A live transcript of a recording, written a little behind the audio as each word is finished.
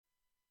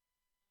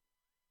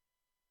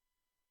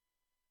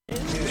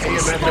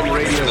AM/FM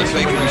radio.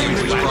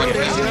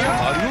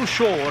 Are you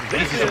sure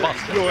this is a bus?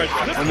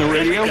 On the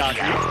radio?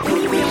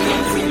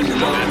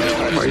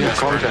 Are you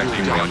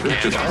contacting me on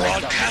this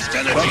Broadcast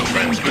energy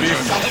transmitter.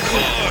 Of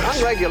course.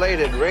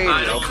 Unregulated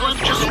radio.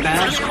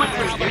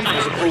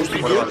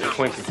 What about the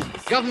Clinton?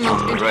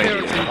 Government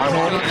interference.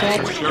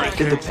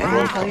 Did the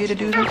band tell you to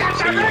do this? So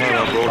you heard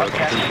our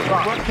broadcast.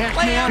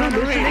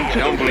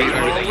 Don't believe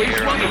everything you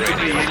hear on the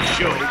radio.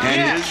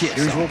 And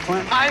here's what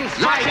plan. I'm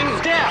fighting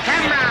death.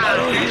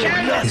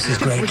 Camera. This is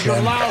great,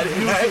 Jim.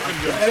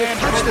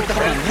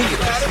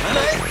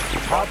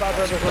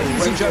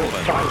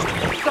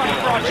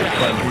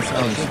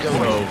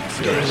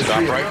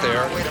 Stop right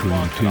there.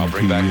 I'll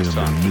bring back the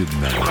sun.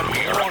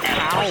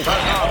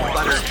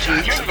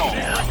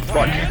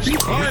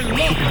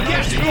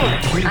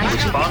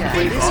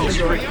 This is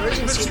your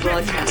emergency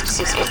broadcast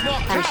system.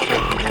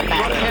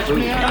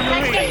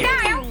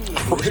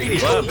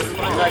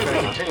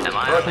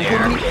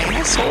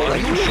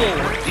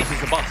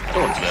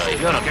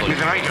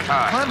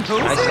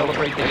 I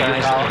celebrate the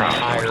guys that are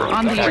higher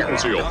on the air.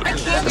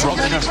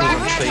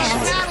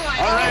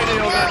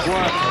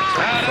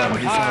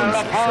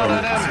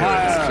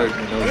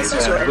 This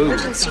is your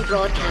emergency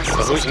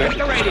broadcast system.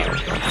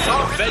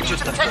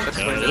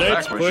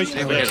 Let's push see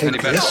if it gets any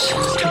better. Let's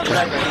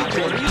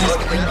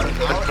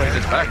play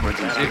this backwards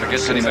and see if it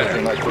gets any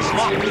better.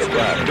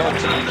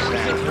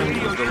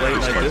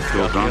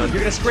 You're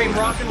gonna scream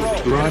rock and roll.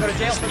 You're gonna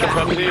jail for that.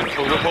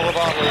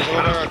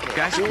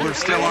 Guys, we're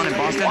still on in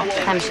Boston.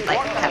 I should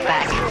like to cut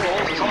back.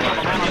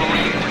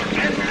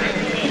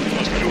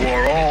 You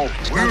are all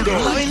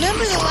weirdos.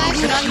 Remember the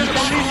last time you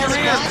got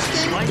in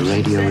Boston? The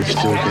radio is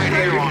still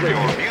there.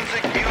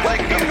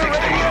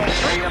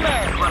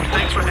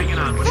 Thanks for hanging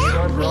on.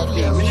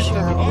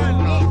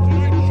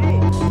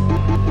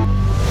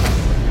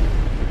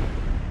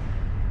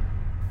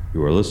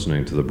 You are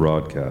listening to the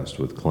broadcast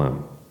with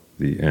Clem,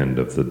 the end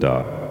of the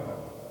dial.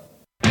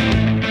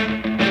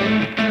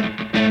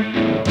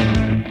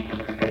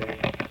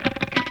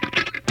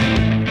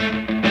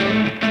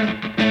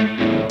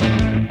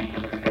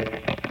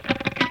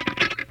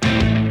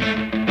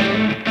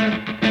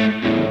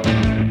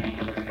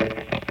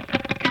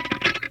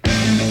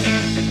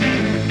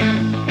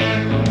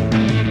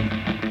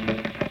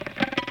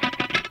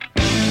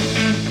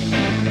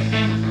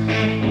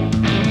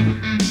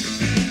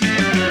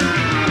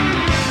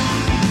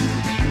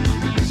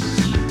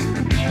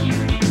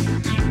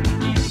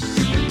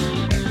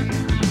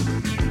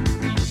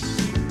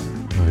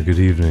 Good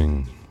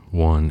evening,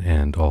 one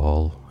and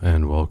all,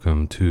 and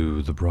welcome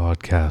to the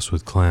broadcast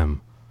with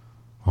Clem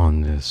on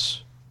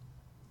this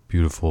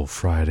beautiful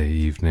Friday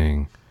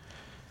evening.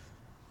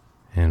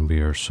 And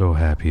we are so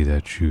happy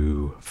that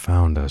you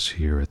found us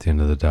here at the end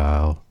of the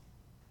dial.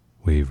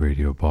 Wave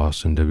Radio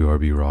Boston,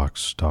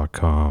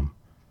 WRBRocks.com.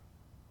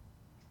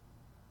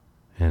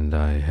 And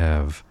I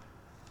have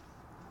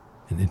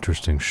an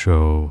interesting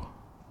show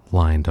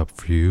lined up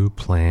for you,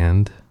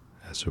 planned,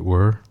 as it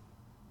were.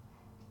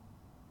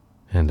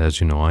 And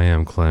as you know, I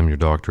am Clem, your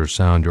doctor of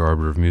sound, your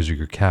arbiter of music,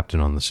 your captain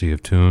on the sea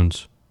of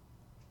tunes,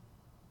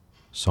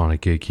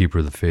 sonic gatekeeper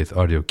of the faith,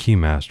 audio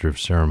keymaster of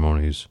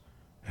ceremonies,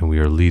 and we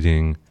are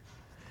leading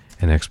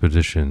an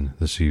expedition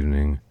this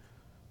evening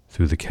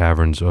through the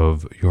caverns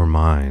of your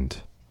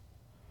mind.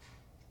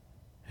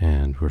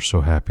 And we're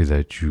so happy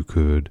that you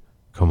could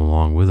come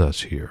along with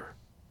us here.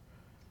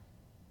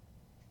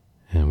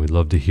 And we'd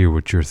love to hear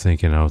what you're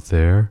thinking out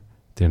there.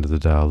 At the end of the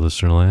dial,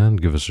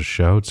 Listenerland, give us a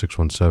shout,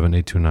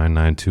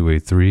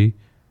 617-829-9283.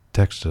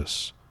 Text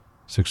us,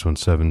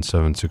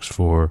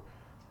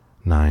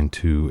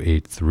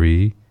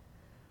 617-764-9283.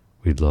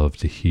 We'd love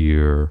to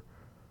hear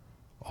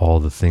all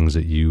the things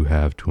that you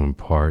have to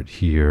impart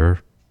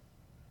here.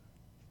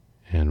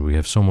 And we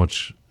have so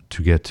much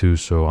to get to,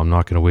 so I'm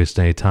not going to waste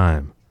any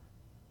time.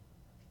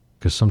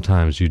 Because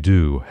sometimes you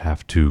do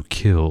have to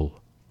kill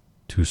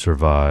to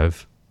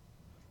survive.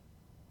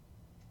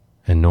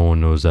 And no one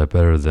knows that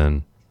better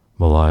than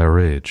Malaya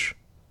Rage.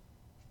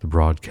 The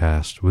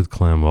broadcast with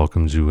Clem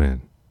welcomes you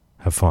in.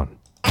 Have fun.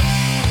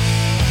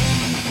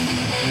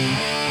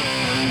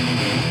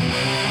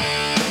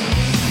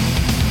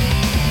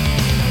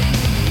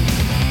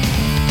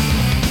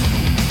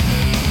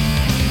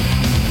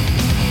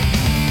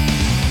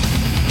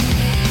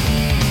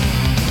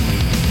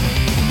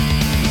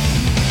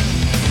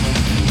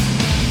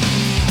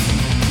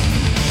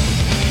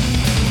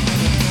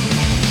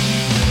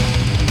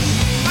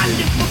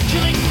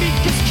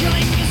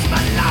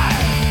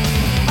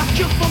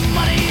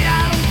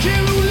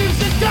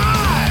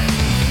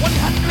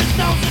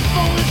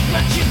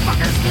 Let you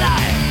fuckers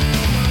fly.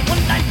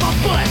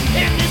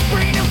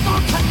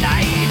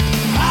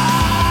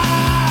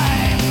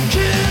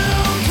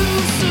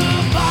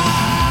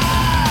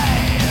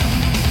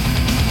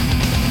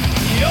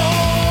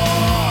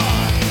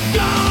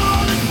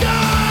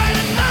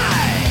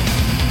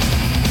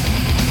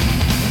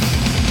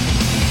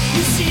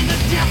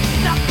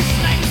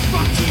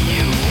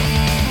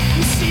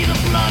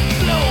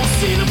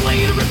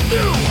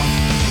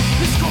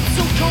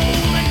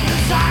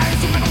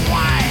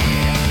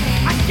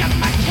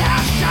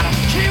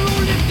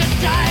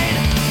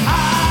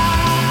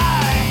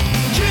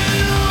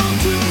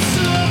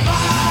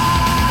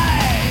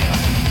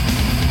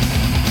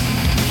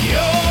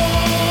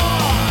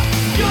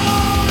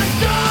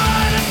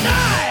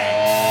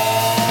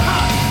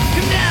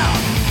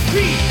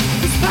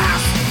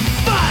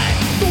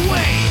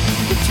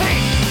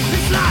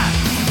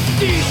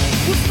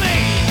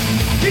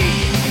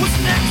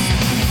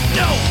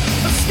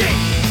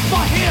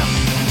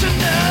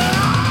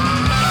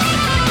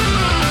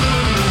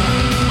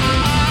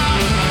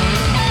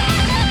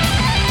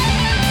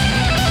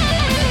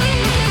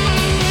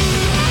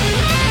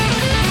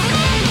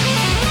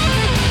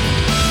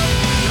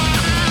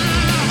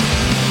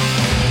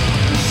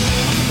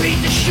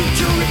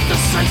 shooter at the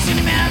slicing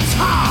man's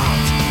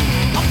heart.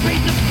 I'm paid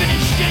to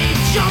finish any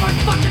job I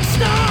fucking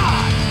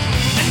start.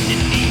 And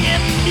in the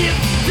end, if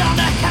down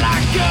the hell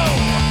I go,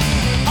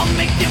 I'll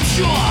make them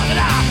sure that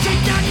I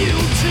take down you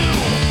too.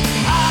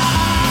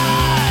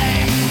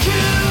 I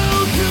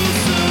kill to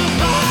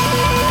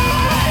survive.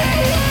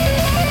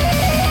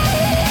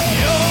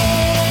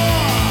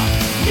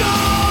 You're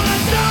gonna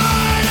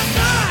die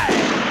tonight.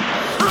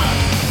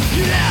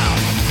 Yeah,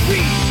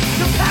 we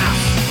the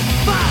past,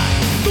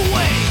 find the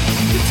way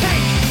to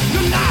take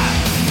your life.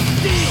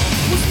 Deal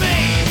was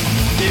made,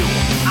 you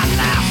I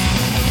laugh.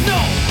 No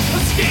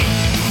escape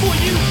for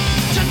you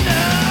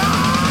tonight.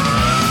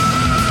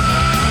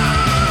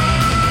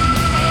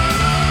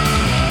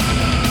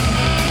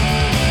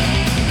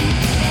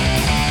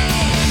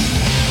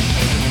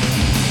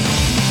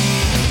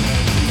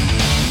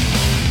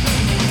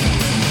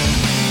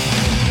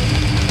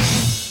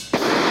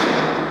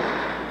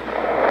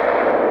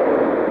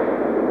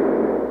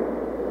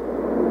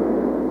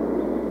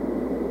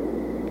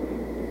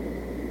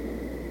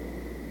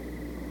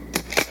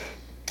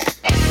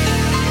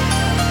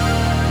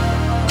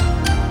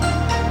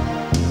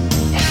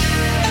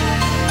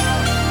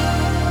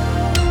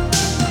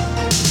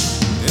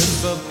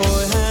 If a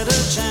boy had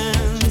a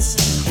chance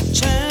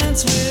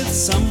with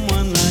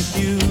someone like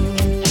you,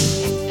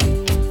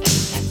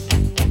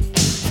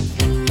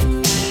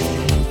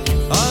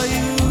 are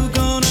you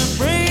gonna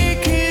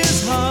break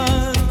his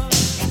heart?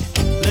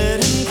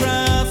 Let him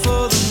cry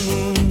for the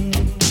moon?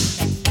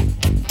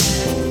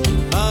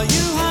 Are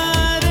you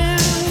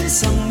hiding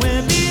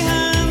somewhere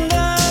behind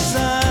those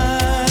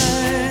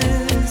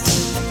eyes?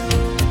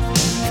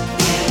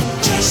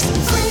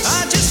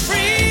 I just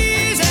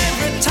freeze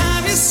every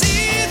time you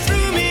see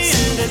through me,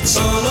 and it's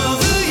all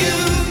over you.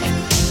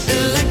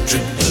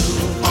 Electric blue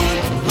on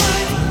my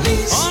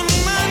knees. On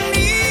my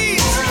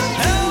knees.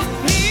 Help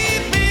me,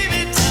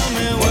 baby, tell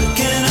me what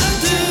can I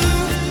do?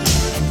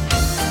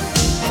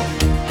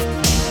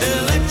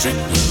 Electric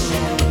blue.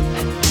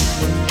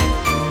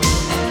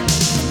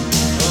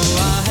 Oh,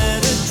 I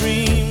had a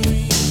dream.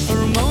 For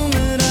a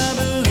moment I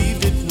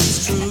believed it was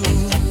true.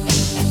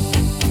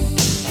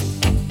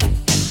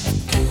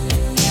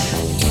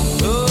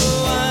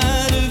 Oh,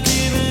 I'd have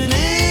given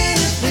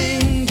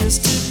anything just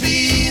to be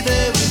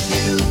there with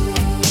you.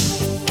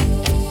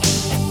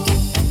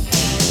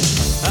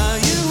 Are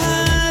you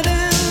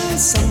hiding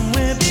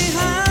somewhere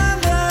behind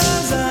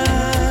those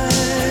eyes?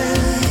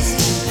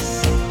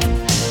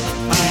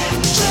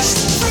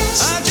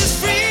 I just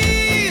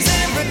freeze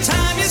every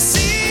time you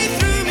see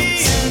through me,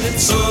 and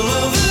it's all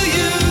over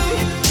you.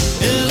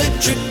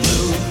 Electric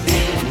blue.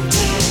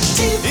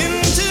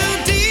 Into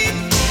deep,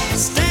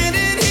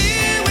 standing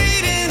here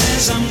waiting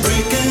as I'm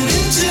breaking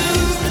into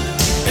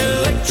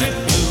electric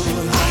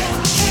blue.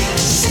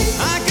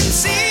 I can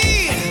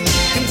see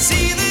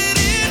that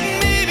it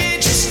may be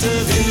just a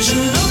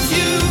vision of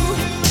you.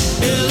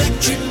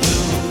 Electric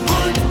blue.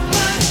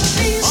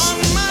 On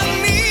my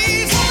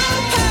knees.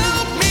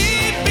 Help me,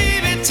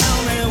 baby, tell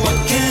me what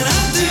can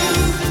I do?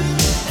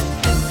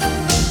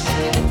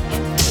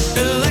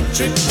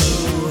 Electric blue.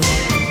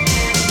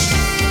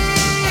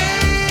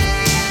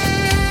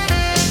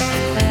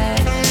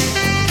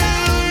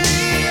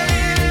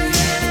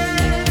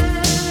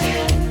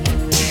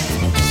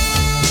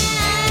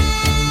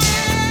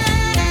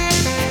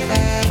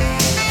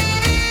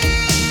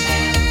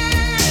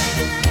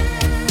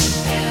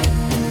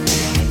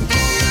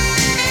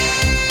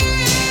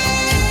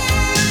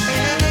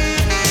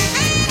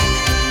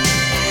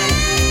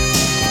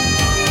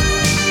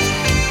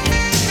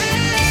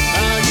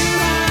 Are you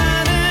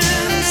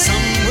hiding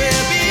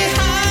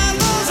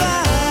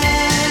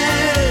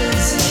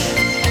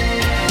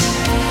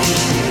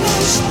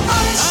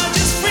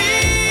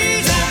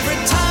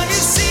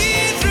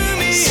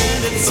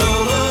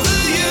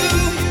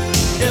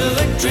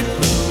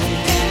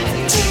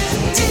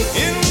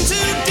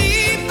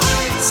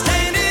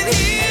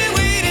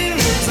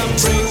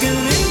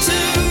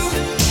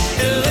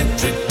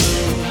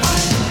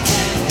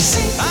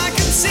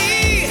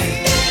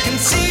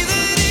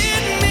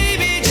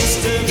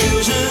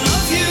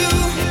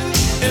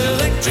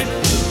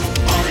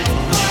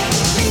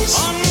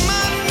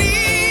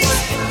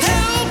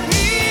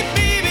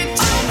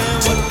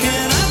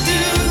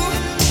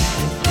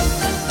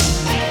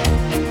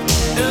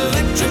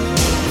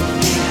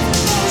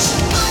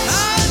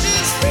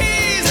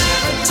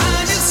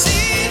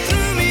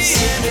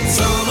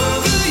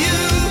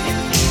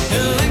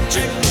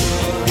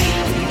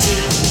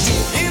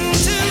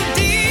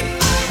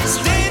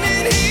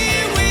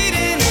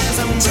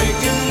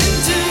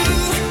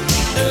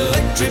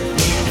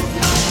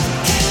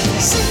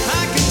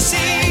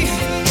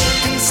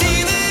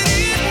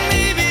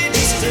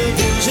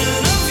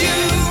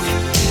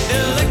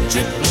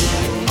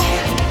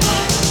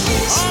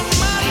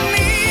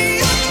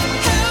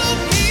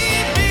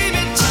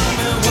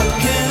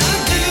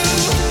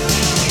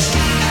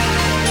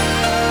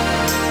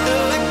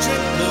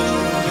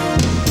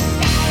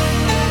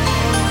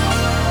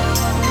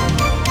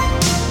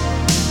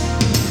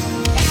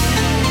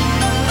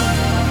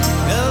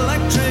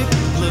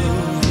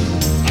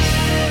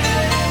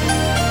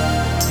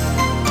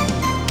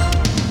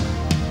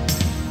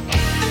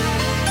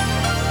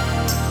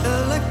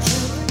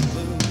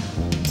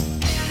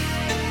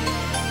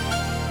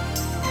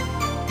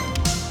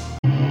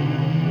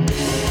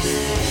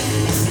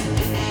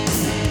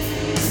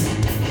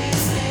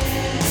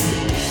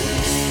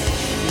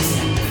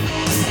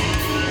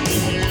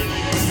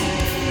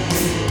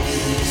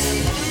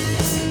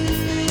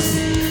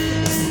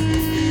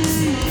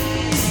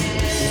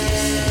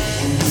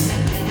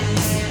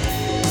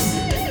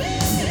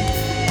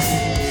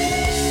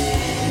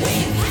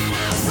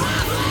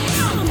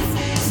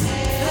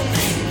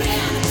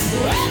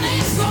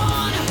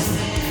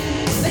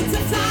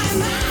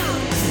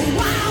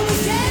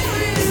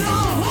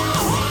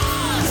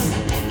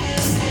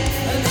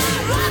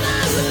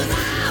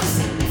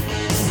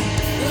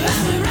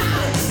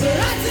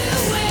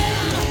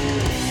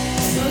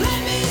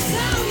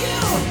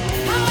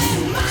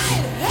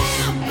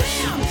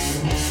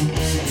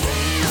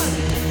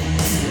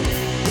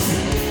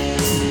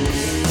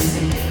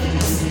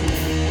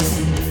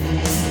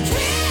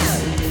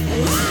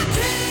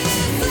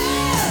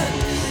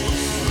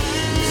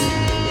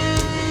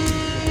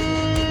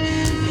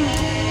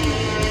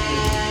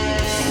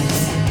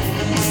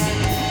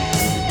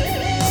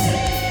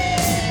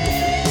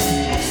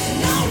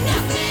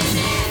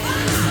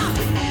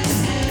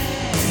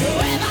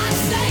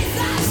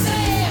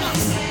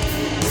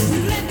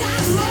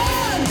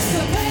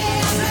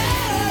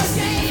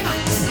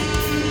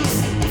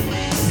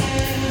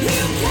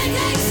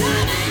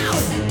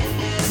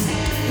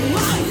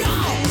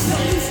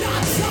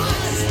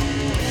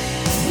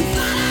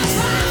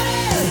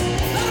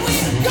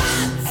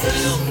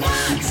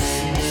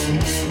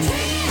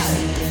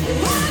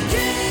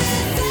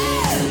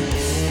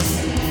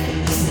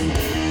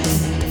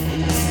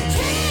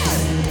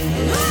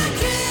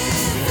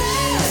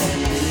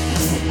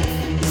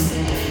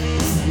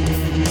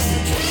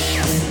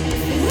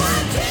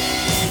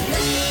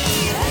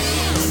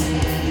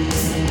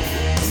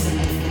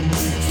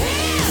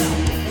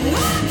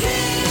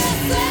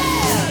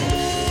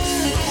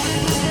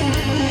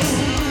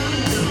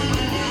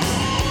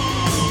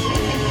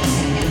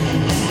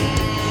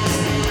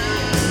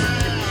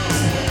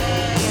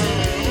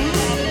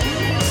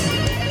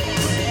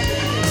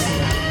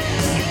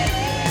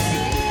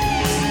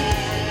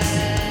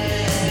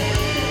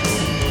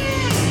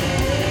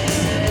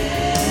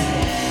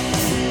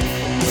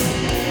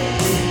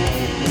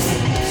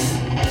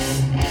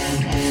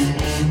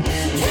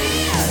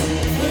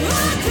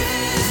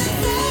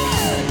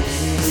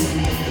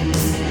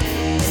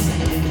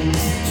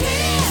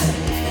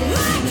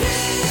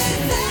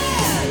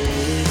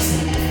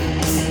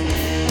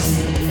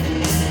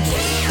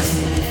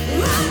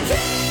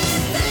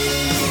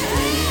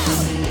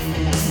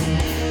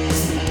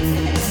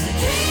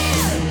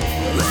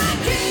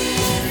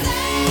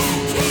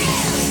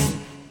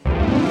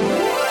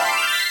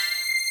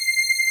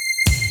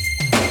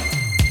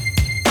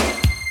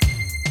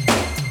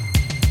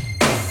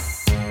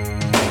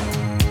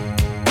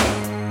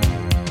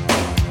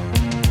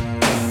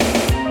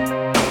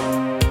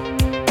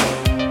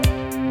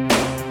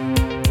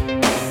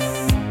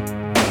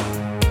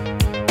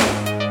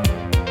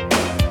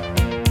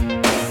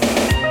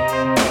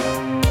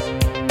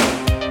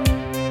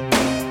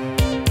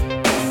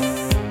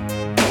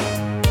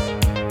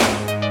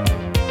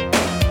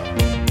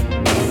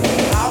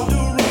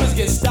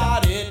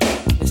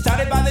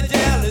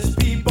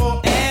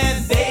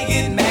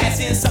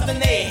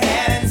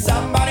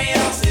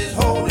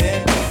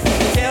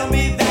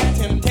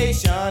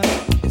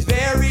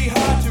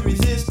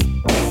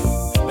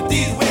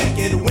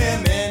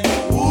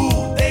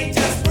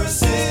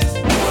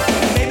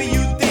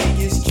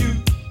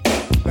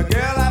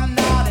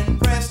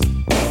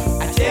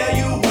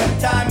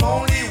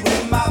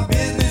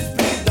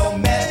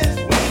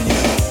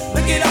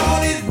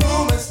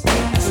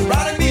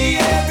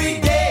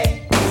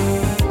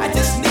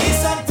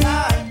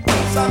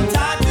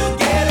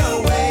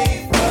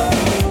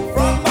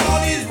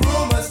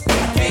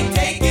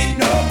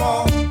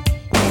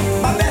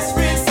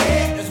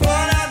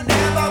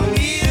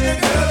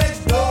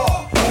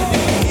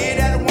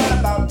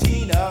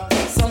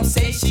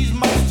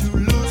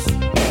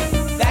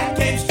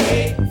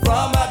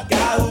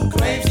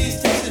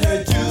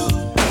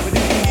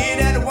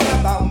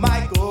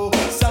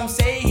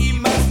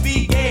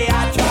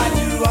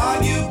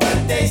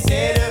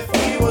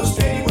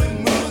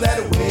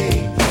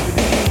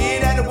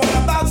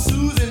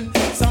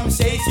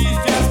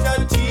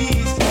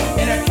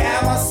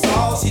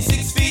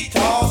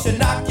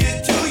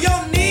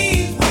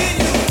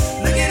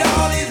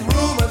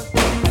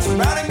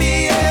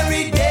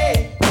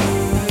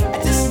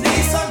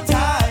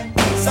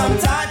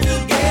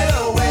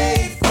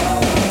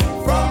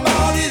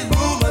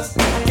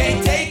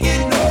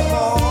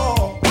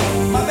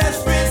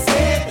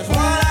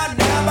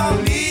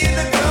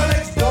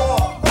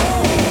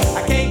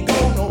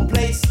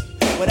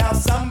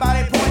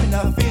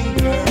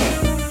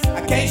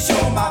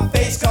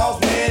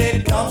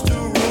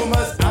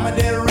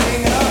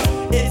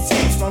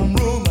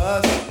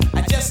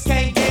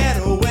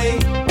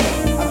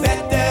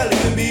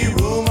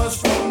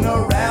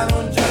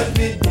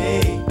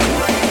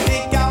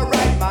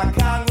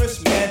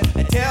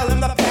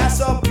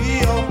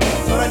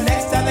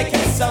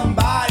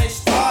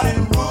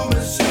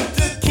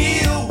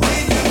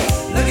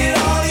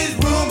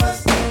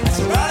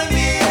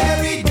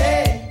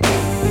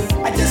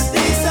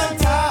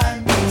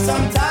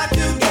Some time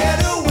to get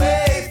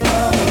away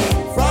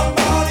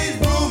from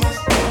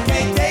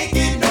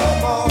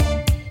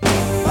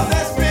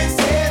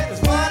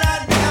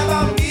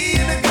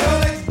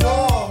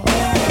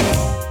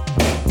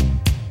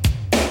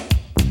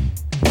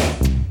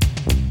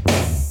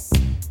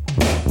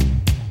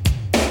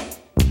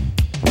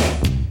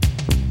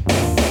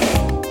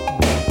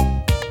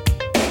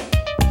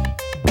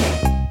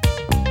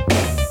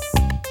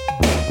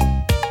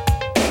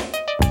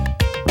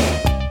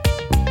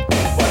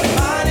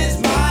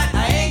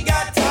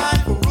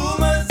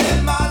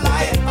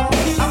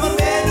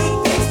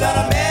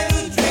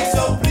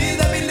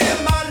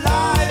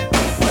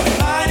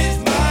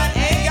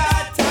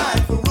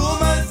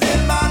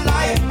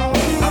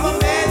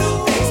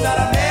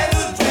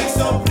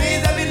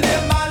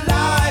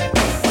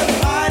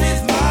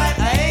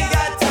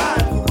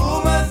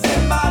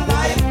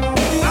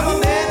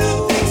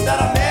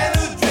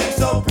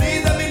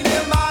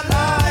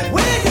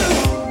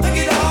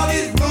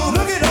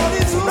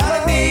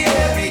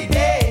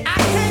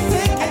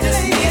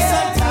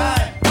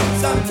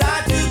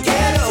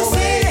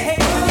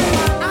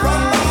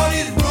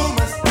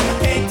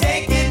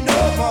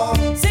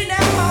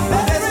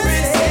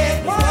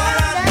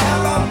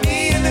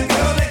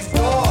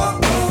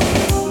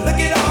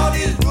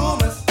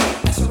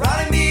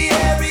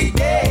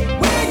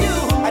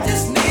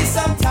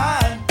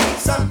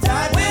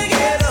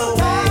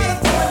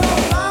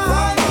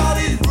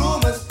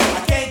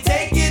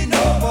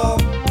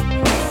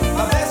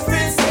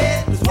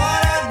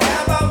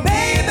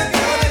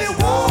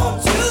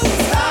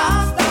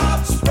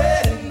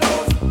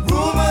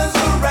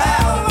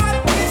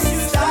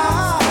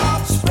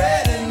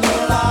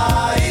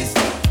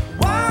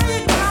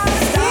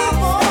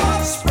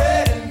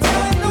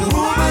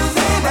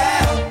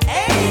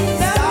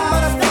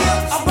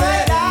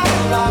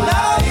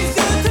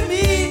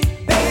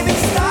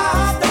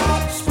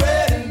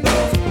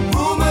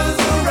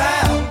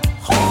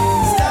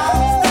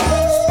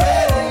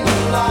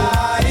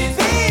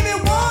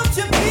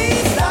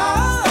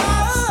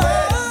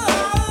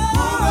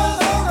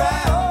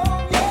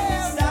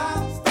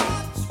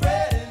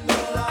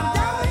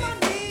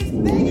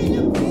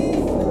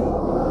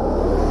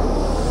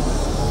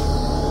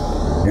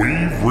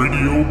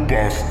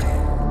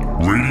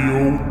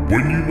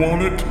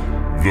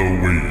the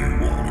way you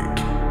want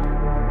it.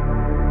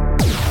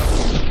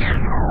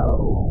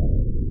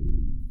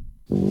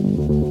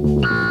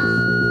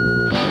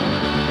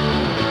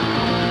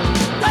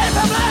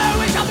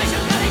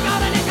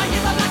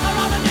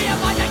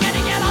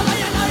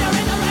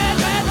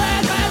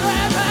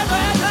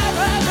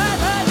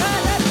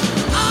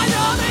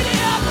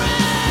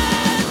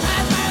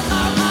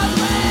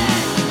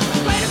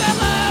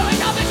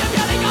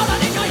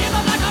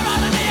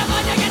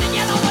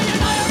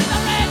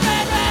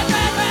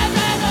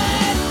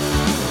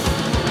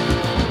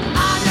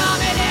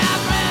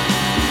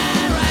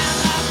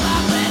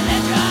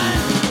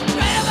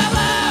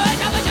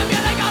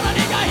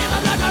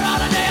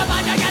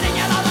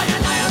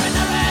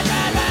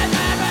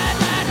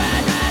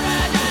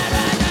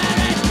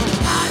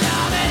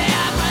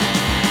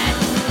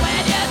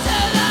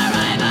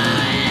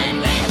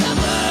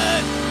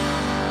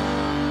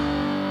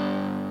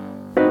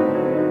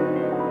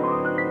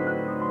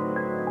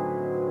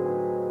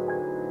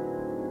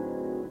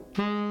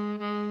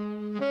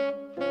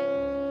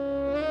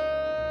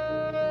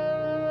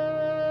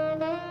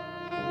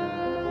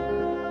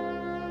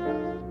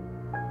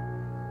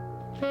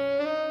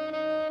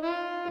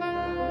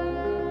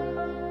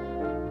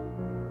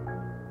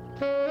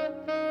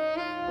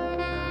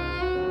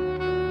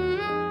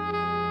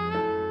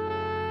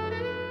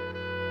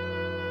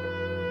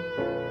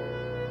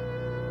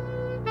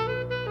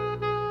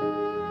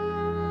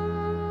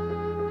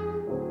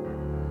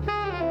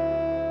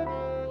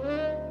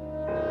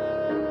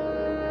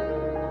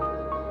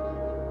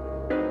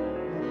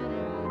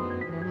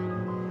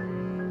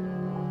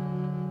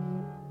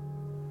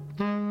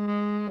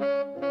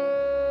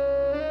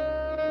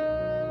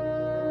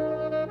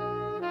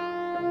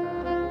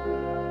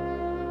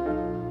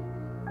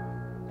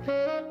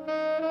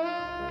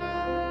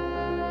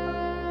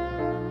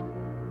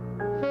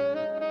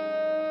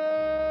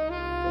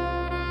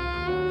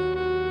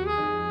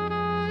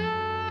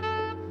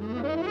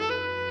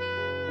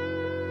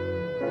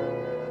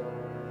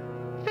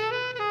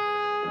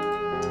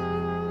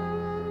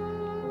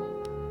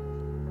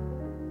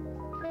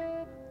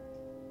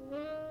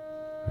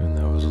 And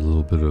that was a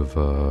little bit of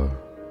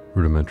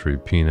Rudimentary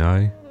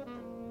Peni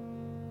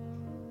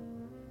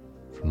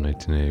from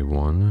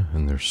 1981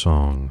 and their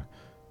song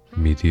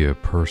Media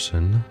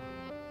Person.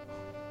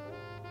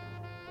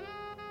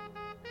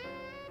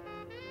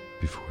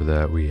 Before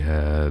that we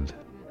had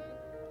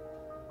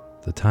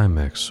the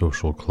Timex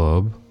Social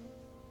Club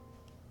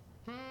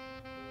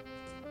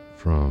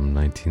from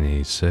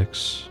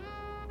 1986,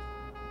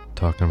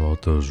 talking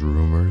about those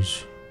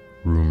rumors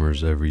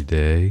every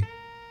day.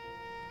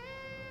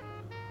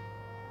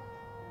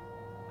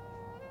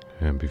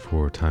 And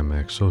before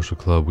Timex Social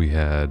Club, we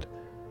had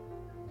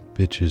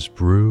Bitches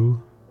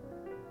Brew,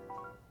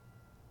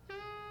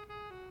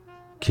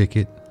 Kick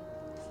It,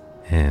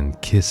 and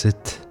Kiss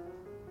It,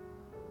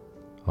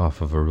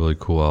 off of a really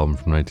cool album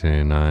from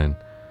 1989.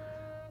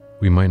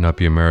 We might not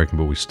be American,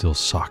 but we still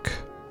suck.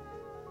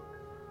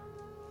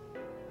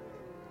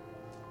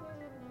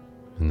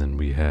 And then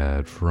we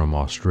had from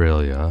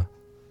Australia,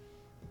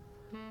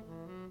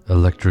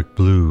 Electric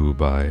Blue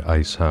by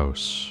Ice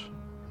House,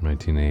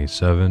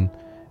 1987.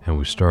 And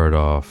we start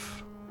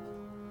off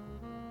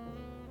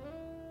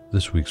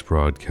this week's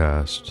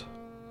broadcast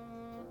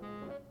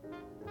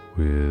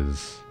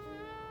with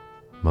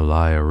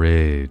Malaya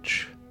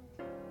Rage.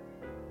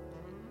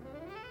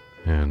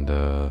 And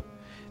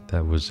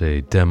that was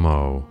a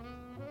demo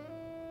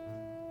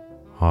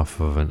off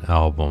of an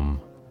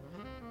album.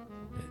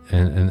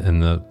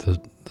 And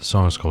the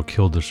song is called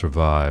Kill to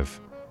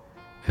Survive.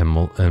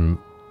 And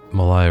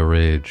Malaya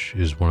Rage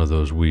is one of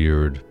those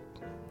weird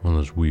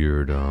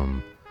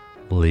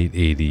late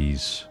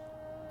 80s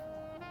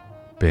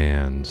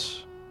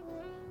bands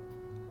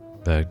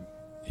that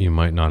you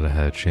might not have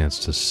had a chance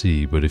to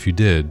see, but if you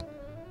did,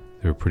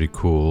 they were pretty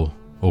cool.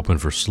 Open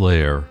for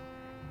Slayer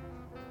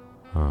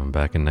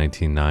back in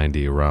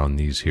 1990 around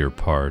these here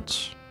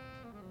parts,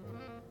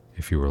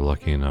 if you were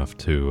lucky enough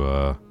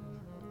to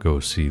go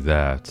see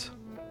that.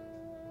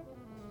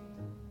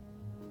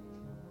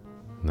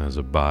 And that was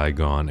a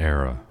bygone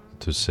era,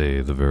 to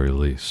say the very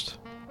least.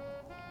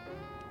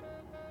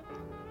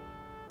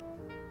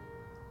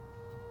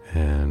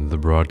 And the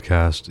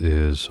broadcast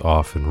is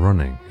off and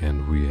running,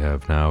 and we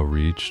have now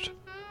reached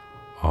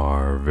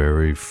our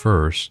very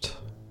first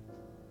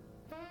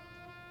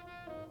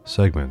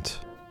segment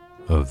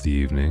of the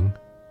evening.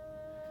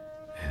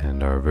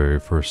 And our very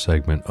first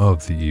segment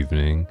of the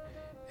evening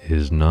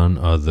is none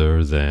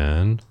other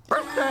than...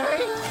 Birthday!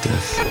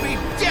 Death. Happy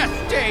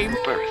Death Day!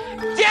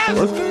 Birth. Death!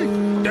 Birthday.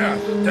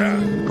 Death!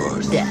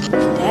 Birth.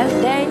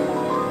 Death Day.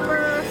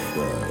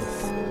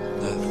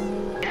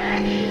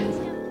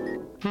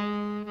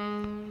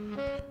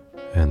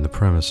 And the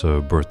premise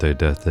of Birthday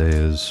Death Day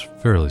is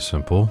fairly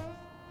simple.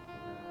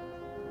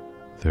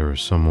 There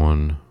is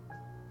someone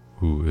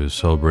who is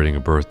celebrating a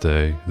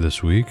birthday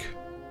this week,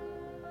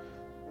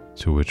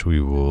 to which we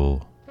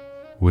will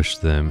wish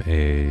them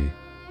a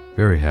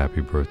very happy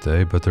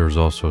birthday, but there's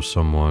also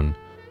someone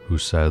who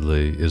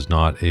sadly is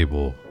not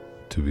able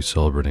to be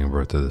celebrating a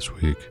birthday this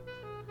week,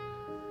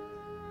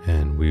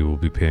 and we will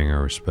be paying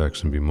our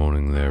respects and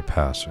bemoaning their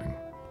passing.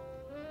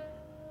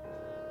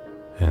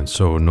 And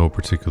so, in no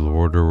particular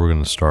order, we're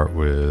going to start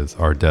with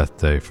our death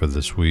day for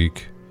this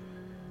week,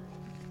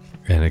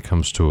 and it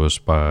comes to us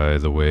by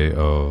the way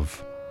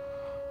of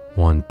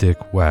one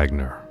Dick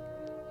Wagner.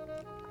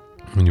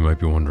 And you might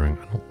be wondering,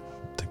 I don't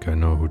think I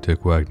know who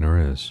Dick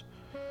Wagner is.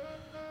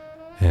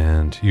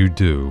 And you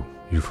do.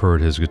 You've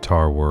heard his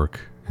guitar work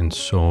in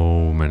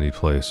so many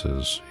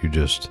places. He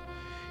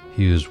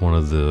is one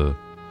of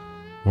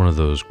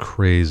those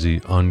crazy,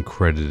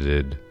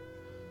 uncredited,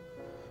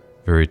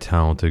 very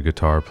talented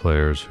guitar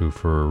players who,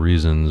 for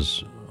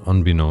reasons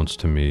unbeknownst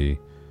to me,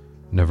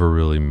 never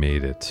really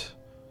made it.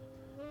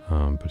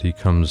 But he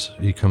comes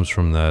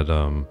from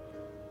that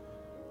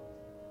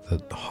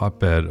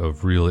hotbed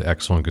of really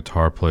excellent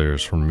guitar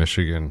players from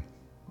Michigan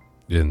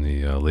in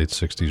the late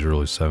 60s,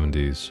 early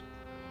 70s.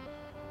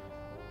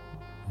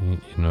 You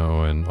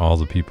know, and all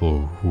the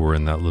people who were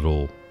in that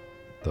little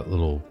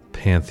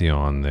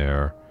pantheon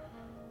there,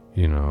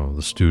 you know,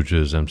 the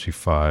Stooges,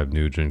 MC5,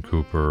 Nugent,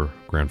 Cooper,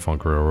 Grand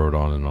Funk Railroad,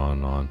 on and on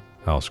and on,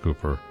 Alice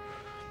Cooper.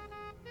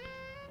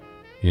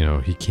 You know,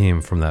 he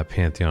came from that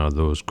pantheon of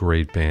those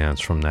great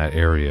bands from that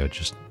area.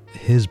 Just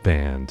his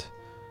band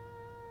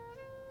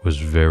was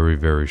very,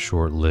 very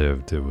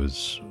short-lived. It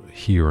was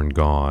here and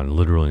gone,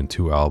 literally in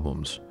 2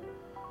 albums.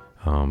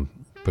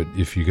 But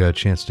if you got a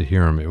chance to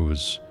hear him, it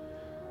was...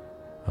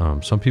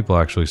 some people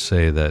actually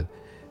say that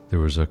there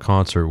was a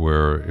concert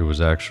where it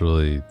was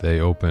actually... They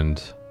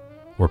opened,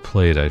 or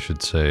played, I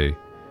should say,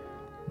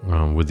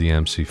 with the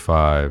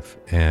MC5,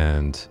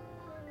 and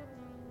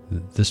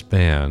this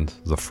band,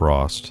 The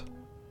Frost,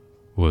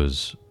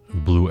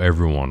 blew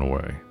everyone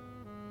away.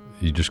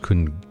 You just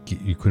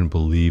couldn't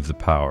believe the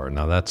power.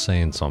 Now that's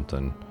saying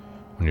something.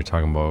 When you're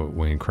talking about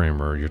Wayne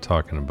Kramer, you're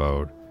talking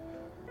about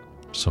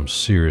some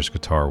serious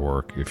guitar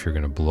work if you're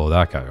going to blow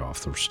that guy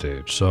off the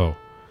stage. So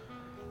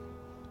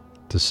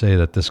to say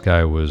that this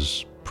guy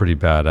was pretty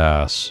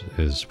badass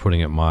is putting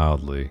it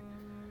mildly.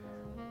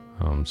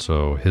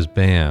 So his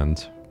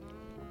band,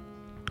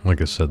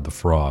 like I said, The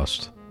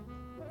Frost,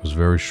 was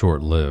very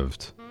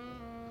short-lived.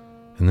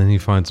 And then he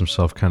finds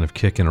himself kind of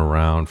kicking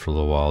around for a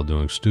little while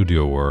doing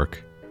studio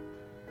work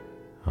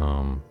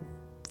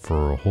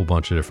for a whole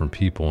bunch of different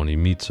people, and he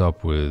meets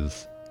up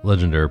with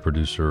legendary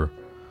producer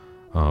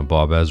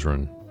Bob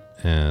Ezrin.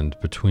 And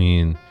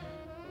between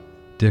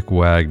Dick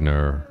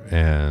Wagner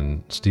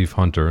and Steve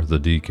Hunter, the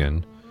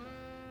Deacon,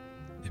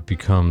 it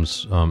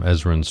becomes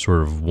Ezrin's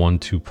sort of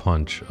 1-2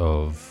 punch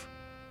of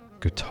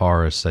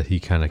guitarists that he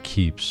kind of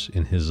keeps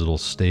in his little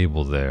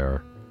stable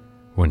there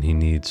when he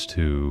needs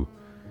to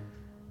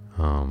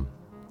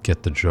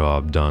get the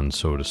job done,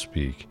 so to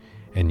speak.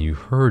 And you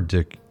heard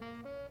Dick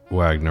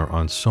Wagner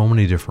on so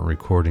many different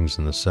recordings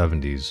in the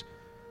 70s.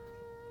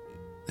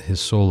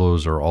 His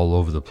solos are all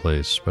over the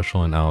place,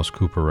 especially on Alice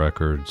Cooper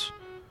records.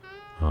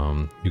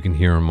 You can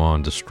hear him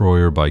on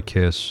Destroyer by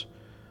Kiss.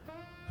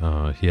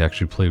 He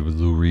actually played with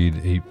Lou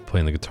Reed,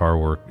 playing the guitar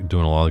work,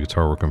 doing a lot of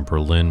guitar work in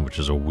Berlin, which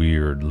is a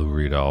weird Lou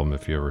Reed album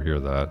if you ever hear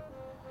that.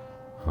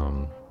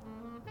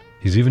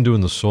 He's even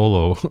doing the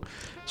solo,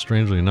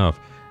 strangely enough.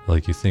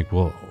 Like you think,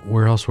 well,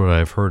 where else would I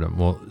have heard him?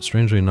 Well,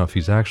 strangely enough,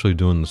 he's actually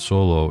doing the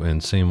solo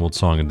in Same Old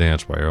Song and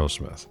Dance by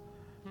Aerosmith.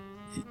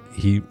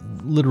 He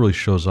literally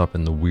shows up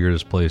in the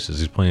weirdest places.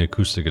 He's playing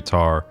acoustic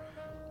guitar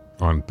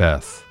on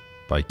Beth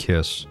by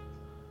Kiss.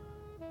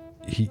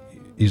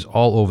 He's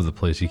all over the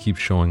place. He keeps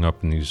showing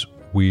up in these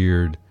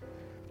weird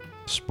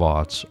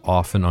spots,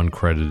 often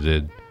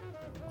uncredited,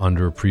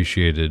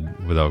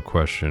 underappreciated without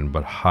question,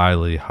 but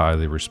highly,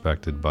 highly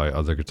respected by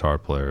other guitar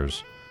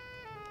players.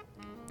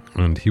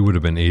 And he would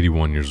have been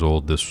 81 years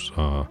old this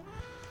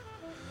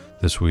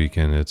week,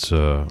 and it's,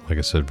 like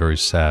I said, very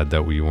sad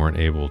that we weren't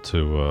able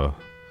to...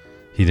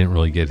 he didn't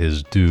really get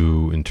his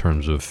due in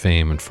terms of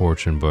fame and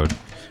fortune, but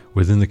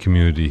within the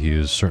community, he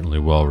is certainly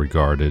well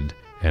regarded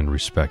and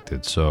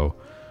respected. So,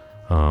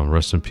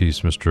 rest in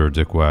peace, Mr.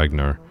 Dick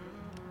Wagner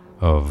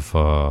of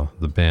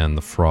the band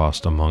The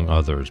Frost, among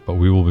others. But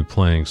we will be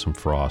playing some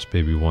Frost,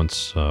 baby.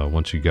 Once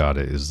You Got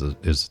It is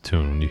the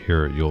tune. When you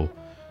hear it, you'll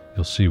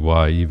see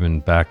why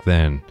even back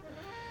then,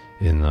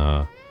 in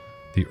the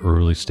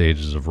early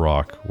stages of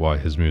rock, why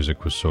his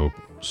music was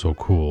so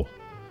cool.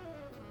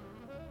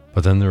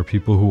 But then there are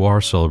people who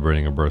are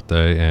celebrating a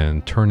birthday,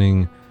 and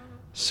turning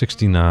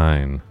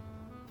 69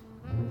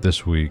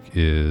 this week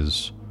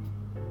is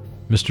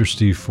Mr.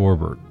 Steve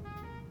Forbert.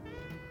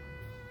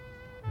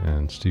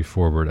 And Steve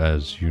Forbert,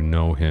 as you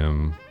know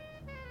him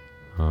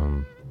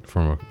from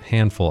a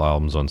handful of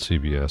albums on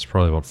CBS,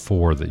 probably about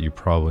 4 that you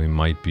probably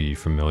might be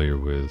familiar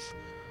with: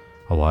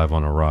 Alive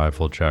on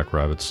Arrival,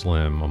 Jackrabbit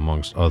Slim,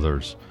 amongst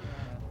others.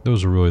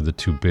 Those are really the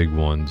 2 big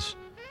ones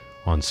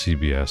on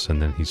CBS,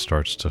 and then he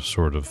starts to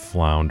sort of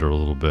flounder a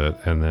little bit,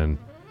 and then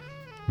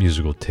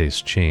musical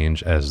tastes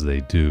change as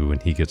they do,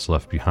 and he gets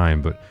left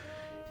behind. But,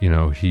 you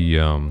know, he,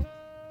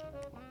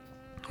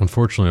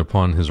 unfortunately,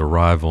 upon his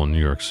arrival in New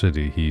York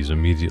City, he's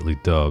immediately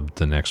dubbed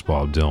the next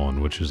Bob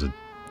Dylan, which is a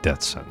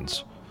death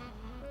sentence.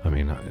 I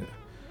mean,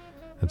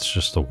 it's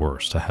just the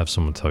worst to have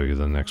someone tell you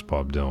the next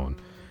Bob Dylan.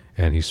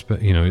 And he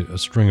spent, a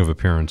string of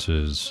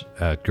appearances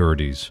at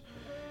Gertie's,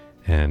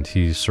 and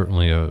he's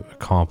certainly an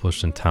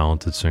accomplished and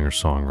talented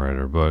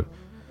singer-songwriter, but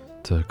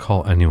to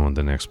call anyone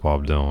the next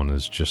Bob Dylan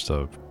is just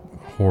a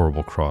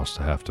horrible cross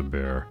to have to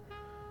bear.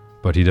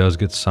 But he does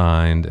get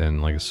signed,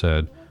 and like I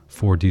said,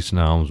 4 decent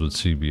albums with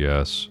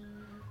CBS.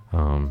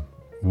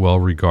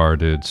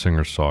 Well-regarded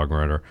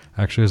singer-songwriter.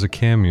 Actually has a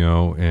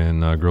cameo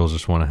in Girls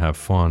Just Want to Have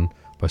Fun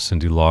by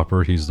Cyndi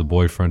Lauper. He's the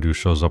boyfriend who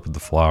shows up with the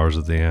flowers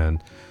at the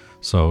end.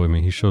 So, I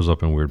mean, he shows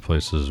up in weird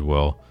places as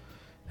well.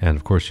 And,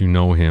 of course, you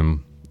know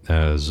him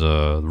as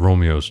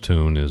Romeo's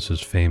Tune is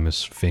his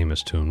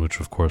famous tune, which,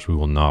 of course, we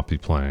will not be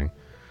playing.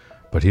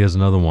 But he has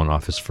another one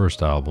off his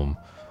first album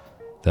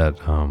that,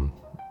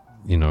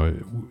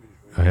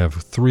 I have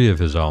 3 of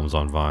his albums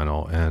on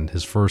vinyl, and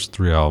his first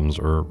 3 albums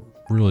are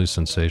really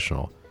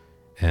sensational.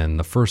 And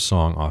the first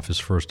song off his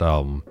first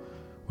album,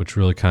 which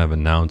really kind of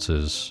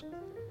announces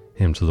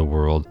him to the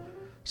world,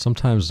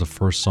 sometimes the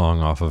first song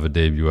off of a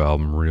debut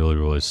album really,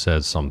 really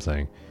says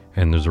something.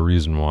 And there's a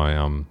reason why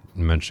I'm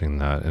mentioning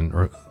that.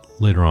 And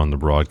later on in the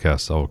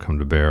broadcast, that will come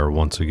to bear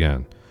once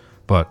again.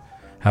 But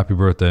happy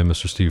birthday,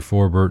 Mr. Steve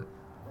Forbert,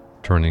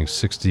 turning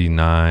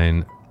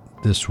 69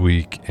 this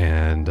week,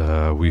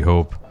 and we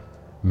hope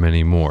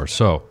many more.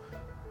 So,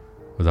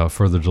 without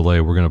further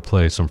delay, we're going to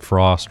play some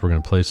Frost. We're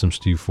going to play some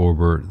Steve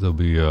Forbert. There'll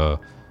be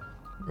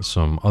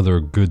some other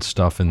good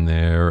stuff in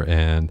there,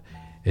 and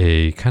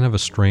a kind of a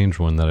strange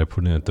one that I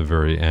put in at the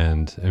very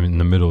end, in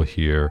the middle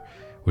here,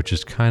 which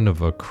is kind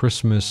of a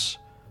Christmas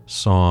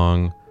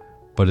song,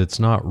 but it's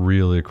not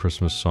really a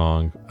Christmas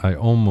song. I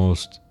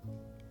almost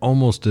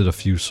did a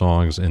few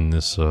songs in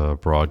this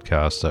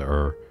broadcast that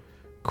are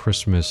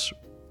Christmas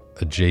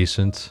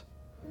adjacent.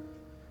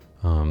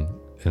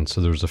 And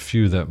so there's a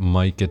few that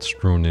might get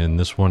strewn in.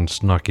 This one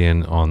snuck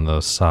in on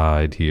the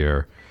side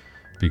here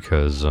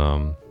because,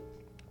 I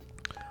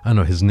don't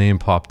know, his name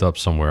popped up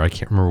somewhere. I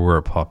can't remember where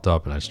it popped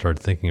up, and I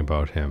started thinking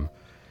about him.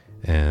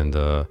 And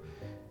the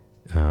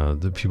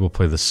people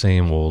play the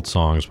same old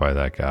songs by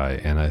that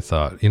guy. And I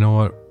thought, you know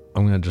what?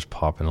 I'm going to just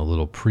pop in a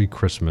little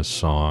pre-Christmas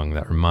song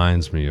that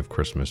reminds me of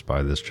Christmas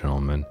by this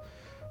gentleman.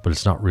 But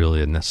it's not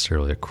really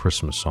necessarily a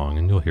Christmas song,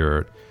 and you'll hear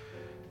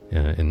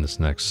it in this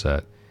next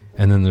set.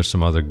 And then there's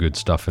some other good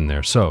stuff in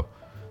there. So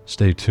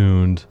stay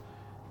tuned,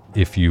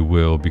 if you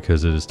will,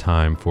 because it is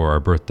time for our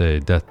birthday,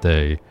 death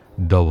day,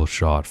 double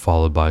shot,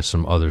 followed by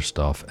some other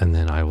stuff. And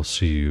then I will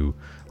see you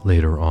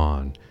later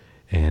on,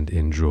 and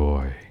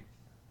enjoy.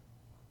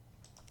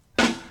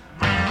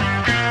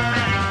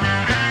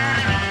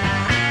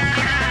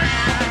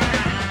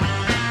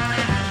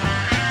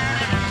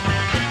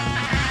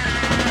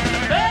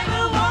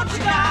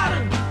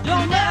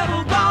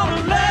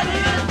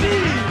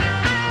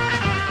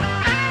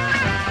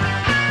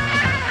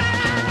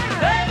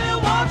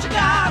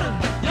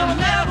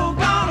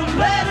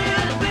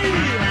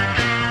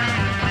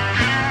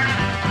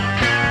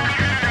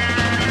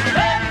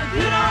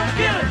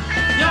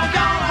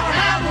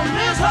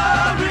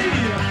 Hurry!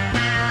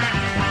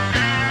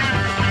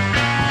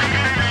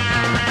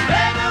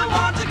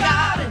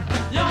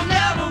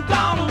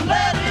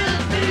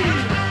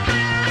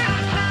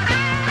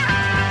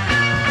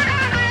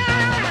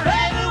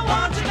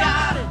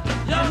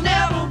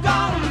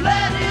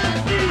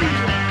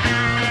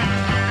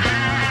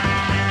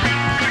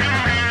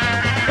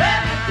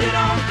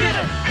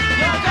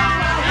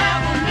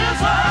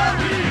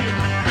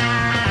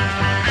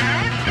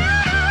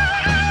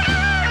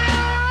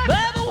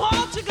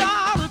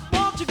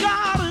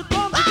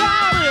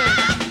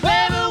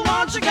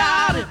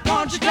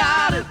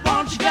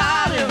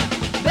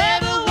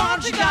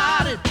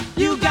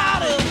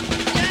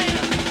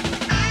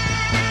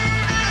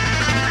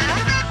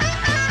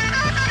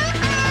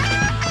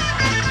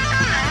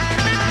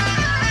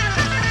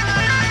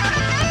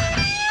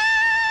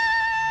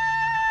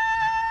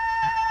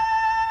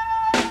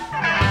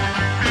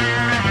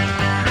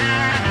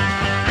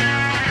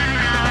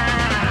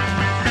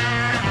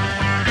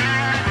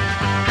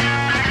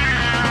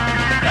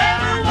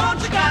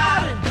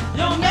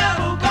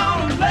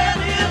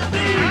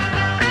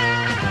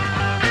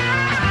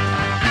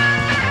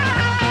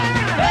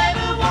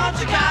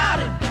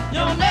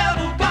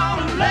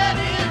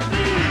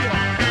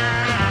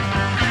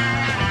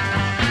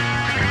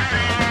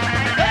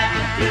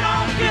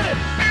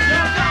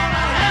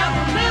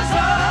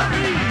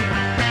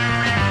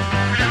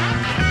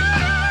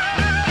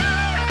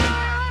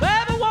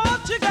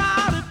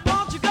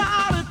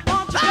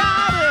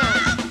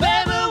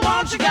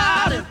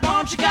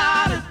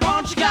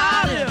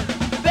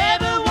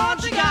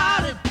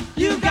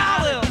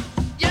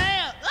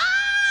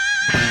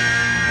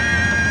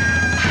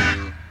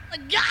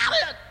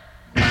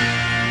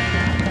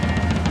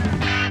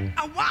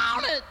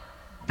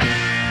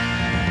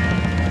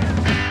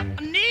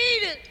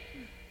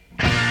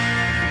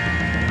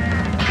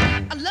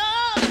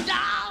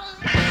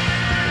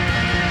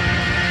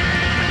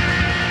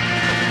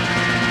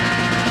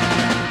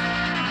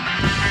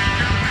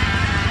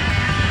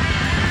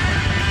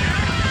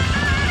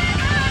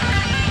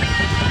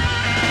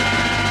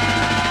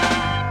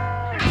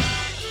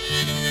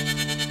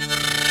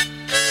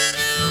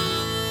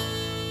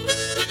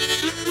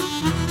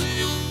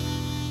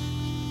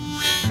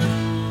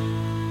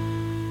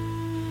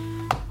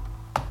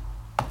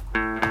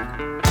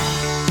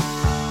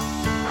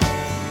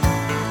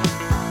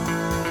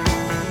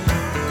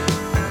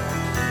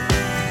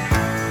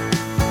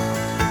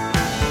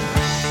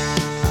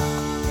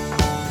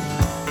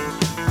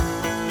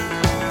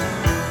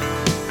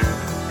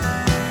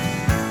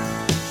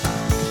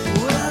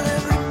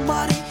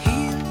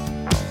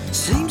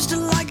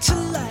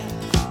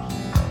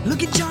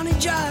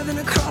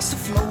 the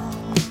floor.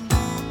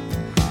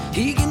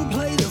 He can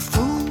play the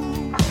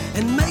fool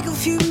and make a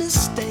few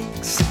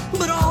mistakes,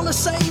 but all the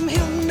same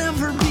he'll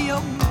never be a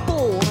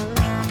bore.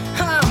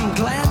 I'm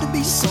glad to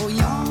be so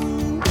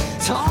young,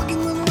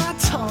 talking with my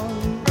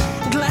tongue.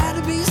 Glad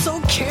to be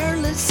so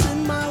careless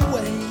in my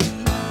way.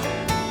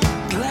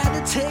 Glad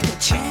to take a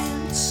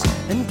chance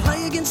and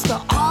play against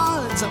the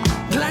odds. I'm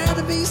glad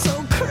to be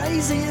so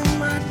crazy in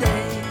my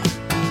day.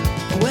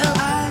 Well,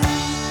 I'm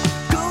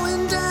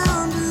going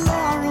down to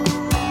Laurel.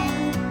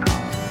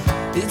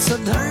 It's a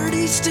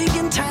dirty,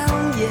 stinking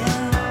town,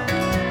 yeah.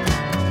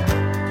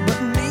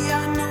 But me,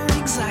 I know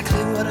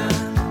exactly what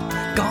I'm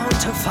going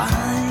to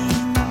find.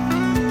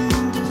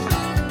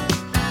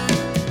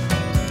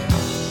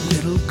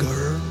 Little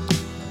girl,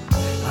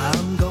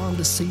 I'm going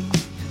to see.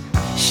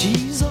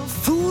 She's a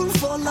fool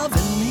for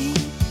loving me,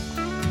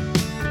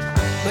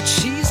 but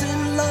she's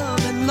in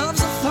love and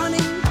love's a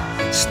funny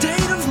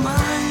state of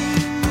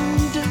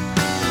mind.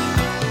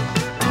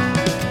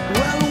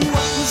 Well,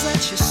 what was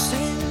that you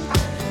said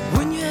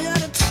when you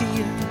had a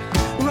tear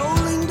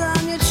rolling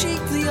down your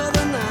cheek the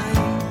other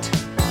night?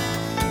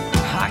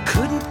 I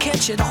couldn't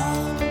catch it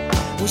all.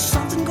 Was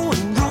something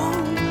going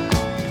wrong?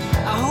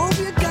 I hope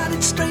you got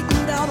it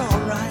straightened out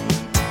all right.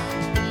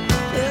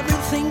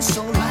 Everything's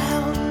so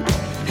loud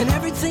and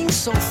everything's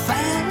so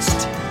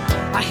fast.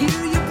 I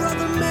hear your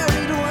brother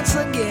married once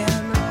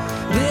again.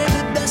 They're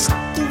the best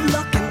of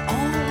luck and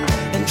all,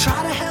 and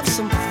try to have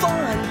some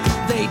fun.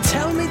 They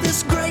tell me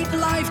this great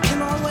life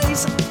can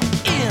always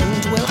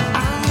end. Well,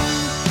 I'm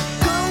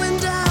going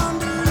down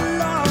to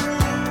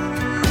Laurel.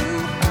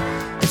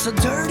 It's a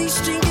dirty,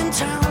 stinking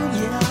town,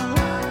 yeah.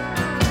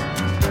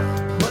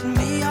 But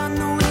me, I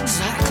know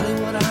exactly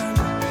what I'm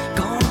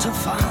going to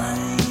find.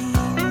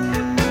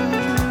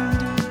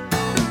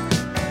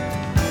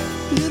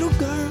 Little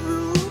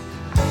girl,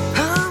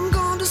 I'm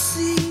going to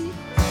see.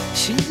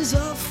 She's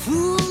a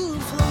fool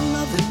for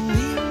loving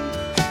me,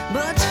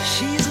 but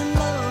she's in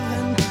love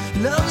and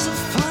love's a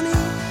funny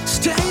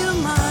state of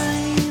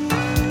mind.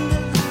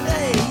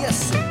 Hey,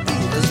 yes it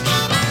is.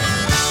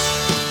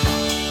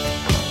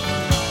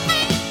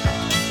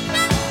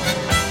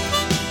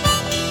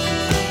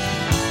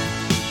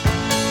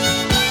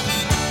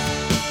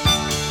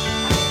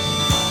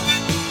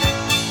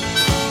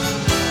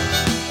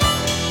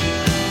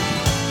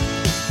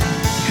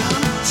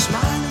 I'm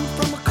smiling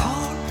from a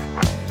car.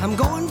 I'm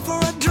going for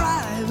a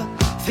drive.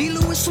 Feel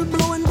a whistle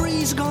blowing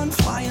breeze gone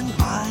flying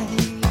by.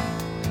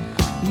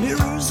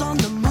 Mirrors on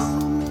the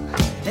moon,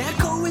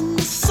 echo in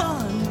the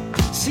sun.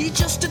 See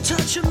just a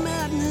touch of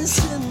madness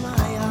in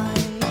my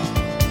eye.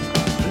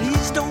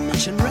 Please don't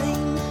mention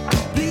rain.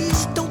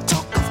 Please don't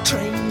talk of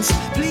trains.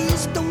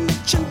 Please don't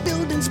mention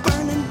buildings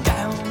burning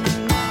down.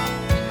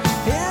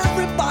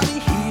 Everybody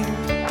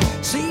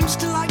here seems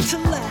to like to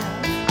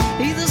laugh.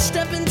 Either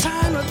step in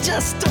time or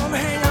just don't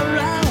hang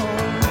around.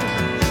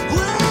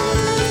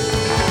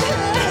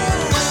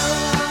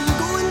 I'm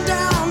going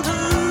down to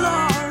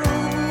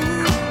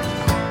Laurel.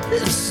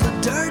 It's a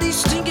dirty,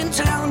 stinking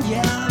town,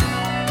 yeah.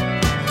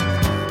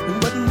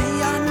 But me,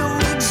 I know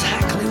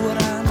exactly what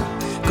I'm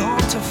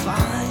going to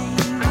find.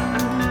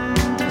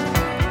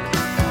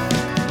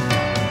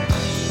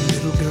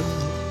 Little girl,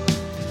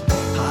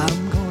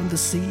 I'm going to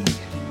see.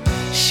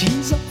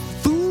 She's a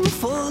fool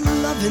for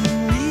loving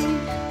me,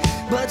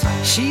 but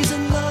she's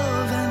in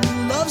love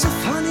and love's a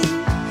funny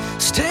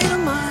state of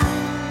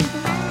mind.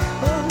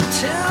 Oh,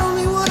 tell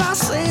me what I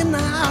say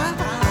now.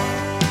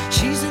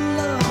 She's in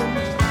love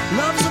and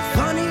love's a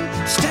funny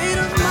state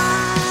of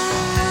mind.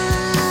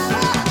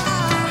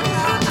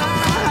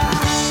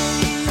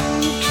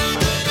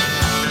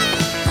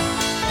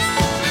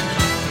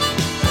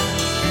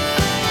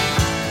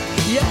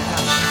 Yeah.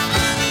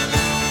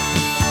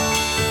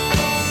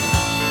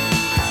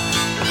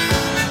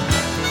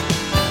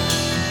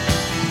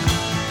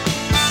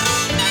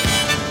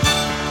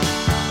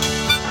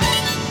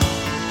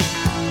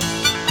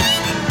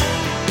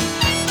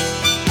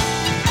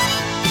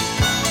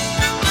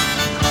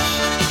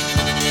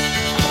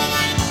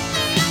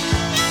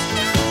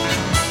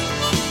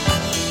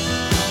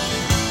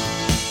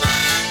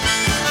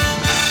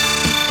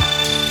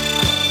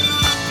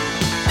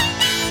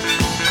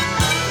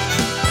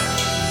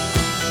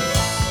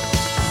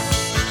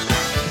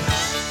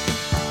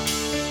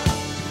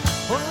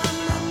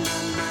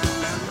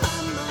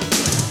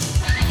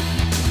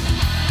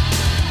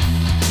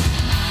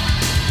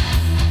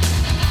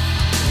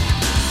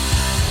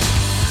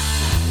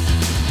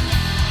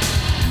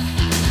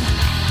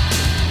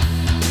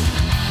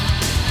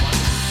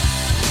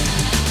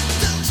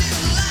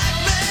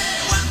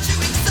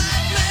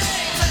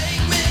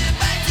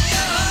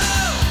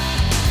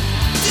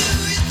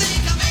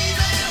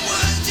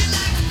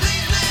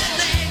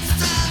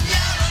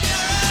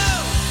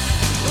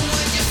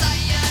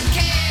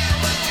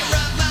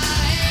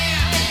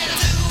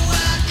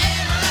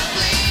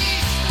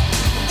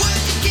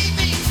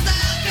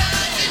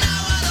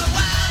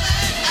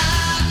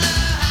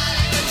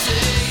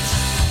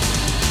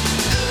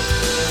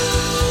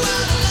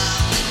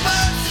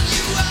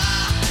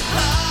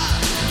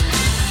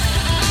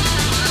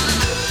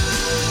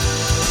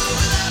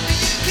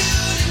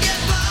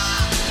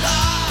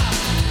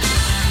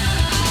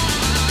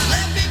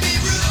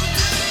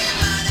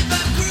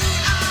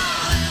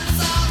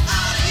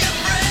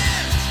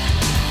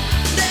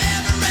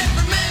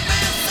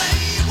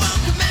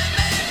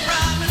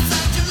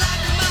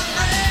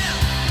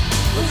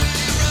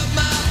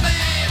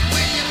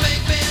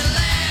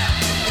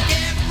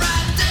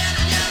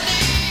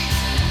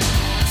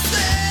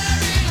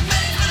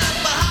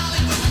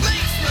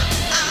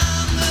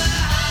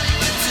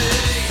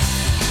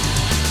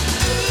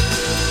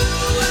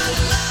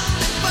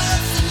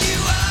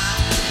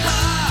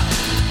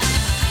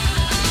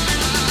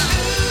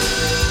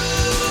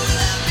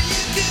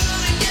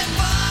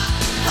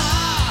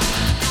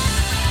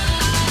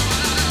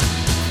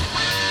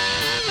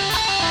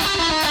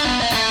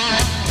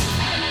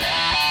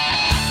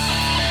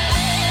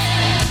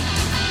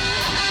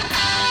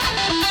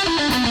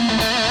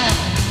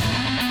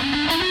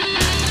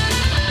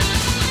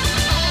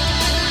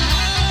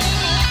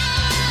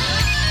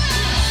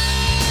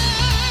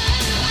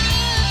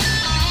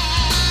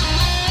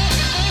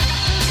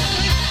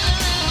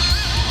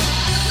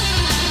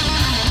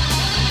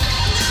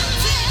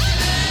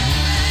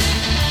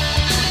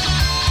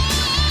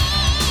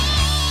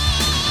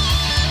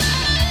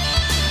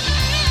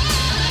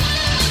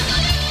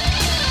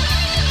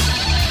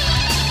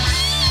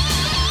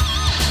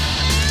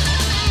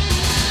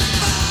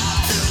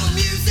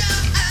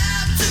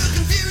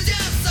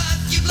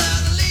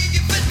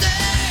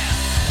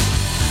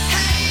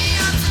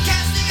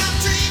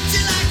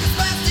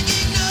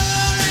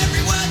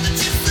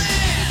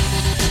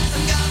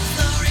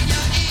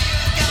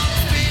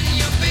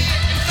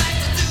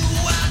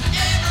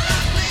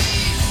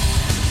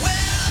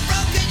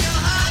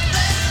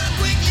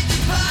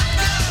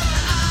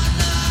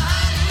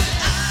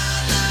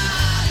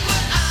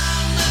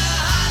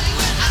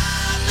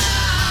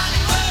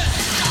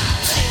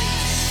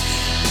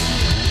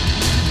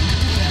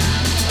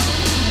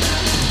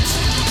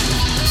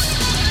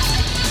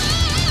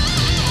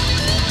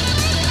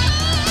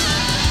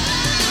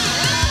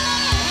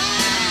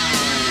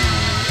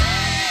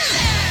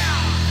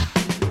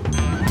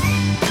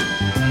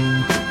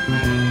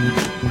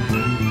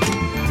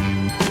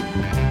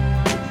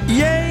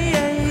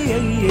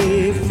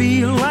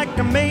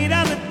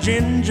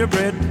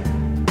 gingerbread.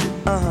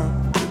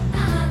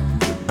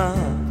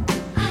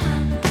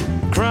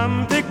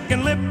 Crumb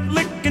picking, lip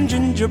licking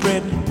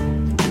gingerbread.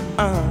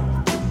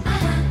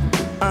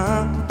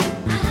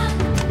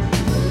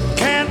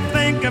 Can't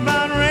think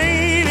about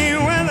rainy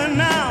weather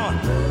now.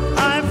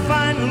 I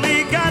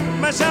finally got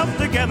myself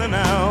together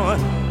now.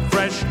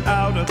 Fresh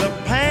out of the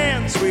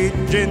pan, sweet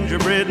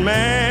gingerbread man.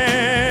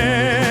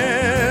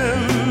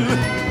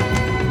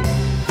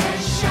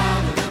 Fresh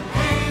out of the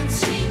pan,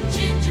 sweet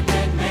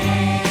gingerbread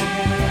man.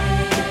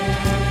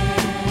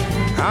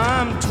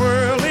 I'm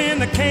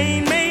twirling a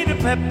cane made of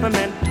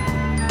peppermint.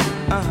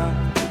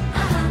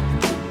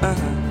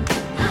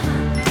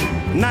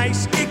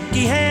 Nice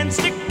icky hand,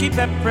 sticky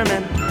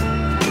peppermint.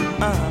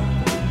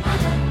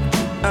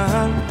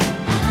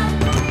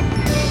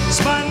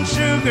 Spun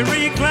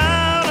sugary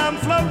cloud I'm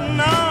floating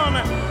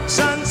on.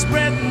 Sun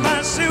spreading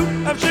my suit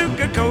of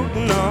sugar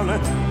coating on.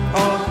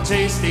 All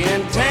tasty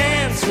and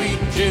tan, sweet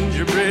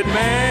gingerbread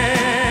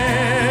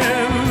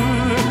man.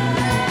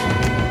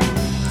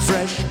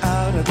 Fresh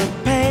out of the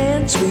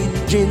pan, sweet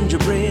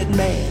gingerbread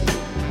man.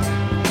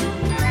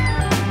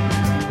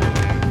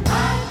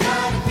 I've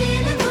got a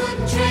feeling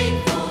wouldn't trade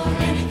for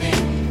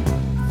anything.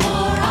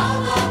 For all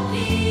the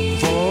peas.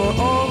 For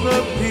all the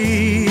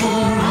peas.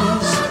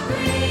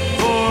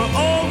 For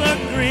all the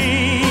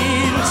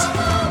greens.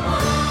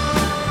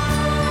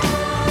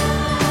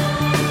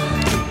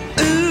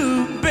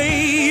 Ooh,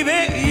 baby,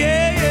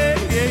 yeah, yeah,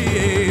 yeah,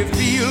 yeah.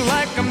 Feel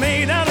like I'm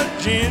made out of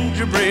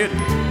gingerbread.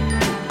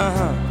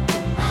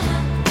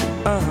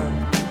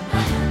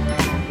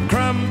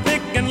 Crumb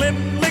picking, lip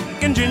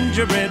licking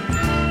gingerbread.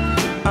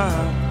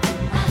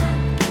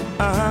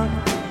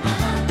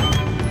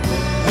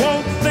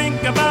 Won't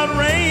think about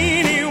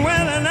rainy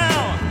weather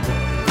now.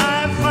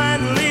 I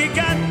finally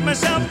got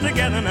myself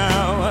together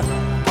now.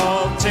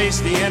 All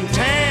tasty and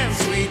tan,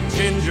 sweet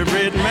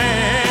gingerbread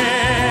man.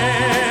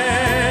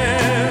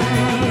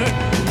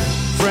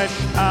 Fresh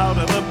out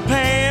of the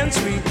pan,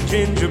 sweet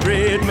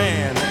gingerbread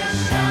man.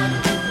 Fresh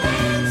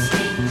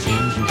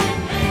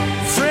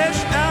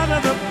out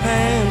of the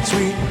pan,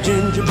 sweet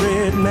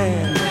gingerbread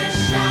man.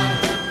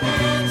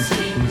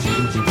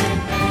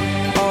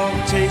 All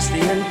tasty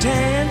and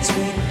tan,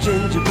 sweet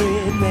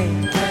gingerbread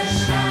man.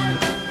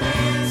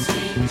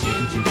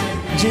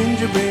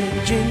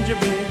 Gingerbread,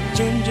 gingerbread,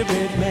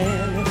 gingerbread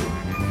man.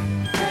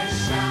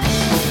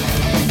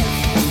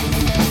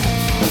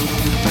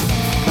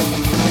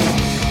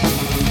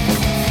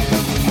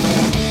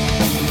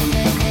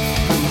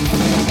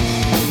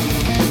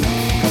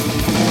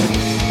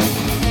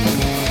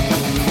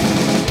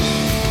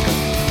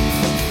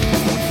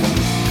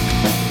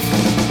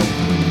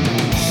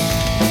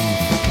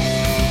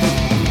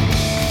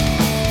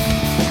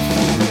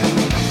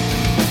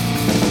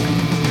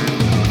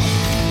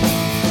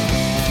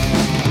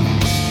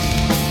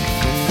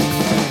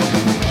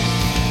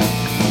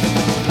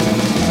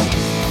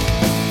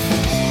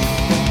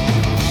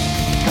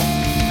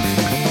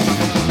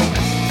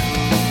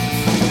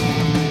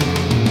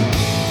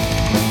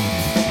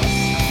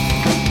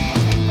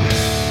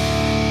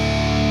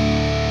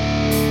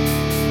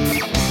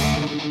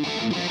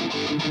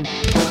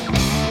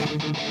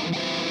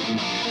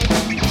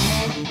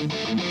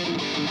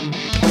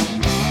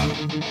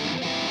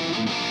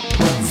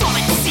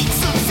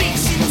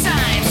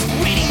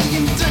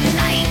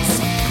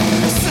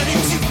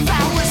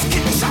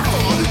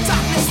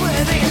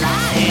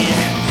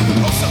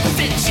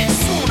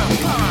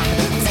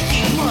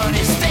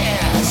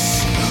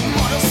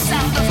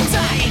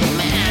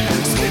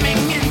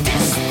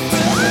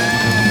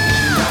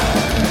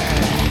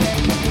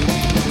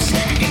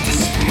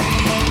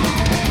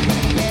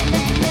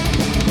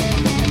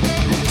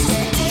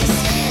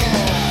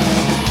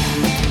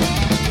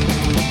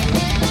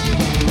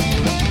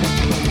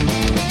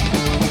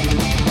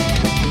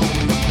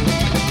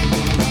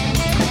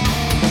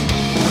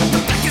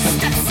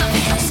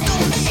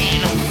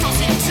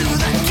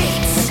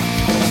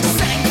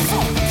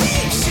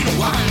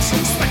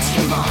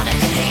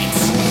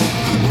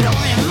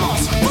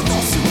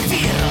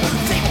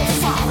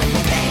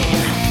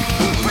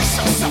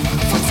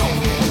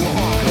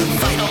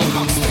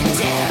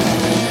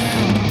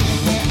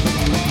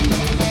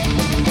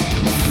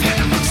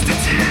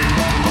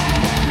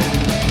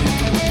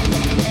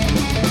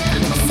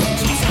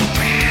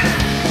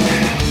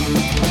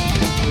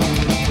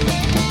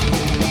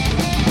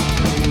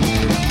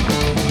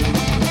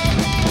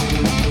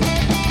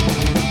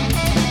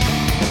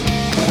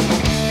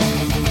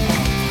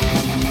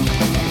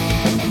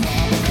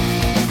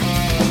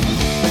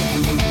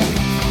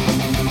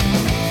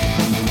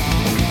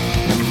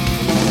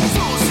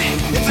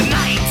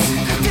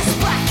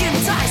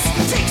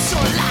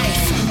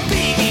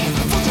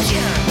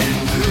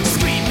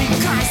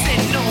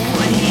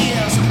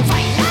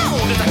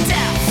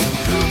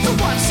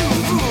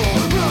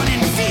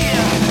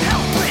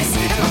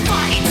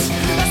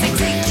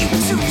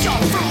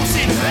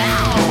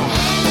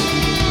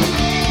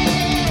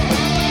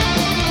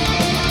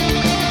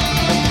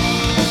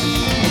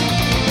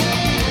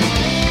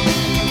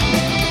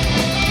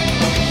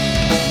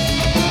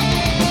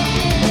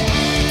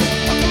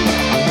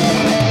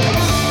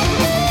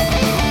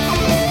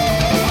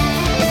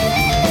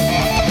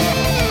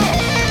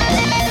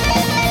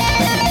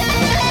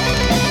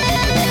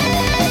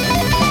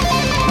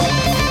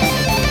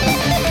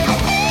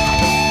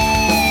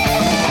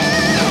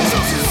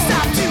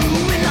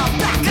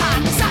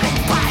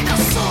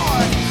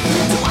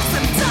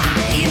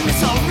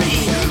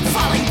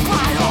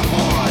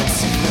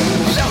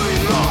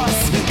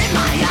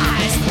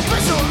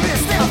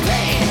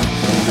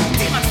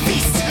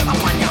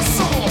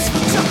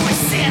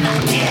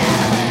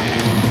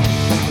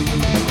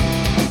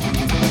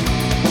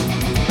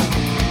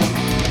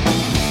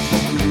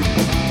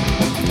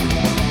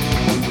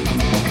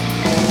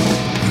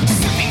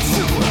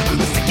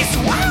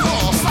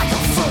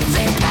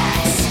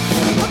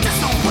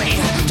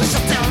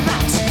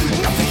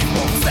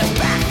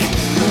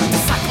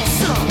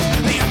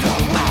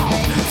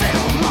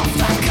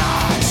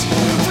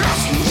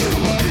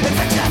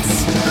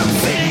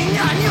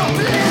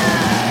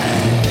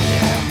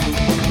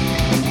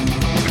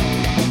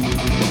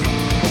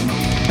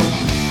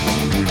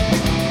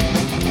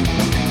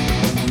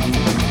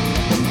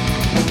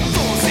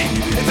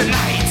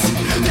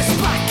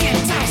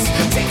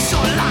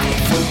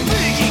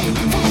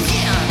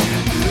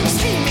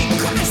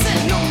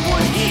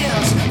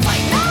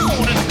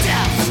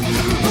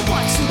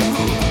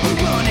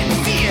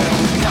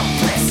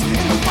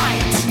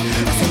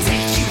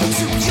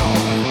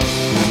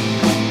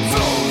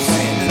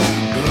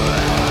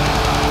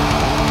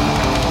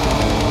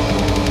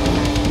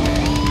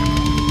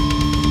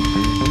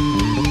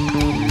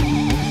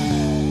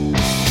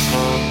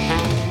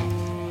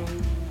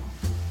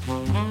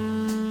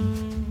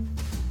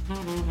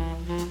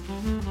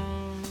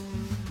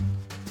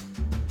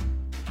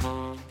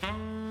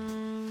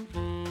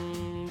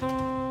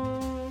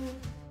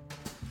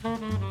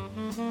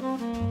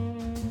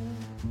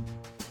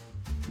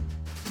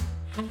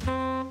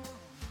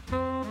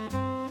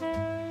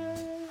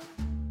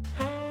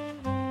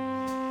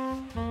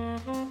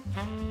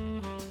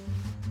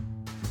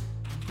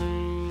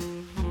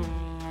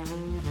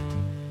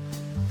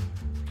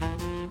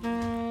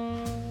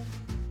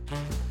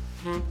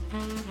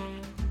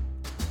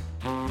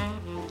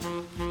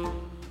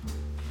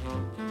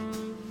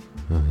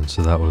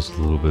 So that was a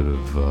little bit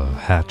of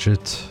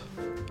Hatchet,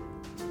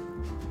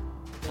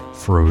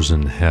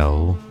 Frozen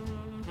Hell.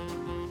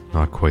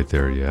 Not quite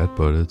there yet,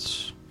 but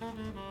it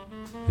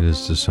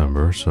is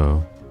December,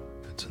 so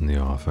it's in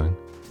the offing.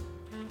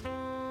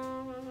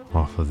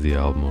 Off of the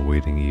album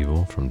Awaiting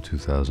Evil from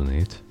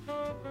 2008.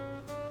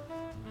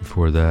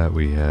 Before that,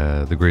 we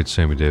had the great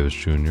Sammy Davis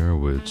Jr.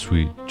 with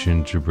Sweet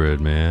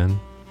Gingerbread Man.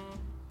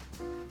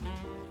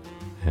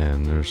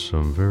 And there's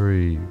some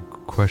very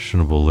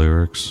questionable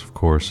lyrics, of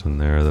course, in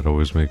there that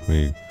always make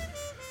me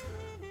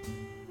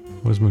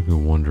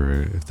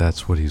wonder if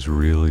that's what he's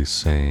really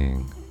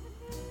saying.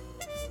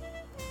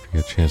 If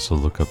you get a chance to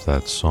look up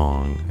that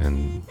song,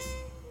 and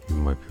you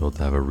might be able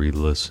to have a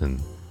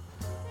re-listen,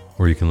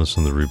 or you can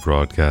listen to the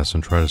rebroadcast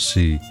and try to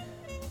see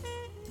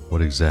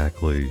what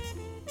exactly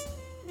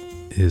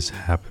is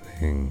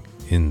happening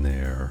in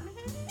there.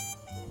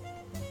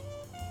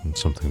 And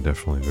something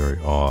definitely very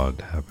odd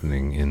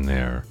happening in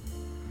there.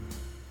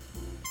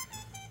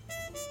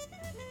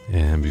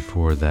 And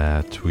before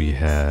that, we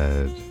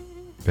had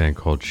a band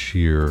called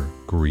Sheer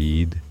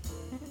Greed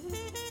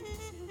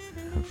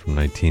from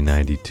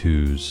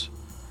 1992's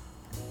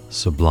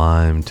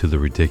Sublime to the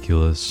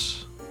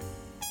Ridiculous.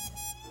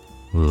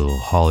 A little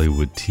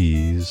Hollywood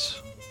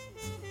tease.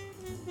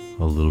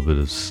 A little bit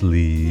of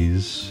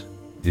sleaze,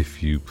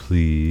 if you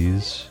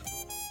please,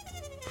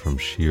 from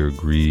Sheer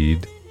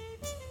Greed.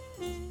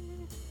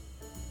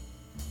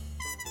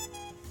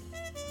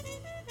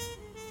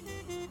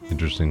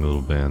 Interesting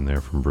little band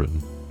there from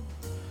Britain.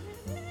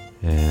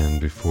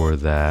 And before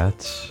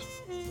that,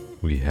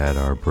 we had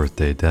our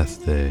birthday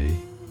death day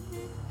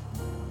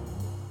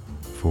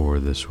for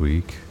this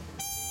week,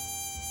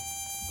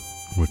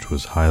 which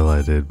was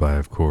highlighted by,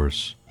 of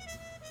course,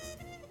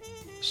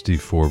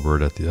 Steve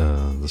Forbert at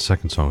the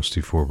second song of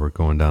Steve Forbert,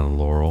 Going Down to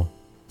Laurel.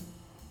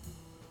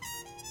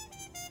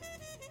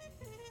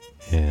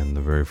 And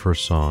the very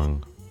first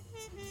song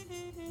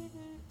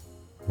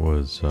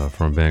was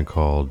from a band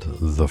called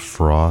The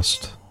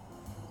Frost,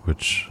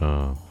 which,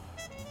 like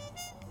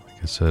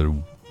I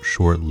said,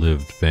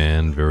 short-lived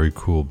band, very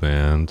cool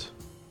band.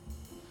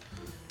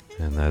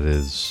 And that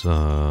is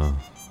the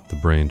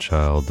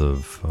brainchild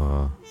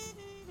of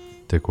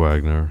Dick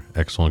Wagner,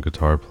 excellent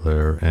guitar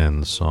player,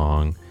 and the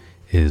song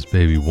is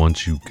Baby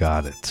Once You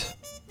Got It.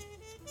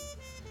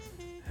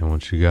 And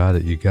once you got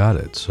it, you got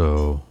it.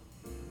 So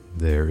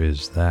there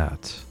is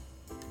that.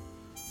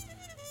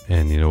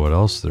 And you know what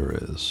else there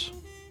is?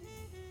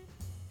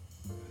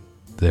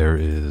 There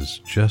is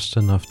just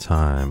enough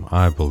time,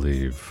 I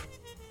believe,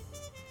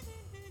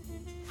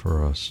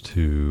 for us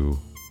to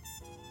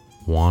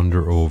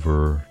wander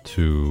over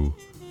to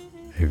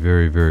a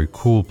very, very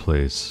cool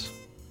place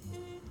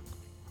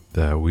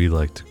that we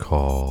like to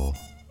call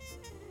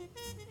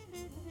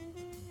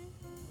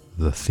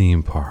the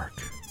theme park.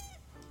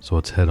 So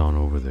let's head on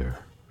over there,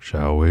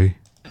 shall we?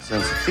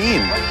 Sense of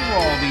theme. What do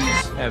all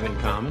these have in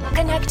common?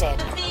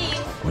 Connected.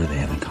 What do they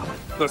have in common?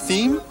 The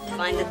theme?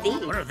 Find the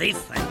theme. What are these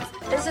things?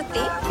 There's a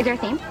theme. Is there a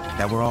theme?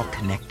 That we're all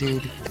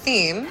connected.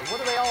 Theme. What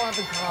do they all have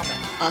in common?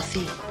 A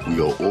theme.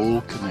 We are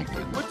all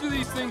connected. What do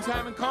these things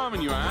have in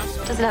common, you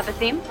ask? Does it have a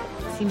theme?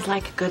 Seems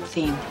like a good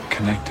theme.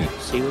 Connected.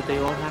 See what they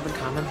all have in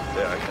common?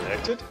 They are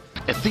connected?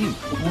 A theme.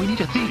 We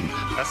need a theme.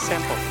 A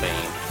simple theme.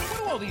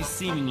 What do all these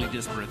seemingly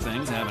disparate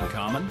things have in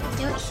common?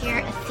 Don't hear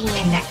a theme.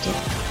 Connected.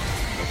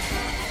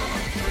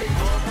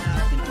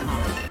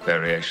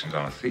 Variations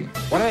on a theme.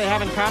 What do they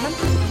have in common?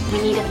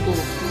 We need a theme.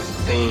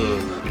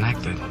 Theme.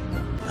 Connected.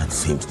 That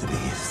seems to be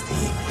his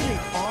theme. They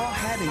all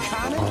have in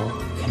common? All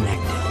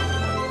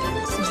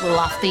connected. Seems a little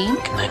off theme.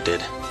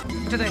 Connected.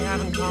 What do they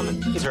have in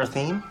common? Is there a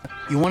theme?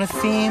 You want a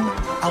theme?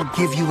 I'll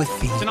give you a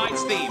theme.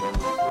 Tonight's theme.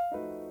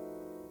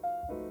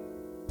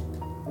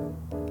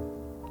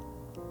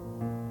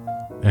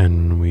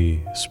 And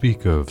we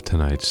speak of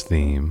tonight's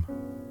theme.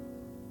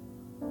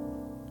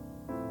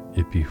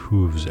 It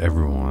behooves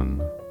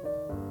everyone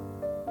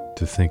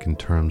to think in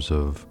terms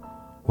of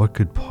what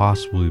could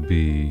possibly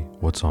be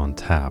what's on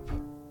tap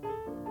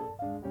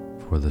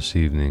for this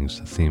evening's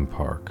theme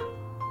park.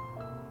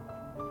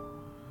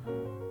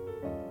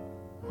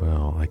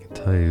 Well, I can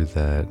tell you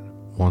that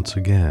once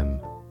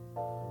again,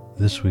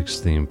 this week's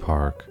theme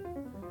park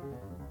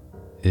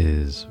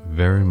is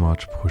very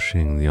much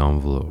pushing the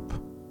envelope.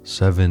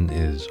 7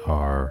 is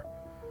our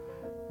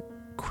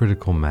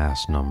critical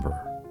mass number.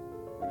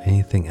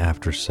 Anything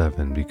after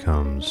 7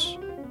 becomes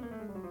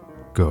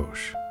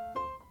gauche,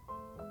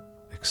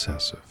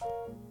 excessive.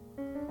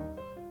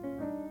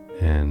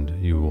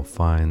 And you will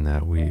find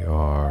that we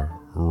are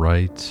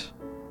right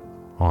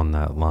on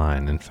that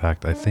line. In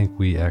fact, I think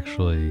we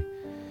actually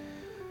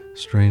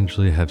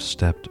strangely have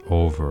stepped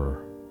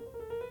over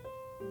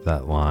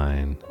that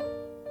line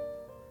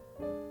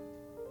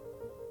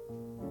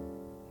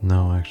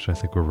No, actually, I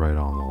think we're right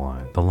on the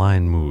line. The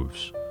line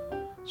moves.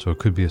 So it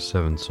could be a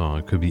 7 song,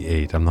 it could be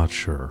 8, I'm not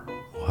sure.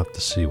 We'll have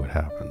to see what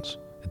happens.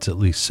 It's at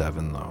least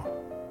 7, though.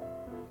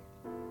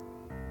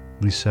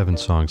 At least 7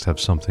 songs have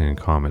something in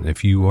common.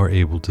 If you are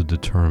able to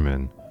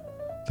determine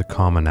the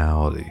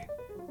commonality,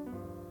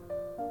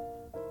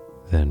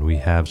 then we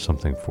have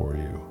something for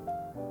you.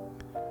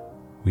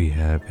 We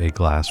have a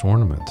glass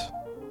ornament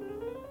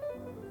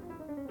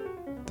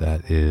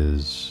that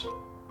is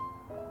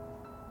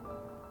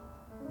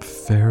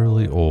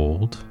fairly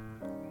old,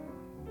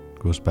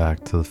 goes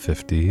back to the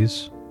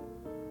 50s,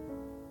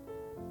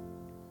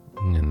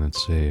 and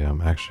it's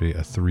actually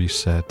a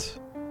 3-set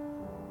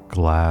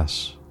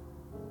glass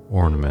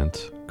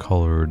ornament,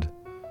 colored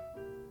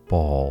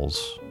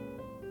balls.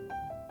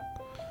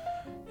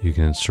 You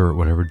can insert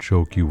whatever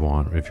joke you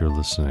want if you're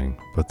listening,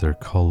 but they're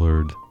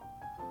colored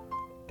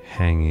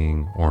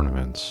hanging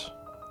ornaments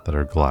that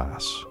are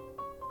glass,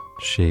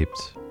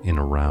 shaped in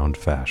a round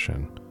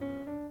fashion.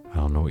 I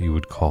don't know what you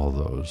would call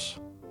those.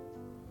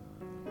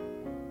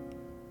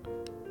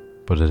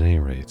 But at any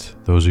rate,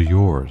 those are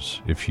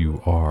yours if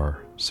you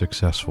are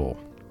successful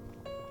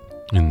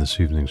in this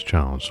evening's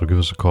challenge. So give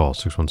us a call,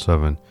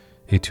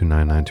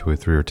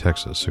 617-829-9283, or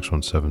text us,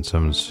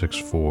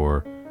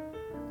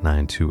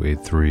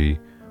 617-764-9283.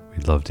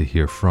 We'd love to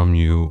hear from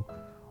you,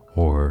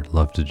 or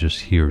love to just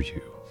hear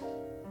you.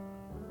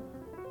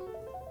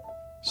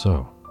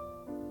 So,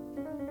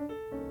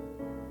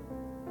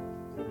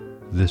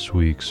 this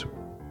week's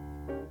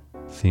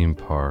theme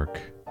park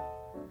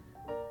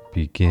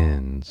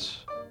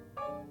begins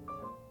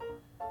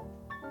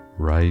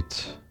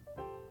right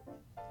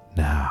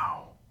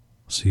now.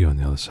 See you on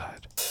the other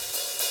side.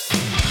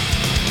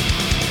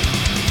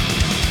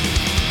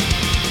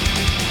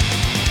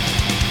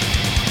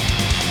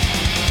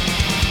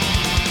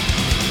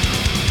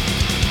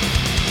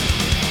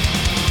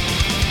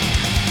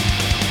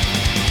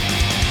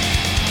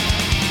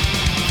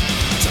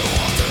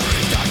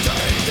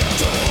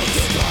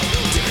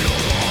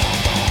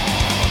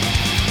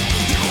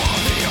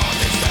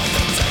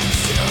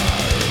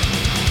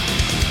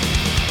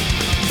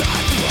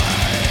 That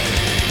way,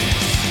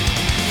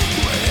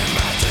 we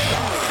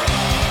imagine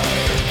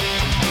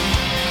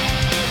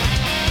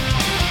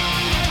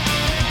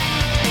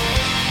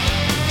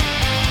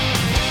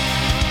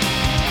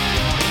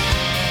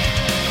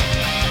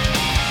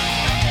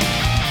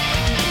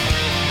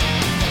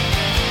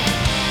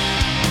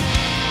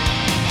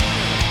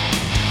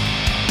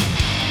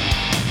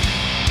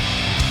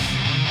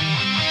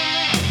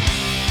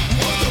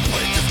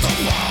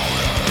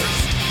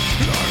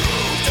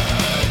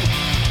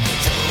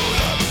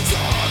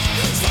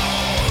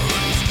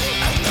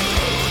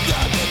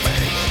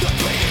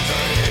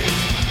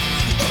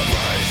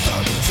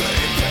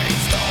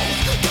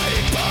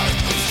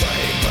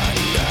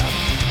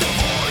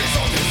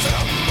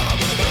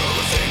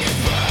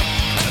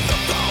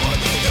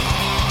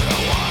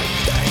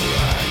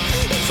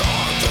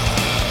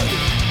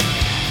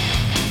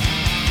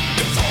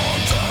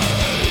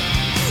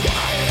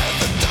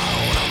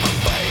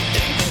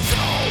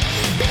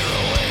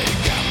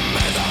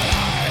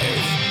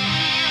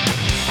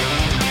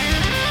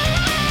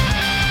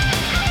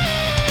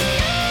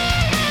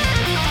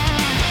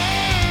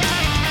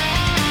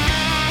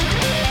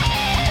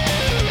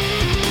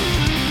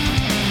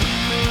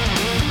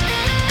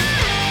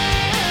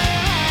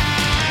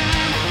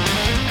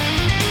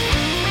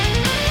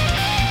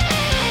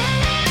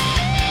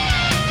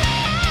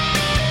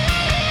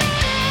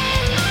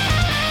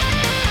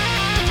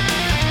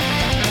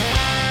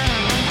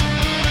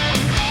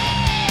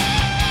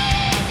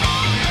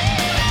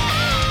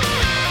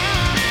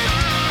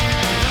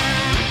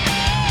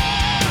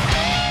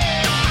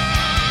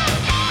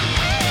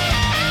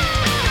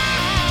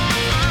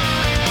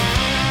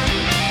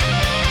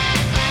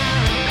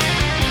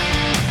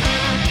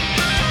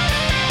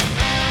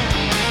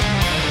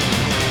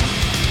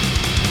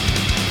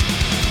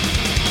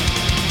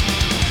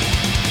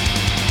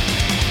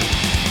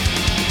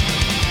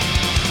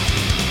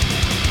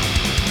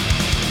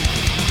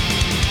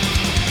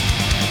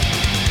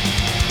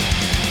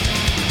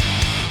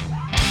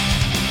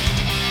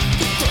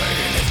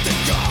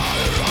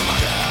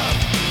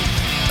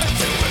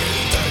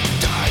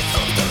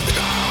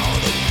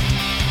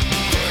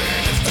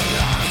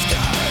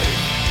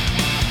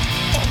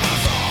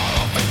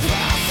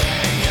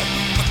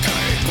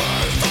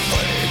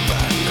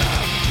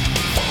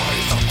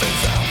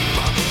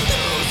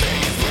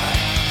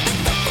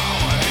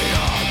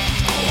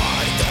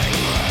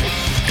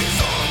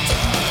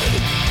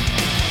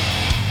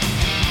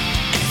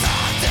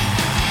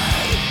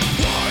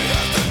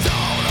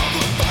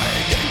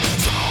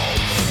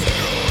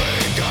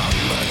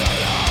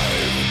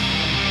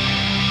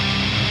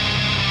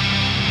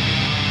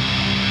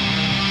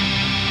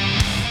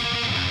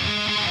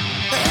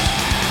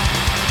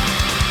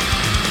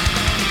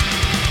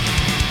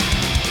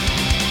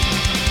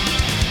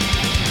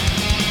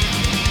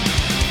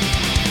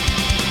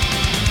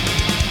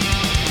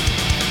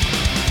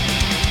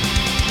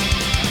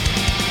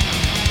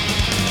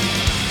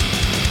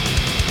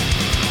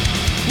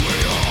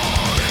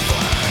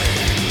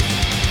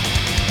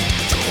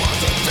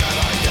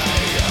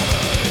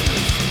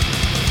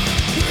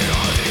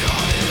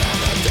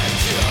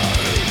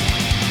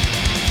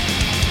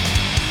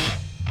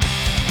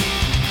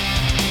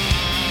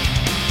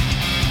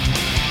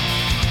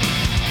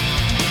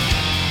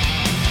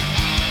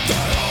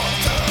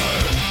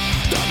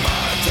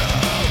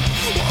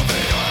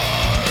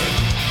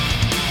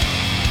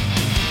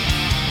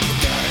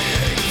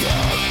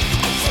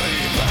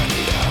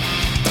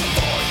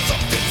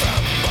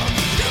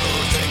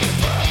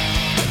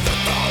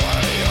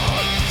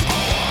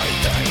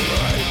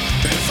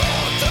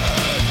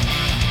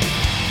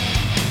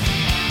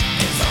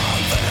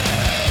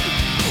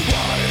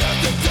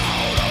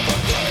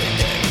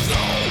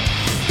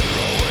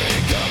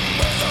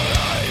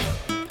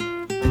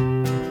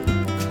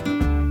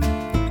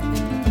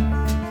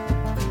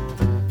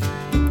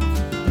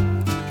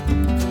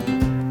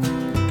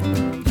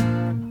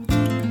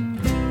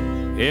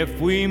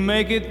if we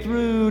make it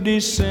through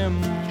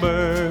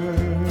December.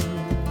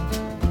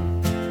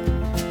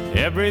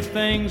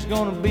 Everything's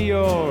gonna be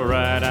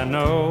alright, I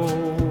know.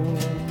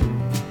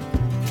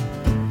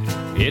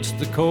 It's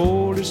the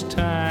coldest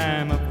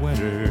time of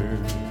winter,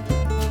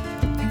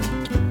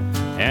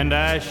 and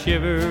I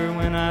shiver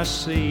when I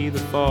see the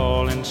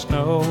falling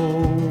snow.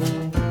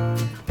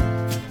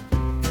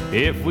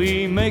 If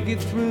we make it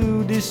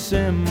through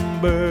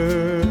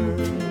December,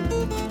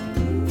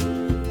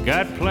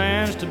 got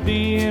plans to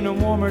be in a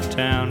warmer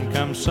town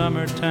come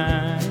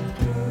summertime,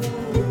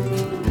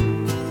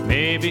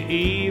 maybe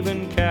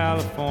even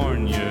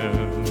California.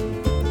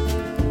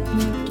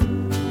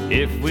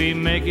 If we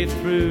make it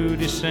through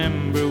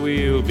December,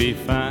 we'll be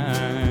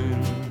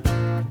fine.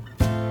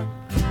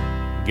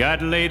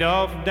 Got laid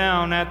off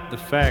down at the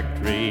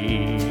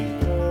factory,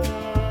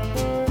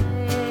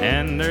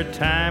 and their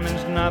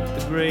timing's not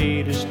the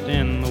greatest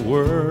in the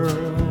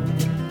world.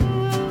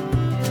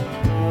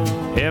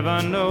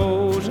 Heaven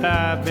knows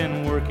I've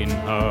been working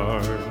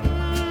hard.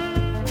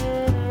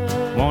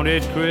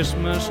 Wanted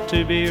Christmas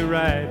to be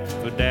right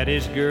for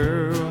Daddy's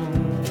girl.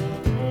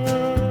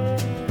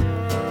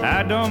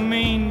 I don't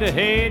mean to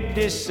hate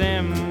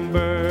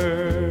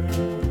December.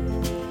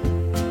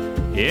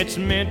 It's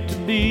meant to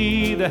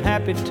be the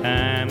happy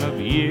time of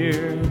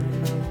year.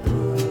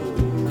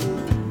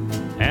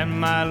 And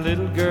my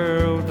little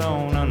girl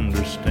don't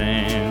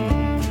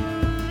understand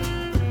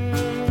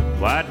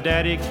why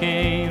Daddy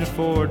can't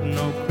afford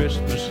no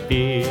Christmas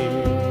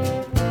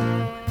here.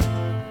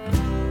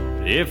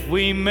 If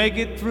we make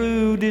it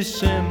through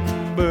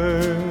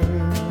December,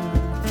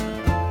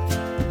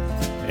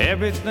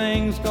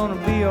 everything's gonna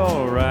be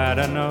alright,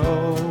 I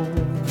know.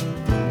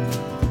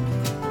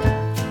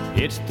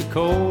 It's the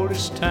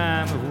coldest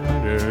time of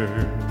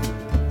winter,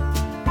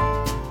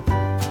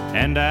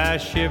 and I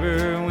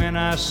shiver when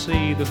I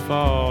see the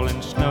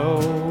falling snow.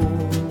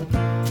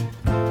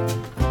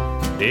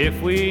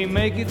 If we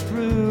make it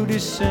through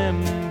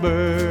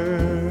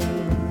December,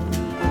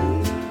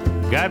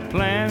 got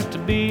plans to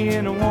be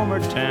in a warmer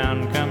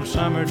town come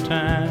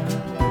summertime,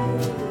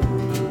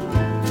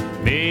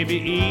 maybe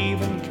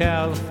even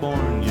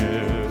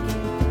California.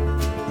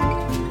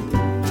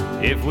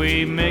 If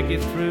we make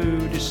it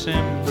through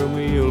December,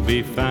 we'll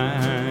be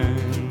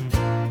fine.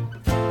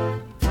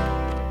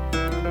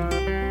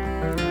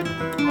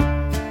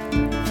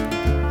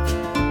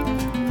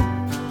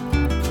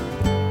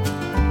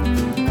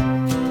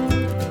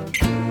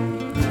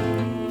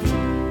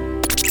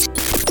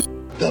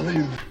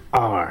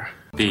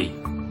 WRB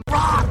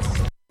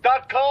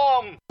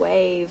Rocks.com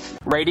Wave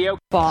Radio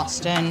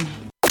Boston.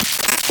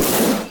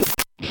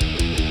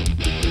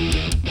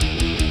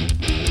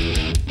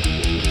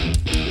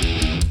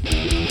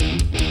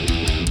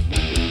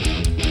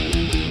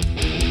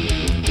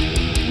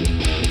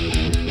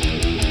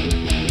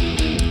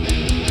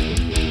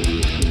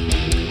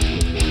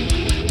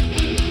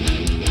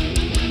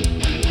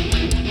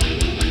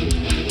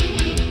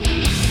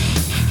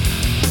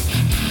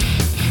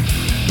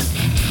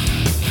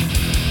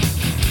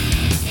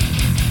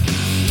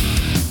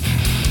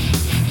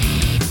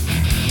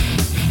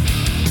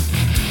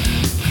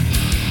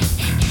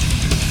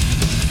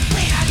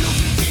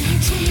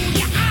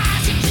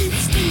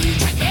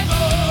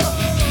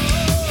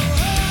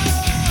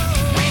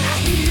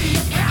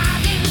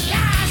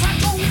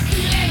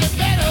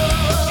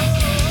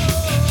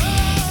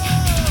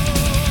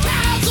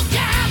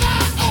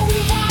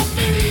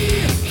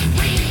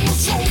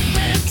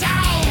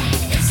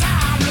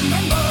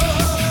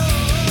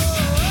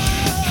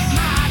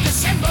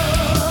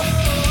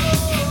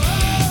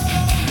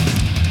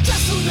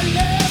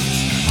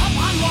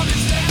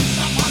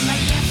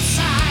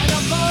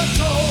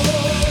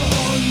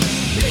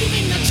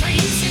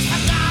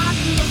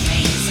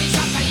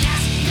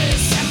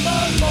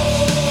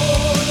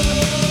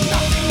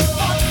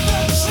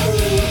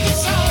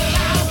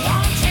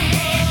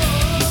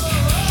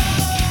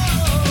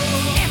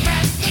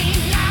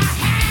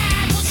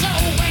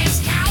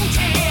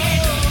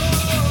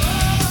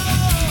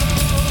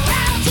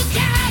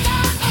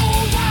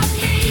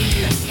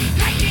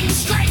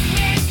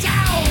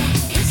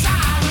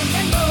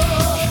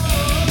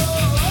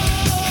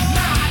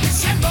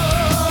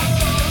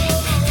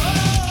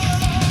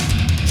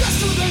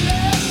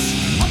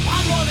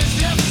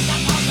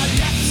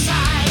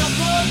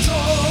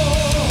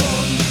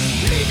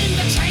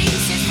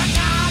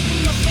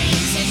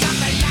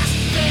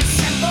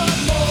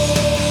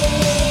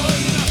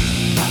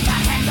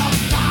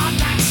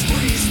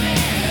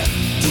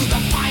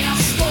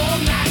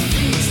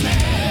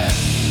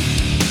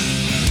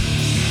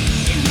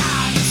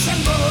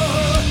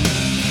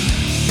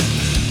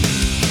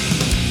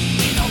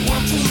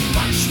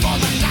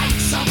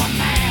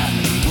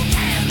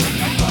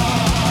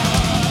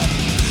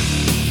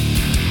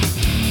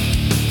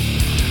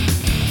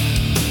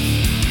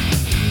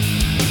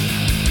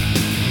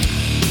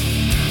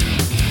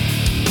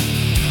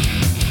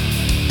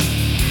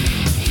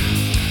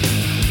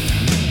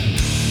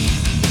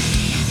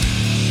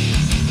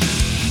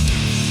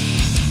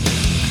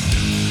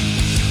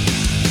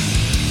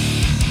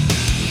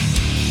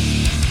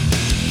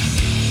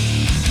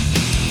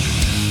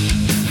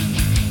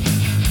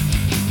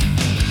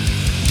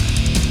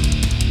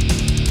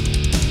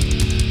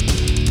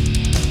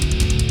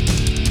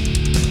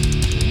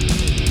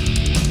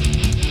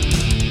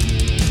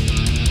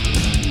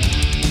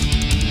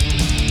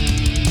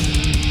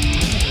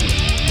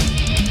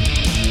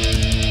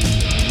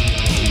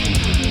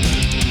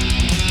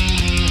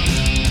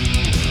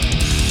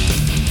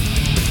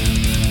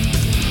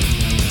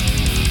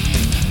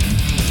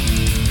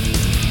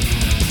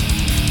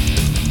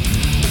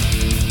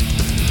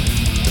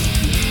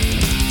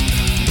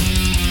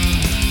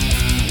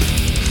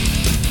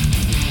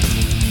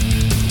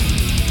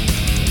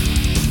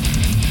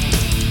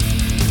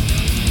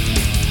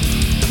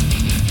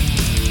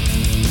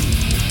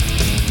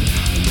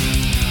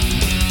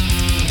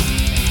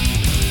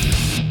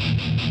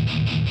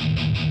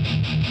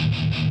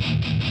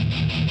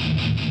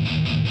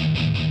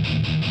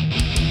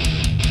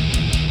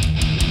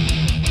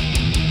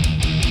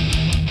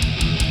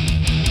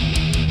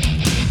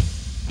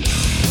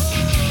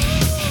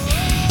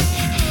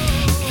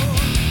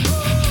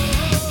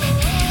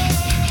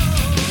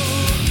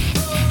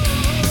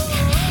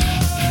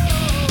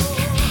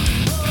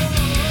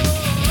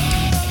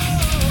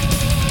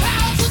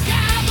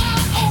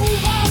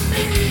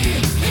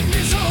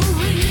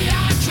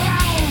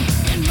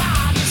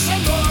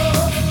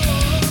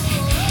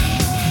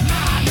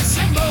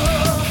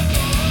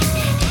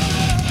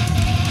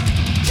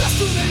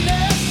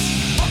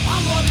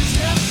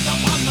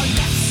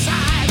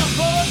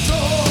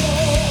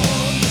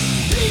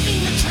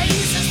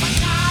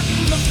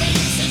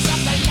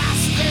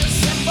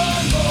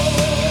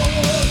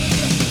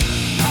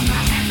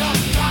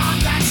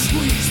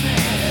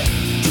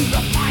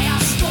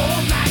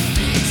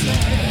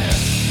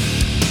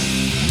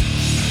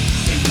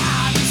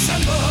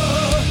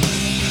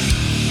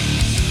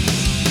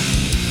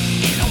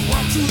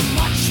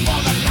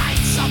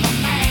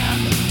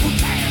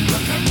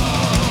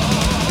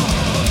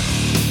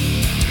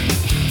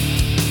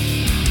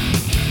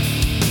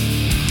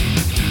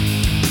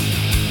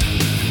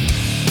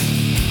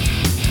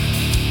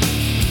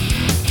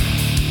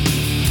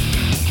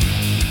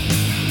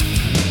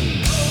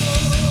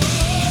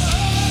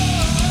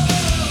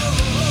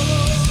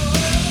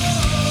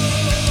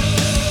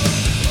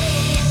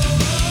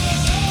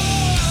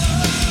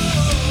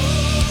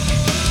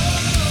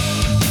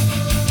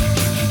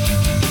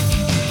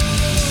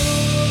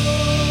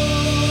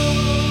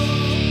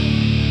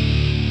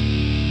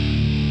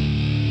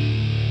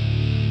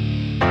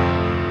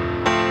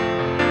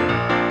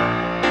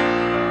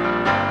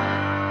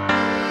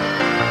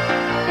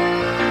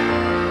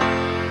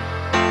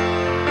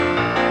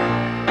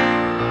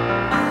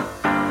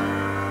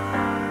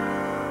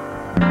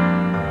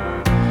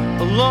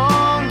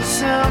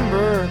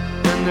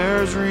 and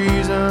there's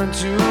reason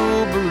to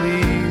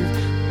believe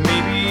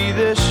maybe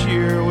this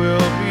year will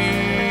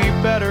be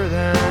better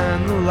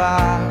than the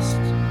last.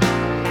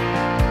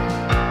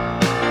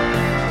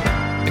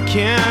 I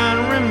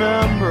can't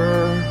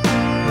remember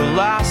the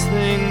last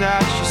thing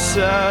that you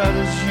said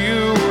as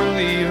you were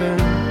leaving.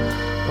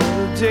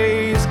 Oh, the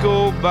days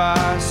go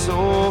by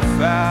so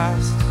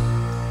fast,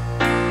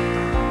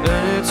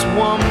 and it's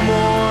one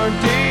more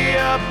day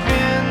up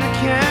in the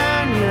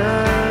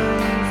canyons,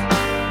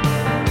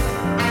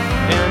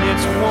 and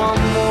it's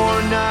one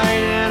more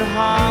night in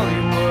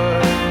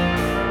Hollywood.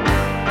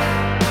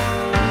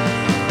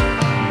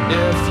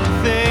 If you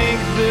think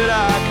that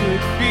I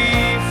could be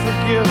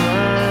forgiven,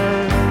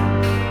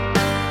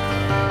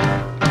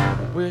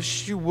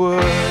 wish you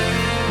would.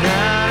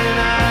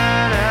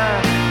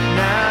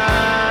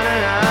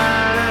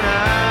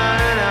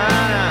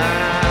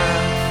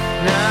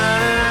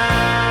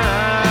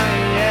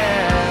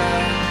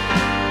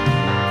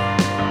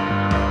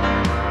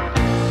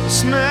 The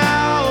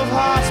smell of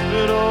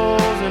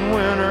hospitals in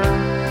winter,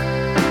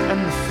 and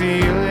the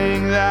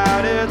feeling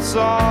that it's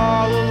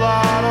all a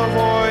lot of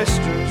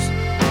oysters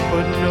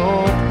but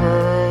no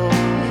pearls.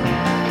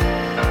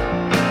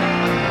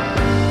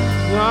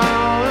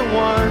 All at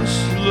once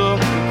you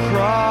look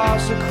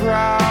across a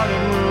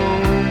crowded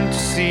room to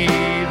see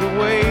the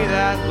way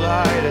that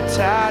light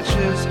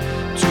attaches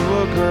to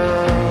a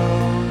girl.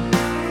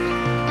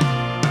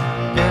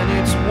 And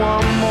it's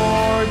one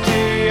more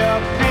day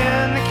up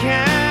in the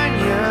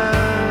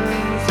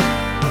canyons,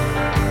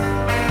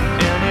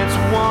 and it's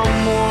one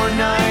more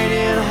night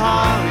in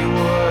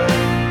Hollywood.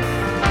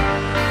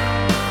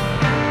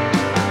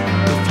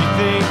 If you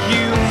think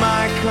you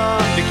might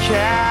come to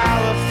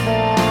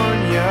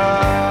California,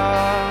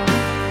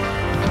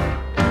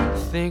 I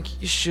think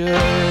you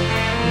should.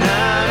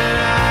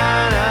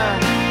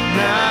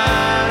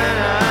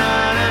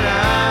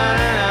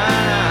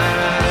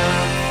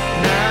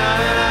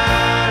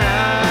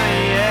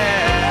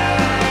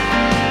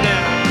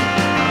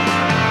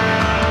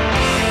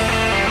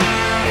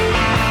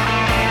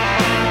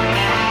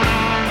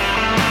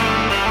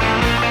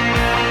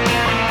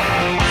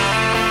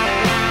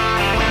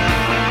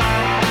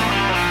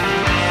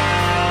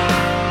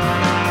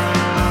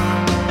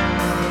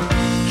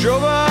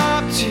 Drove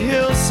up to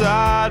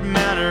Hillside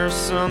Manor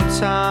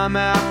sometime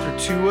after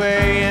 2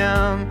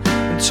 a.m.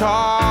 and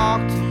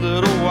talked a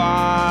little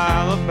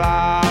while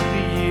about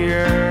the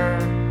year.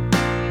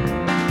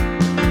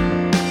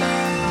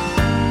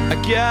 I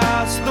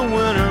guess the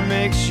winter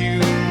makes you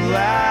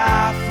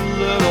laugh a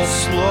little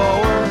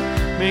slower,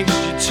 makes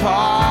you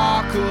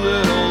talk a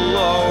little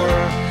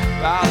lower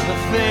about the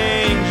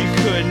things you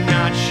could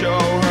not show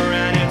her.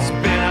 And it's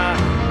been a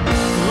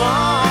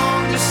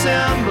long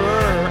December,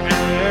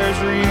 there's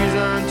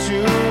reason to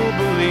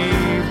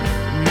believe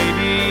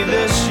maybe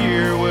this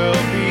year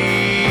will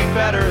be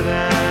better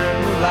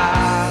than the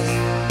last.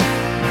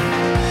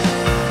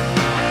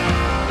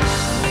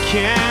 I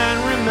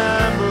can't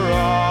remember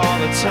all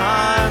the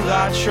times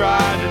I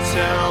tried to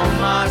tell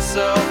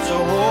myself to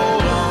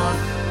hold on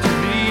to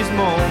these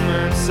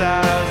moments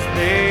as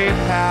they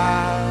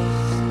pass.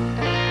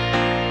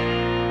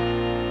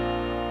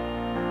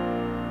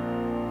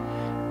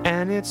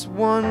 And it's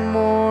one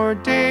more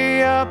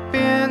day up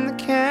in the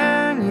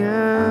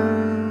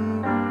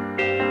canyon,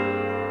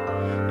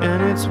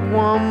 and it's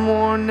one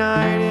more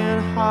night in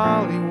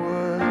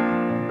Hollywood.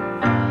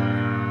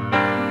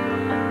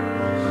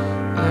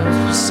 And it's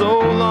been so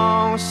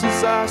long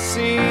since I've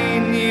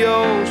seen the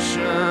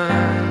ocean,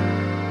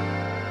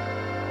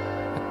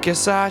 I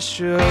guess I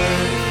should.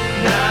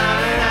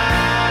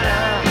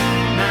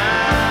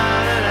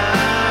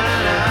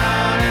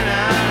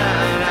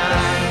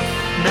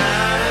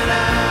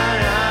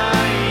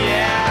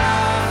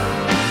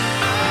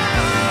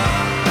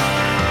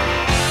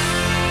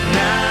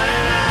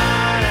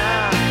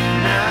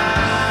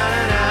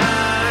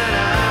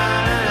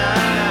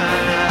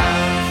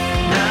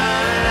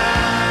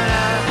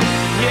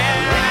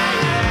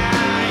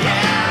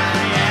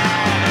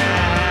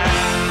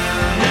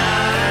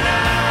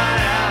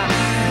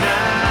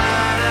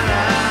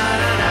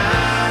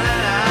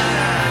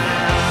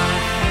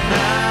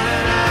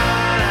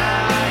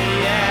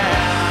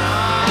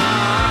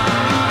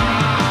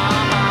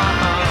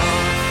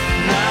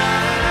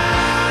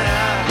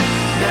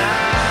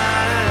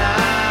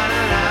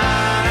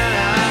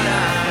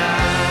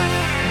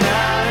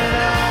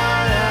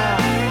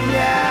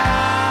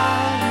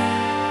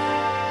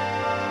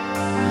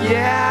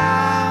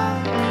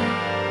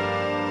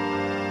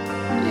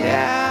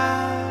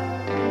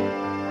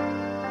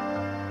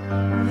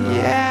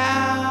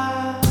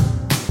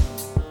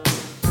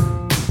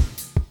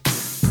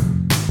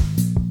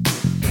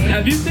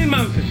 Have you seen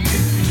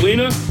Memphis?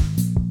 Lena?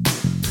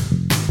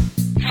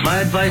 My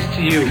advice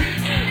to you,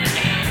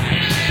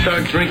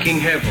 start drinking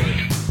heavily.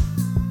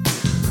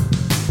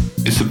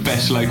 It's the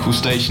best local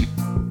station.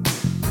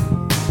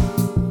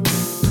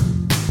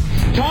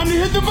 Time to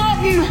hit the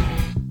button!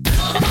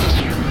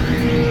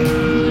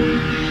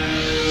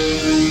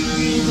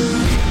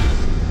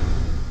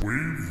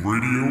 Wave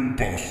Radio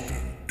Boston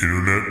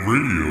Internet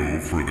radio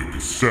for the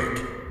cassette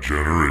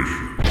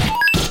generation.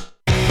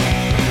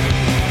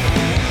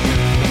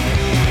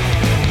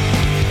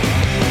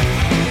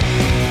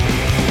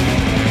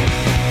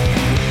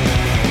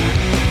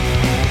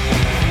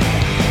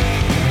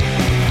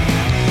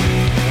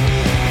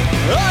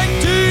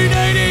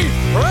 1980,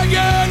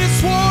 Reagan is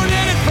sworn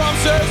in and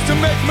promises to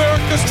make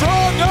America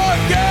strong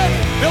again.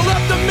 They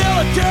left the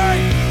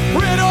military,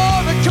 rid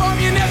all the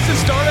communists, and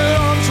started an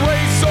arms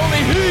race. Only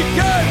he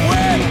can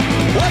win.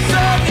 West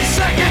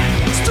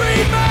 72nd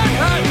Street,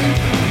 Manhattan.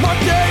 Mark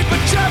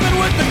David Chapman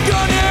with the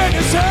gun in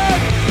his head.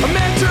 A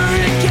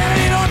Manchurian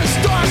cannon on a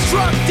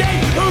starstruck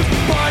date, whose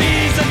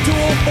body's a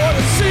tool for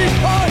the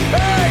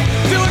CIA.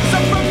 Doing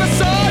stuff from the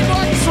side,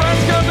 like his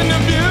friends coming to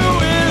view.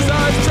 His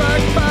eyes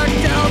track back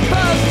down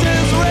past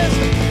his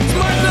wrist.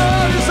 Smiles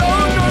out his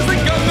own, knows the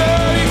gun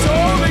that he's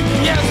holding.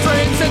 Yeah,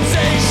 strange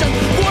sensation.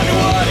 Wonder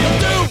what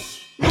he'll do.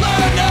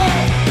 Learn now.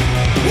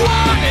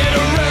 Wanted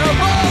a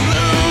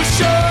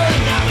revolution.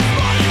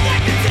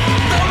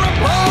 The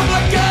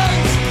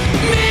Republicans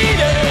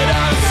needed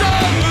a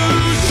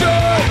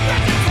solution.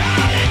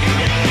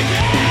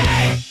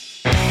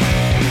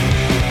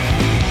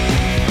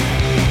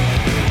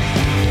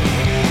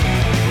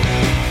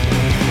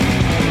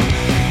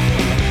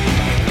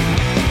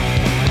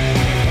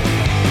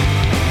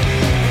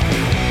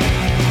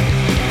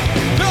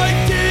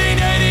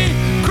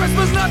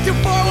 Christmas not too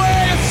far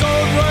away, a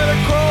soul rider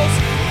crawls,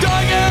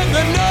 dying in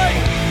the night.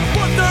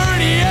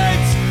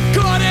 438's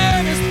caught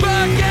in his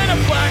back, and a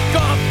black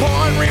cop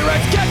pawn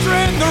rewrites Catcher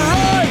in the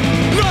Rye.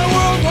 Not a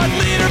worldwide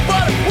leader,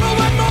 but a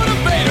worldwide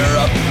motivator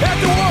of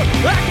after-war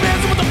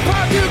activism with a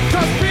power to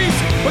cause peace.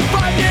 With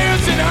 5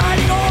 years in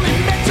hiding, only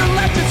makes your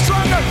legend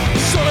stronger.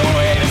 So the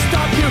way to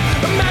stop you,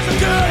 a massive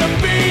good have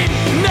been.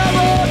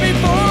 Never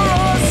before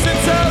or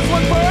since has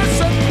one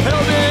person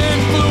held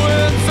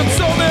influence on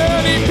so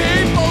many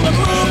people to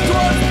move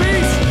towards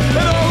peace.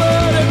 And all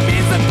that it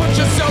means, that put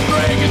yourself in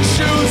Reagan's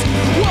shoes.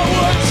 What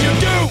would you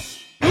do?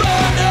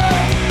 Run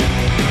up.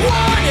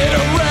 Wanted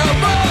a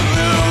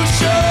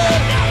revolution.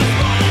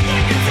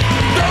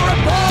 The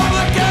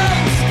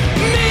Republicans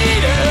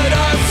needed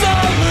a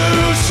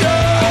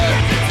solution.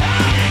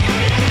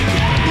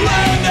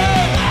 Land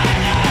up.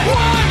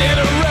 Wanted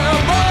a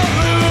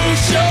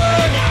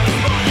revolution.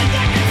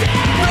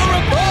 The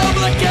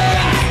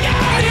Republicans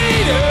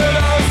needed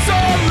a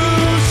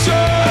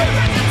solution.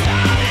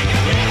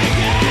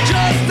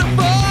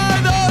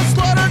 Justify the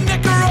slaughter,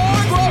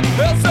 Nicaragua,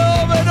 El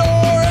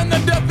Salvador, and the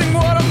death in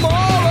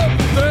Guatemala.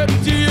 Threat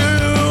to you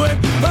and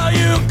how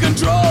you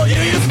control. You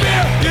use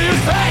fear, you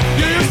use hate,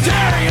 you use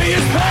terror, you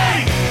use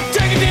pain.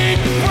 Take a deep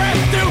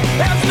breath through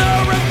hands no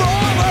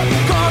revolver.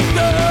 Cock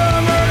the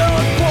hammer,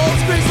 don't pull,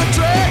 squeeze the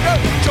trigger.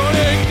 John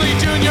Hinckley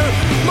Jr.,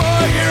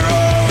 my hero.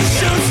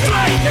 Shoot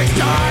straight next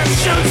time,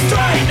 shoot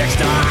straight next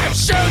time,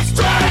 shoot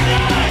straight.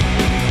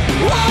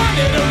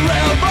 Wanted a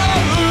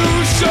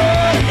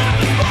revolution.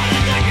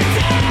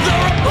 The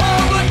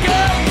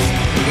Republicans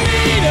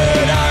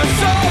needed a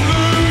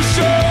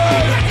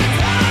solution.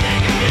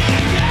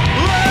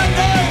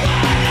 London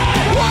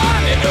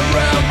wanted a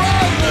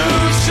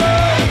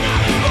revolution.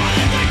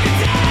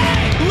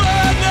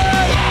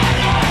 London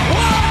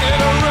wanted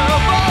a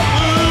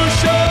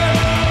revolution.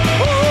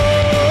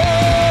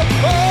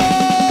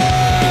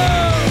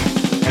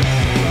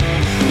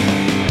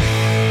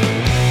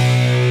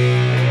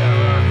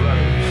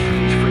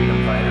 These freedom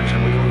fighters,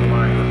 and we don't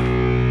remind them.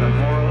 The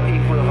moral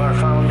equal of our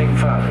founding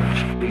fathers.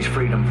 These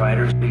freedom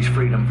fighters, these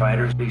freedom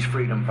fighters, these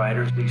freedom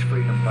fighters, these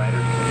freedom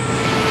fighters.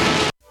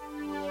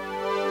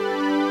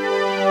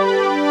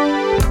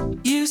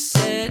 You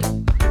said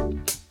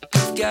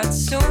you've got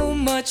so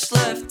much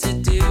left to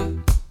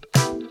do,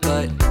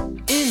 but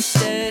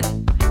instead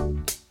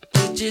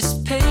you're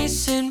just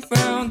pacing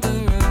round the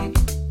room.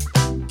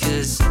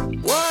 'Cause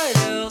what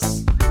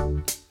else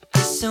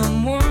is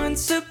someone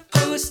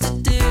supposed to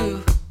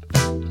do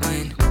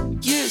when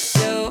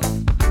yourself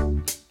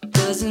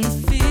doesn't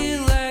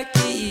feel like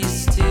it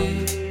used to?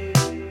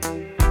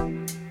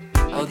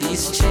 All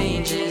these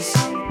changes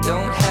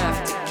don't have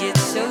to get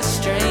so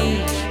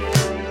strange.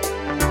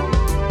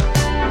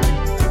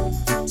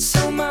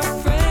 So my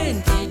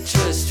friend, you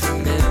just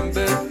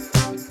remember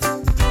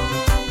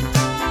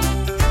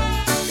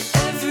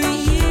every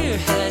year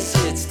has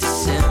its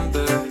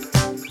December.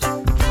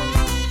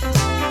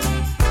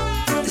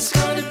 There's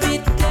gonna be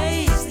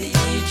days that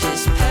you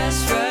just pass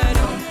right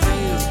on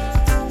through.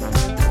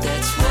 But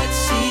that's what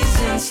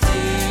seasons do,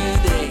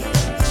 they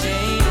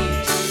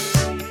change.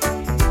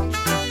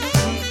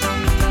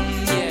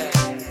 Yeah.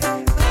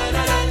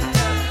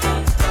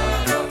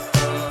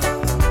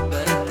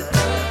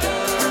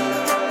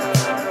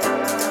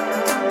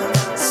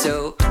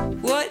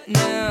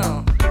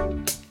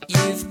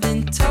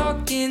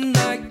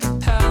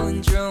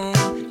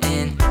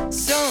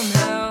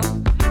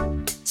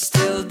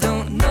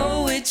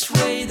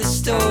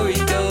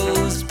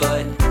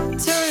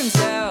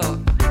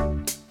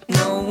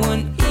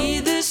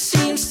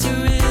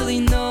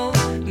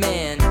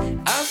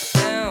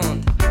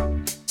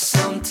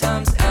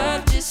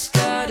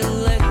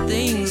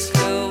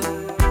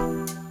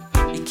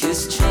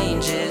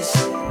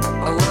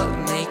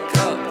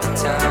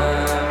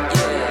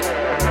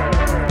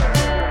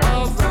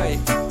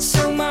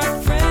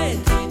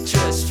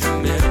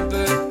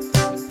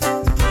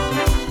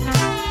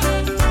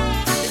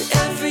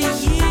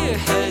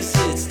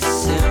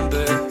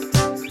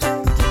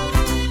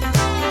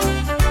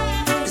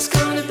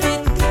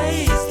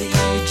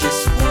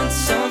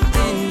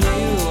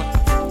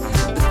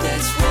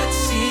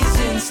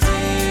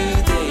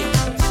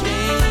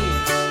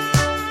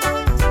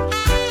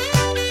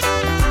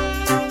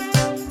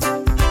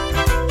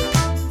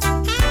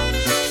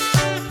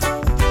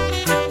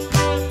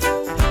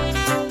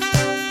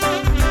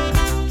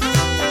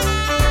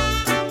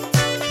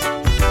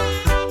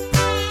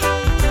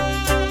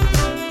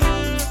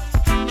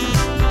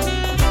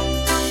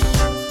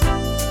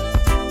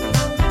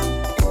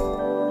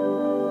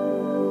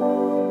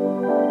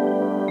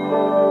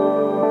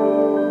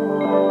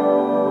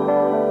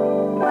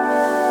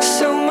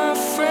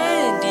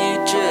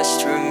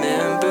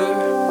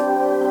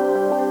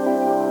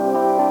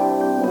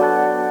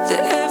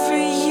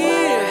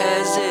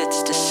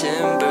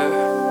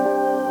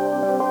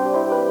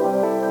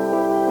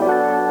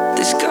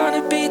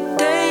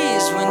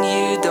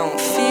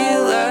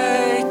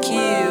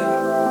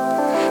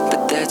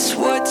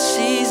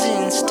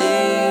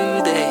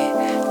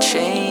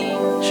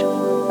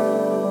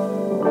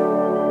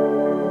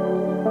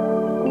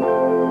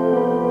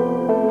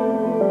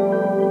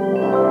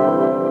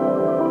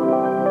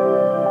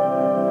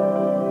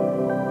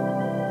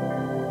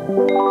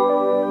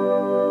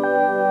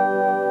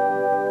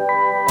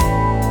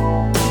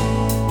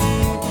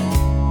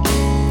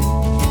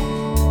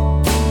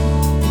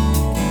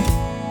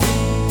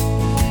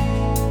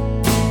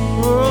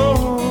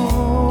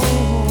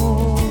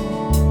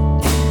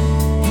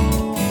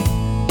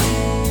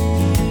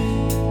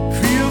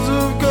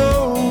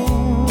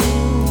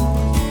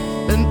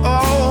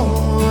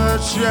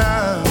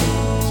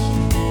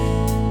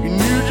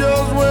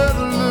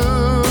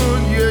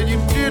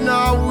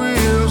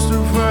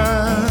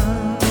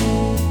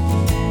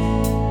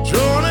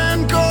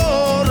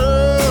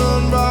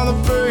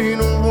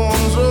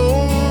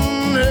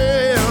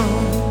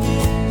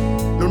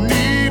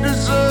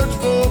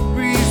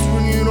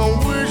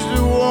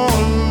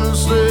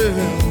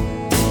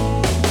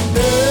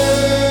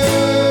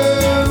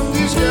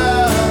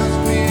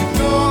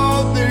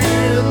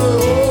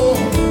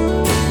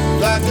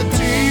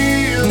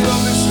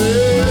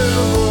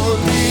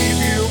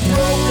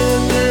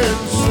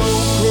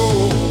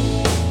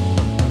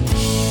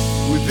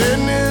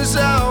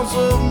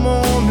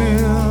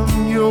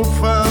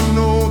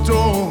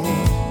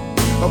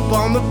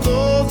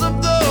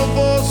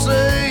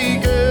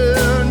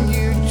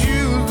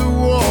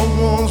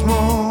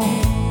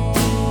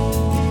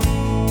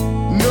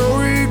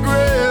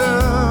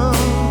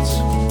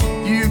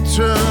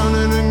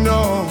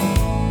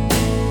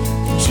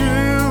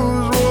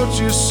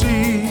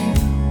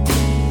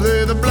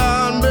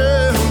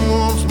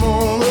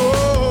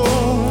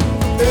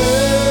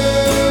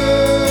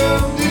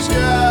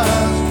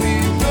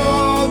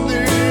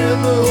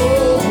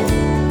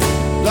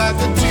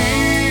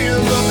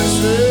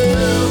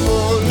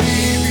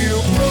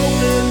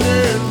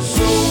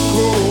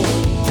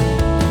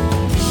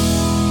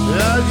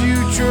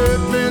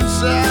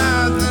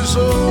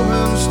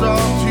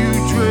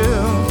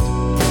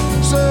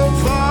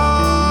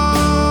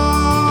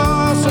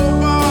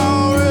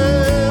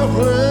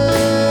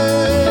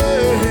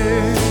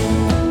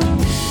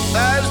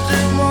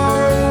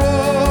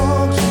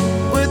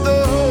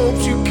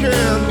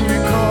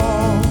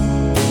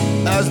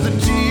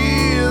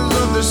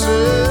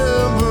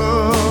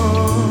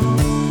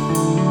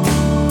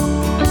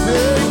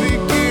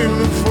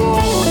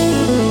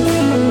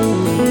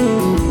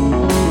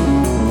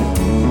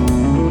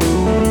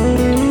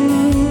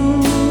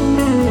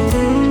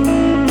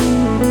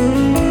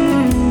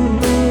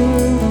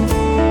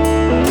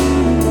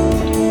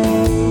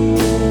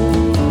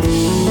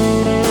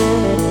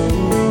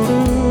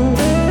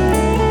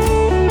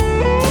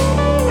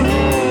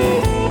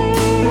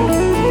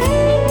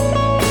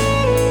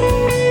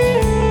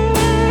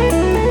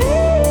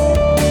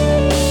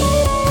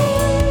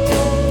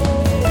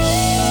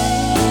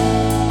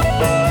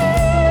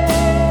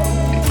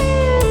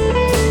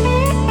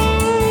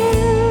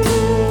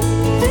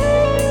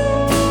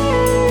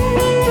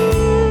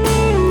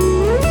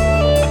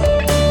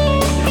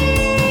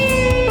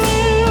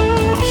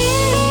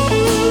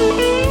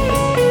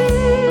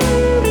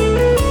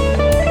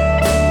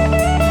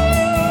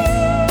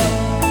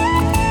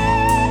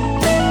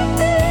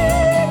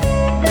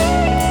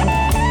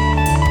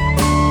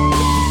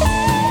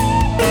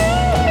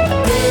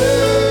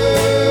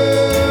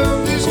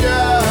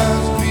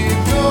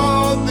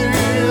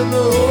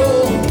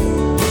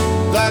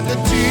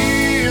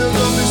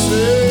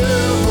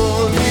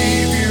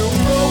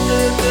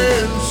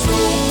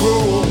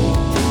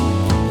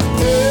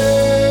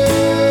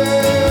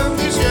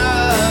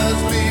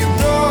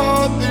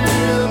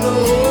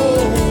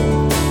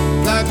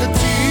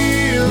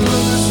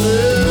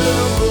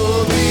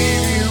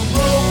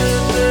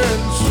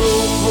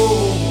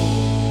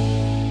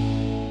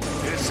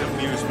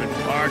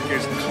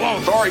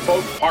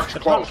 boat. Park's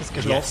closed.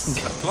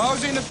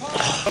 Closing the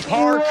park. The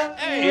park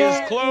is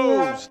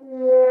closed.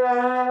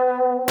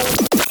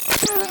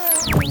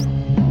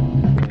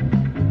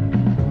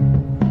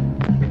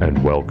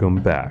 And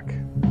welcome back.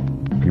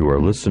 You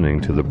are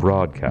listening to the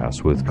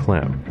broadcast with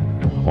Clem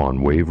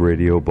on Wave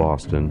Radio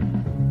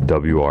Boston,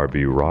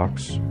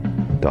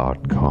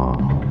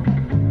 WRBRocks.com.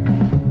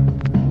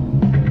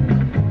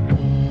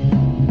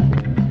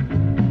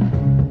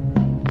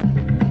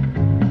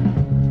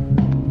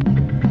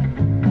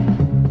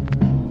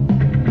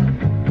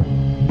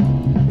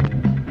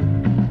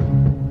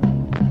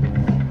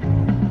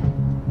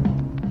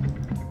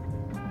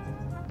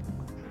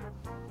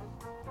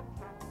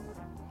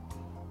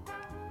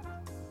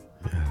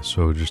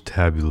 So just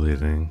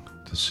tabulating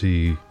to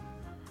see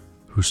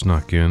who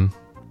snuck in.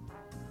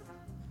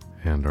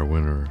 And our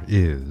winner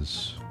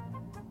is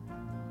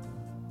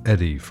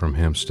Eddie from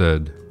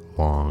Hampstead,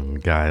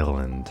 Long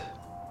Island,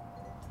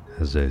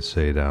 as they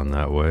say down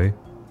that way.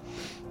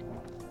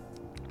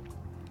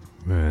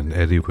 And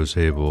Eddie was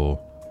able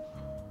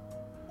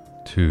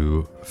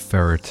to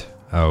ferret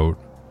out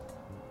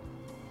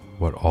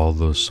what all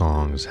those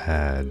songs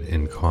had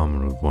in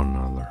common with one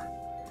another.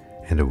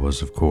 And it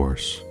was, of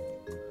course,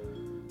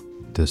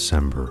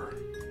 December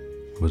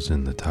was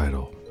in the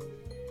title.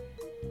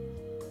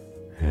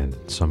 And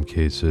in some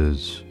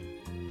cases,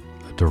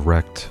 a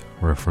direct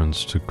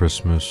reference to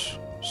Christmas,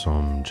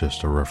 some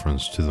just a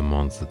reference to the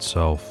month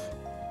itself.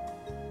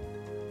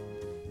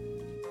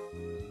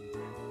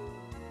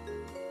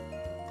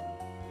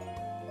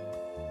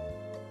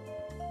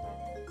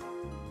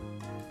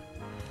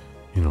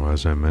 You know,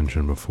 as I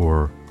mentioned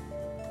before,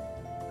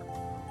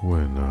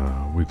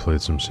 when we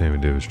played some Sammy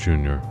Davis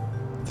Jr.,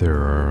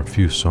 there are a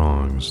few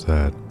songs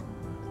that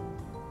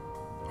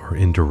are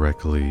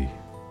indirectly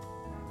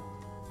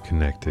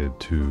connected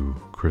to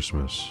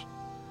Christmas,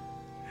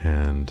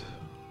 and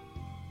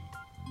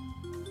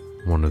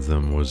one of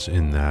them was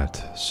in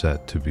that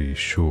set, to be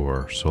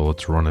sure. So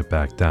let's run it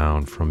back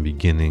down from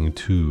beginning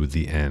to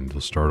the end.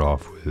 We'll start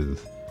off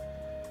with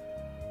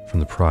From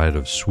the Pride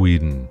of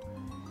Sweden,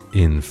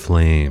 In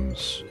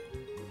Flames,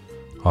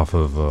 off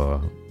of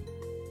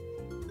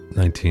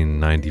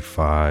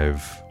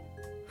 1995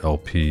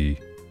 LP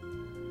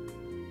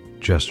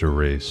Jester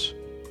Race,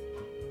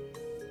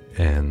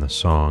 and the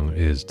song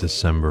is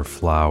December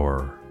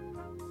Flower.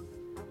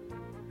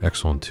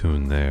 Excellent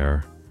tune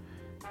there.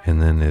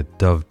 And then it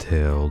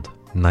dovetailed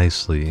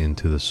nicely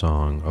into the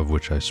song of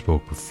which I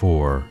spoke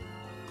before,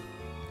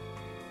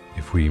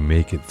 If We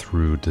Make It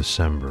Through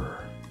December,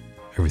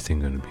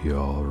 Everything Gonna Be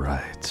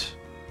Alright,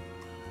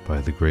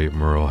 by the great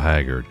Merle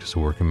Haggard, because the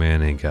working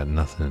man ain't got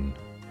nothing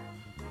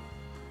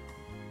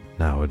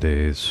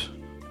nowadays.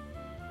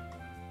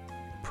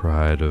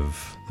 Pride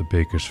of the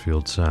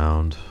Bakersfield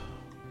sound.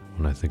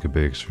 When I think of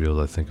Bakersfield,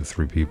 I think of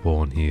three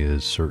people, and he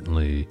is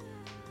certainly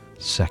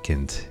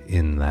second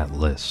in that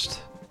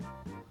list.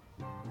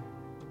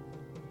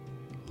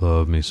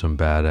 Love me some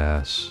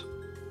badass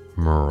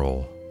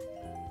Merle.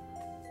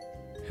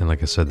 And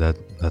like I said,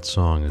 that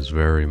song is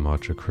very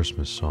much a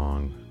Christmas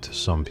song to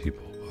some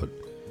people, but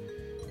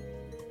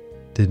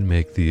didn't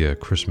make the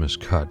Christmas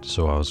cut,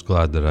 so I was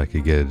glad that I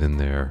could get it in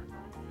there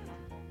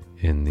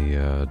in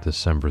the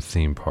December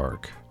theme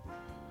park.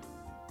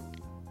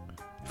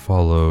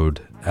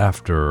 Followed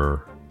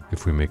after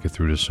If We Make It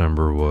Through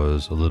December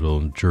was a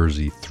little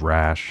Jersey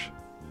thrash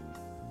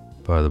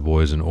by the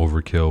boys in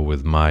Overkill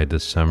with My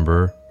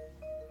December.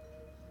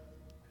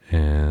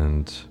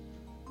 And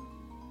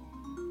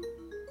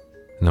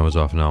that was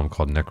off an album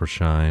called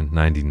Necroshine,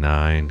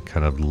 99,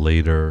 kind of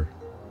later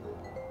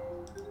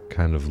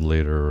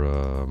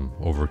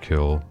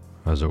Overkill,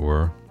 as it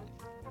were.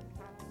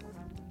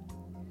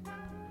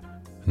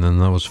 And then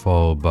that was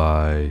followed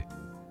by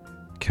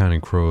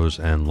Counting Crows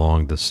and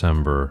Long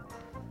December,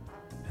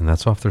 and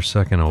that's off their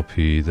second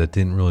LP that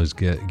didn't really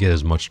get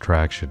as much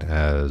traction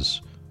as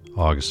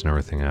August and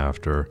Everything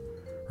After,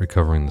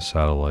 Recovering the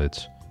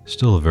Satellites.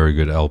 Still a very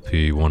good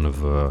LP. One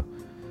of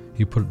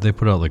they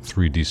put out like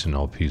 3 decent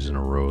LPs in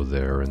a row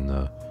there in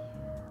the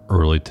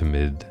early to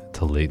mid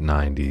to late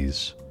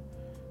 90s.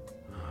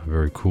 A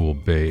very cool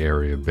Bay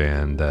Area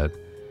band that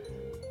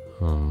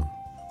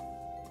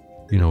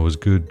was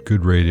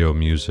good radio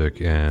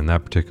music, and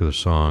that particular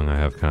song I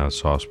have kind of a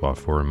soft spot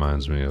for.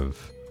 Reminds me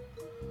of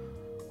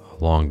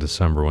Long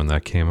December when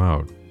that came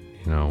out,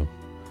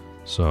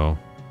 so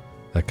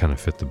that kind of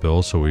fit the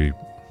bill. So we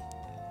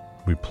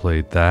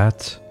played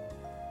that,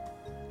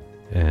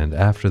 and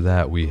after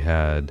that we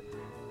had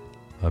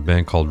a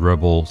band called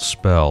Rebel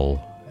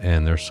Spell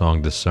and their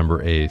song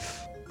December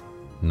 8th,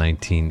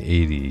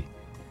 1980.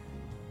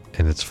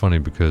 And it's funny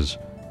because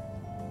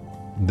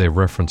they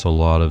reference a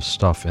lot of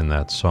stuff in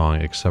that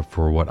song except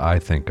for what I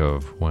think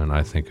of when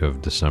I think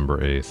of December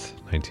 8th,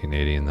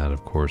 1980, and that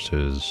of course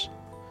is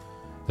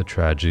the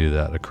tragedy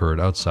that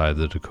occurred outside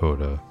the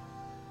Dakota,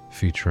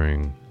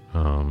 featuring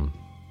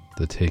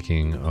the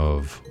taking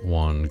of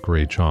one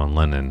great John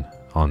Lennon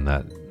on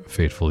that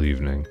fateful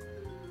evening.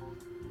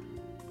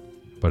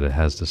 But it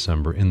has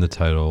December in the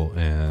title,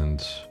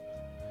 and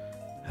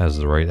has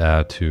the right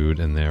attitude,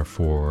 and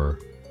therefore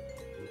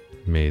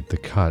made the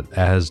cut,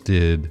 as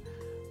did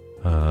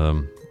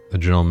a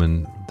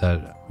gentleman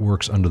that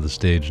works under the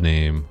stage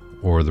name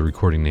or the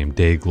recording name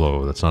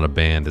Dayglow. That's not a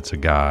band, it's a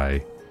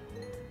guy.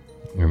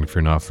 And if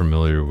you're not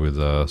familiar with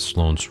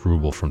Sloan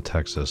Struble from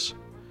Texas,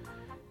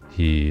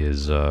 he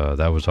is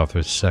that was off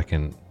his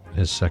second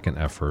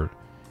effort.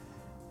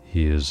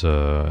 He is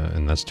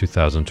and that's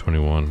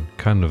 2021,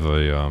 kind of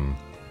a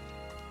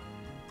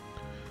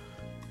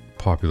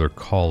popular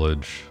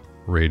college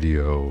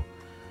radio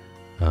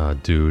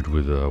dude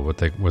with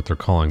what they're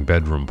calling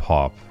bedroom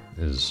pop.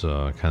 Is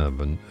kind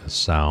of a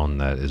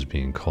sound that is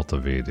being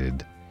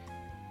cultivated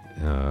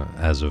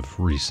as of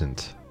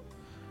recent,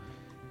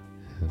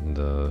 and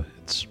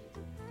it's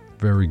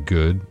very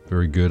good,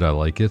 very good. I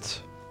like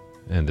it,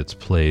 and it's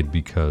played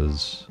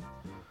because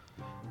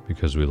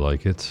we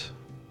like it.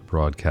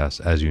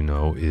 Broadcast, as you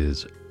know,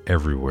 is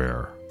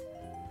everywhere.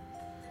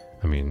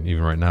 I mean,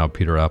 even right now,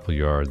 Peter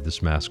Appleyard,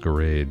 This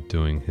Masquerade,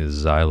 doing his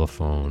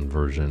xylophone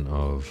version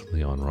of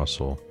Leon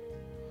Russell.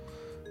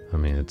 I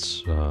mean, it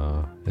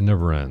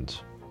never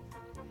ends.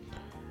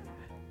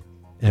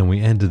 And we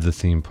ended the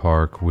theme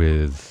park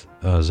with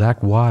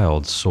Zakk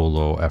Wylde's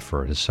solo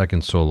effort, his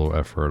second solo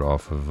effort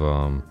off of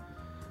A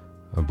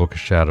Book of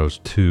Shadows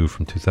 2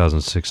 from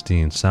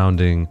 2016,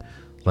 sounding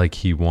like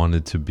he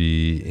wanted to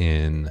be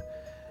in,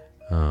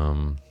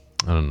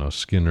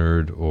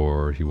 Skynyrd,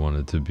 or he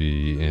wanted to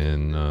be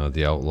in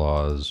The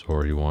Outlaws,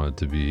 or he wanted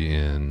to be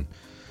in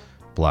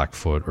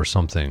Blackfoot or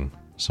something,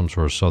 some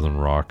sort of Southern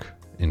rock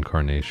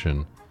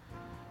incarnation.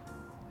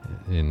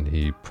 And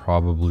he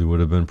probably would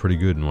have been pretty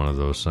good in one of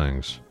those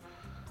things.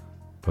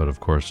 But of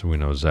course, we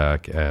know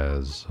Zakk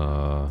as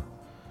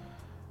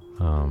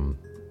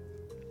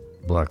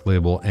Black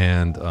Label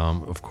and,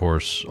 of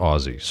course,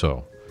 Ozzy.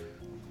 So,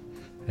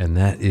 and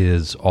that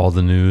is all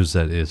the news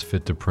that is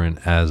fit to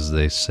print, as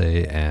they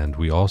say. And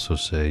we also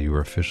say you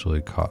are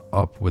officially caught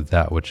up with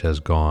that which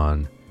has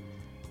gone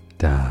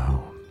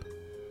down.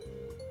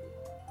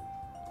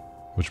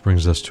 Which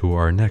brings us to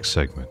our next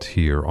segment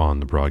here on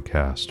the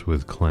broadcast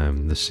with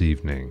Clem this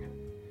evening.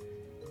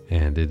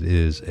 And it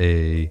is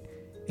a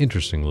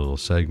interesting little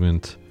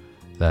segment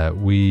that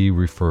we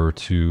refer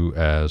to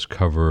as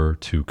Cover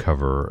to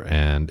Cover,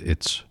 and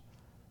its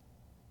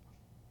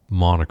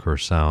moniker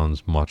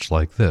sounds much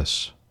like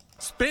this.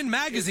 Spin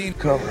Magazine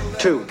cover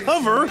 2.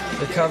 Cover.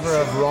 The cover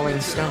of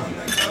Rolling Stone.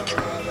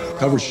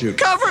 Cover shoot.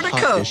 Cover to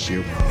cover.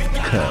 Issue.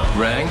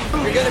 Rang.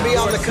 You're going to be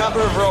on the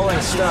cover of Rolling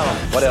Stone.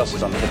 What else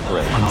is on the hit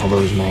parade? On all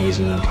those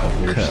magazine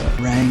covers.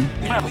 Rang.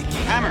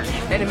 Hammer.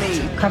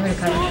 Enemy. Cover to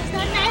cover.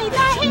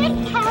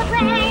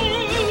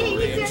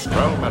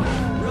 Roman.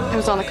 It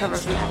was on the cover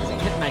of the magazine.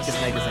 Hit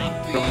magazine.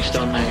 Rolling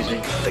Stone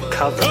magazine. The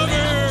cover. Two.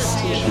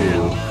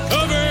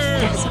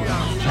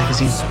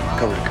 Magazine.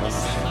 Cover to cover.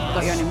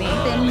 What you're under me?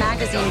 Spin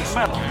Magazine.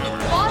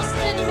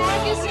 Boston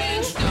Magazine.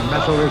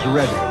 Metal is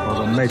ready for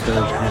the maker's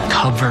hand.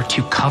 Cover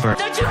to cover.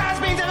 Don't you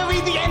ask me to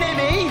read the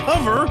enemy?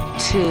 Cover.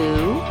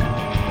 2.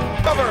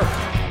 Cover.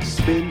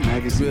 Spin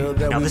Magazine.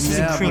 Now this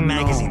isn't Cream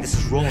Magazine, this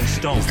is Rolling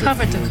Stone.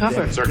 Cover to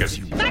cover. Circus.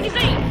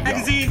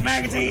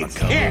 Magazines!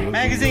 Yeah,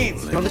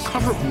 magazines! On the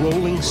cover of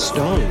Rolling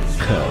Stone.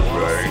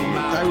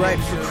 I write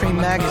for Cream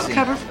Magazine.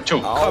 Cover.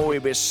 2. Oh, we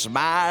be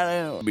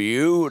smiling.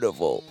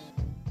 Beautiful.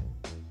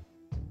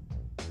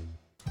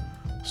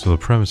 So the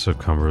premise of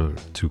Cover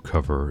to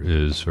Cover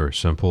is very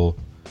simple.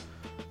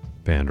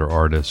 Band or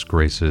artist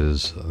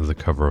graces the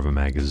cover of a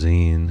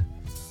magazine,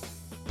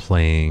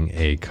 playing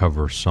a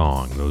cover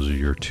song. Those are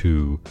your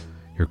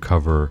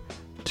cover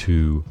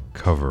to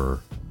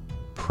cover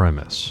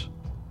premise.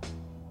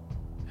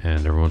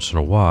 And every once in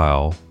a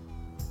while,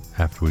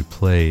 after we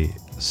play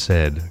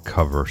said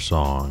cover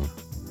song,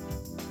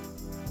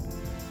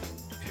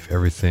 if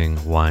everything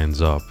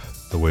lines up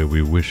the way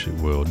we wish it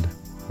would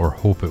or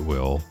hope it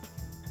will,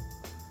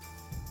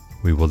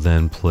 we will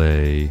then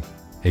play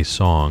a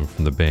song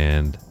from the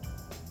band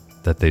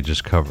that they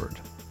just covered.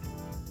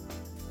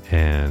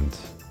 And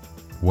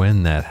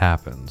when that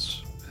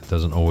happens, it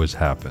doesn't always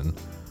happen,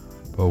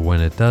 but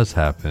when it does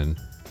happen,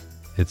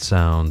 it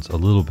sounds a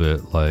little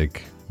bit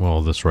like,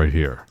 well, this right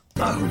here.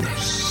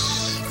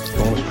 Bonus.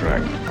 Bonus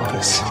track.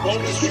 Bonus.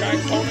 Bonus track.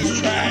 Bonus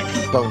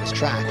track. Bonus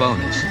track.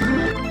 Bonus.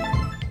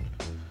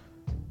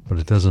 But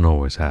it doesn't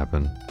always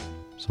happen.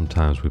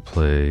 Sometimes we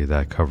play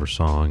that cover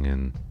song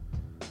and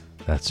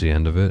that's the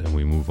end of it, and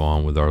we move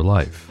on with our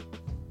life.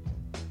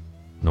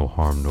 No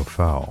harm, no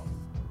foul.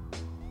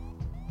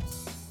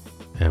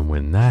 And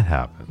when that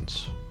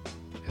happens,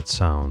 it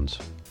sounds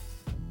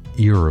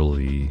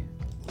eerily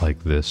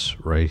like this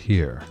right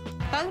here.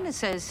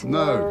 Bonuses.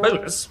 No.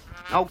 Bonus?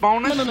 No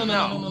bonus?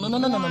 No.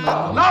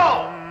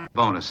 No!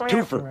 Bonus.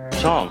 Twofer.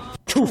 Song.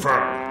 Twofer.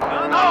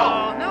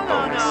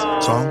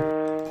 No! Song.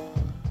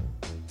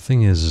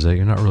 Thing is that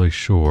you're not really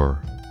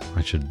sure.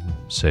 I should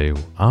say,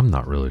 I'm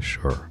not really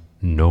sure.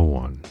 No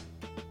one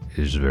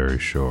is very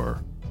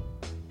sure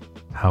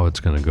how it's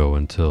going to go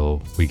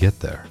until we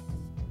get there.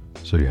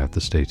 So you have to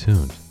stay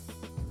tuned.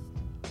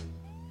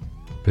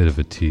 Bit of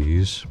a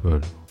tease,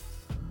 but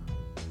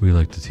We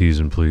like to tease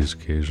and please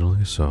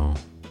occasionally, so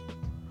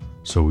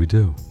we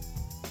do.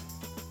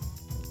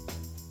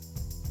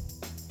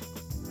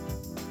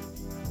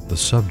 The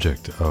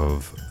subject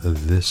of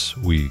this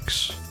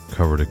week's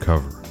Cover to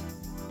Cover.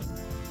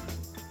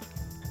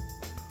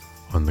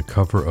 On the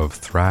cover of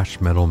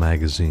Thrash Metal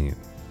magazine,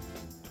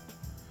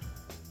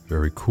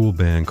 very cool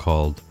band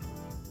called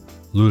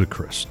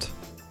Ludacris.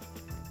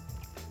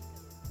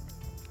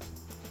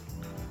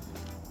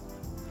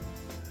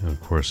 And of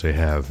course, they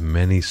have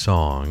many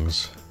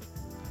songs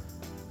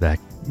that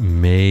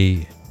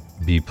may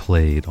be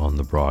played on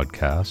the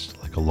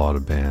broadcast, like a lot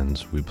of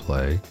bands we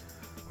play.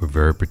 We're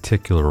very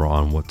particular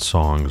on what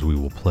songs we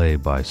will play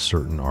by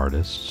certain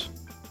artists.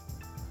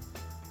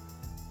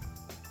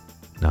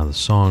 Now, the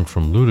song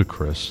from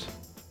Ludacris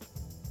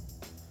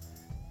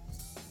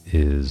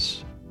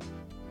is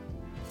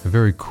a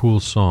very cool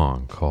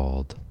song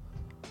called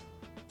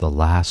The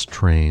Last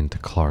Train to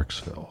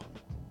Clarksville.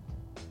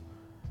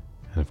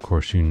 And of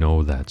course, you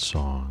know that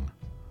song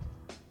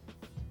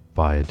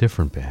by a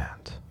different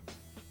band.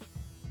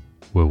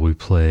 Will we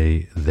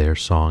play their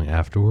song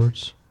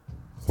afterwards?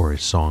 Or a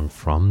song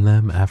from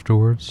them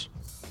afterwards?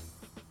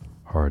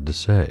 Hard to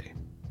say.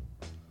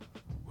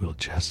 We'll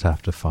just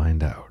have to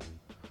find out.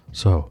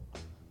 So,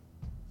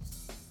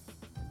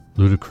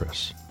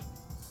 Ludacris,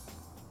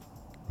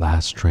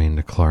 Last Train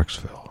to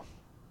Clarksville.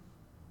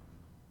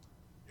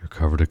 Your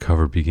cover to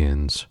cover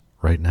begins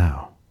right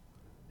now.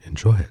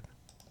 Enjoy it.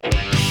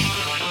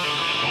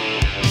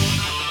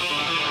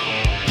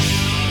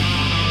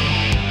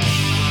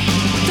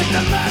 Take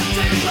the last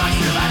train to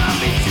Clarksville and I'll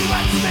meet you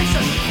at the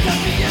station. Get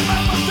me in my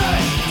motor,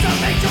 so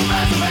make your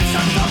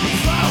reservation. Don't be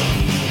slow,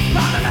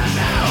 louder than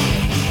now,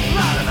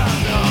 louder than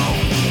now.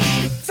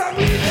 So I'm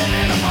leaving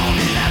in the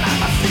morning and I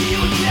must see you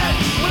again.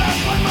 When I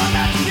put my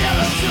match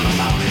together till the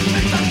morning,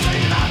 make the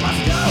train and I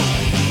must go.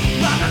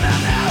 Louder than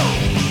now,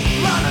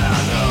 louder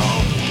than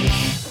now.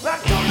 I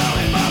don't know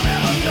if I'm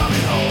ever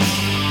coming home.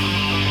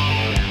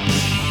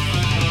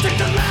 Take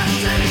the last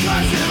train to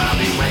Clarksville, I'll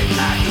be waiting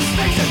at the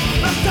station.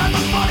 I'm done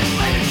with money,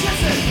 playing and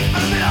kissing.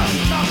 I'm in the middle of the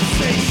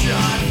conversation.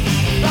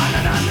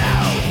 Louder than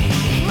now,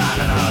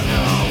 louder than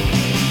now.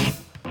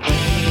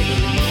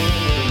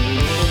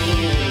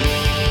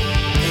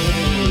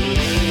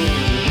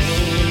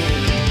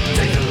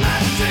 Take the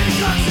last train to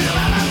Clarksville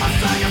and I must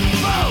tell you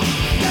before.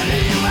 Then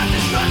you at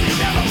this country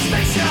never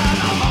station.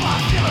 I'm on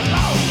my feeling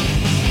low.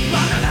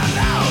 Louder than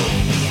now,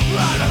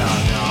 louder than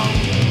now.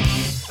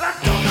 I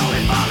don't know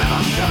if I'm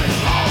ever coming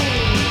home.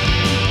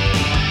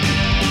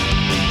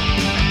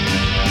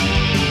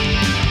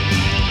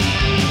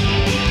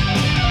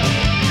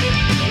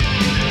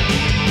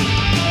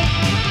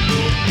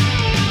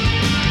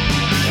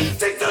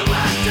 Take the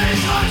last train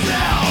to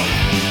Clarksville.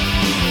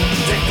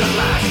 Take the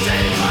last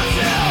train to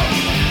Clarksville.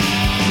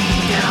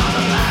 Get on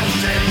the last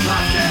train to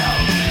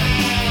Clarksville.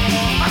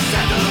 I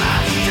said the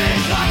last train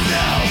to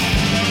Clarksville.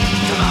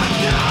 Come on,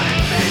 get on it,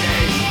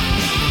 baby.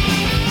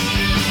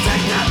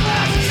 Take that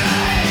last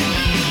train.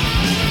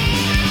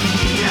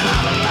 Get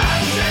on the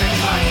last train to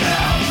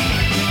Clarksville.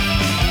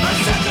 I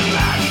said the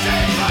last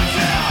train to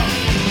Clarksville.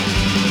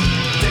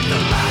 Take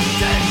the last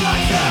train to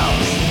Clarksville.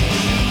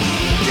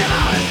 Get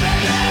on it,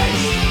 baby.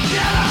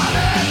 Get on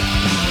it.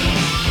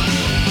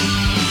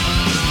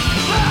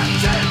 Last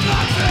train to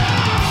Clarksville.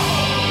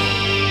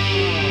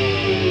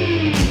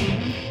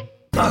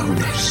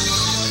 Bonus.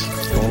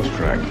 Bonus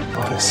track.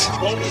 Bonus.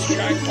 Bonus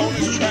track,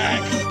 bonus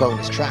track.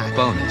 Bonus track.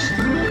 Bonus.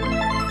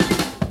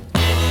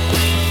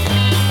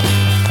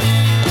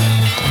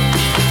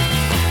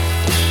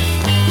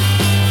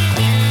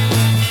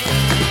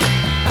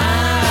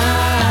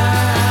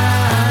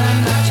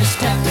 I'm not your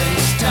stepping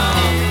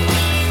stone.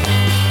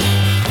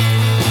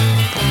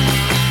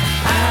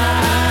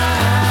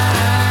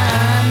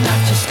 I'm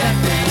not your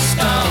stepping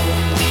stone.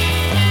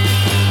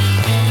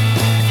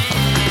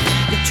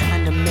 You're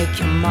trying to make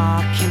your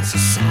mark in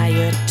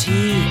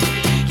society.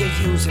 You're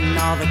using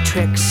all the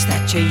tricks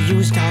that you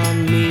used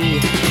on me.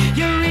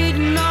 You're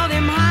reading all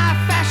them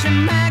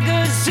high-fashion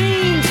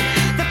magazines.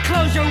 The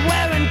clothes you're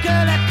wearing,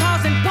 girl, are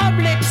causing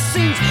public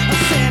scenes. I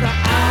said, I'm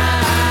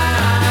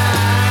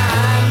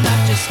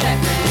not your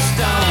stepping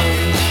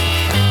stone.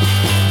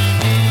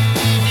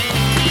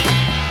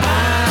 I'm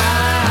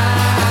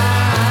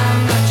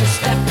not your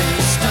stepping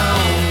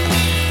stone.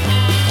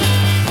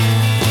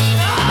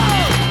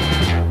 Oh!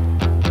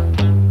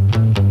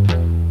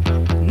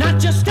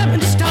 Not your stepping stone. Not your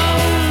stepping stone.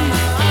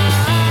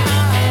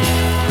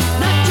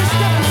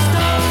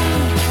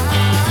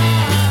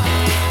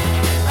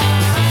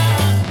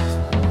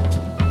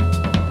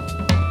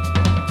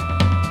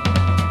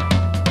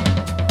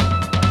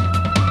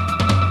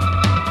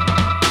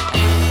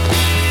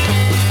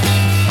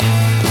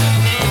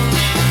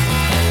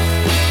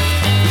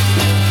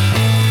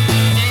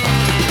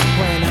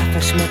 When I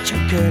first met you,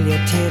 girl, you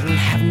didn't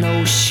have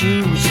no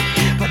shoes.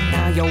 But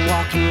now you're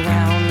walking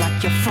around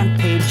like your front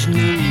page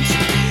news.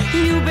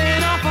 You've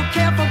been awful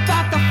careful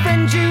about the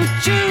friends you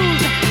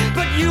choose.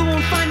 But you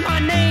won't find my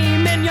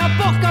name in your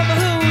book of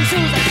who's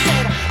who's. I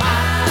said,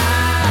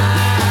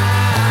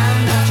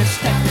 I'm not your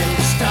stepping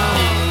stone.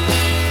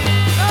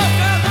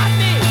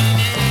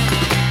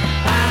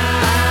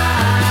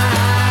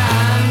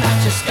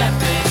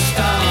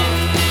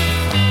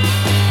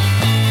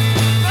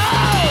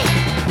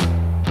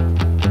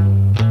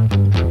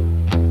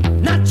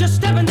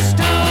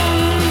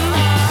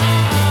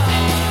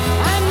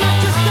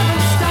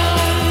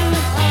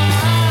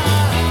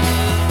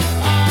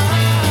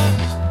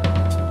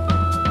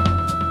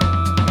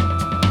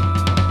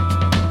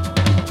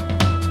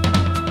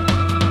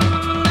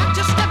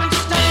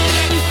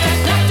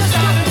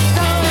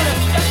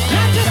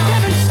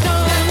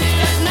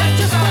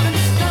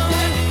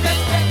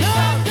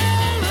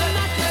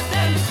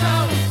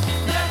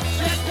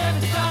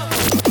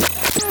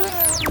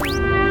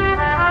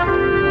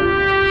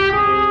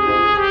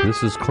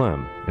 This is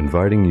Clem,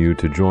 inviting you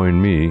to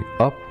join me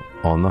up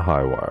on the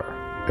high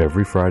wire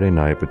every Friday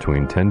night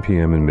between 10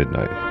 p.m. and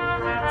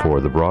midnight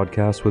for the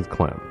Broadcast with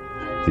Clem,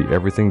 the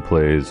Everything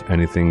Plays,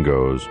 Anything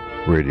Goes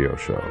radio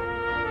show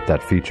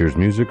that features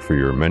music for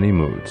your many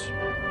moods.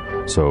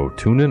 So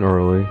tune in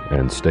early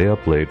and stay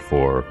up late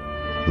for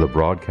the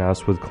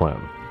Broadcast with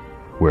Clem,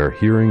 where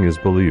hearing is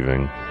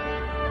believing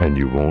and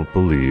you won't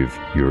believe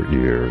your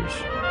ears.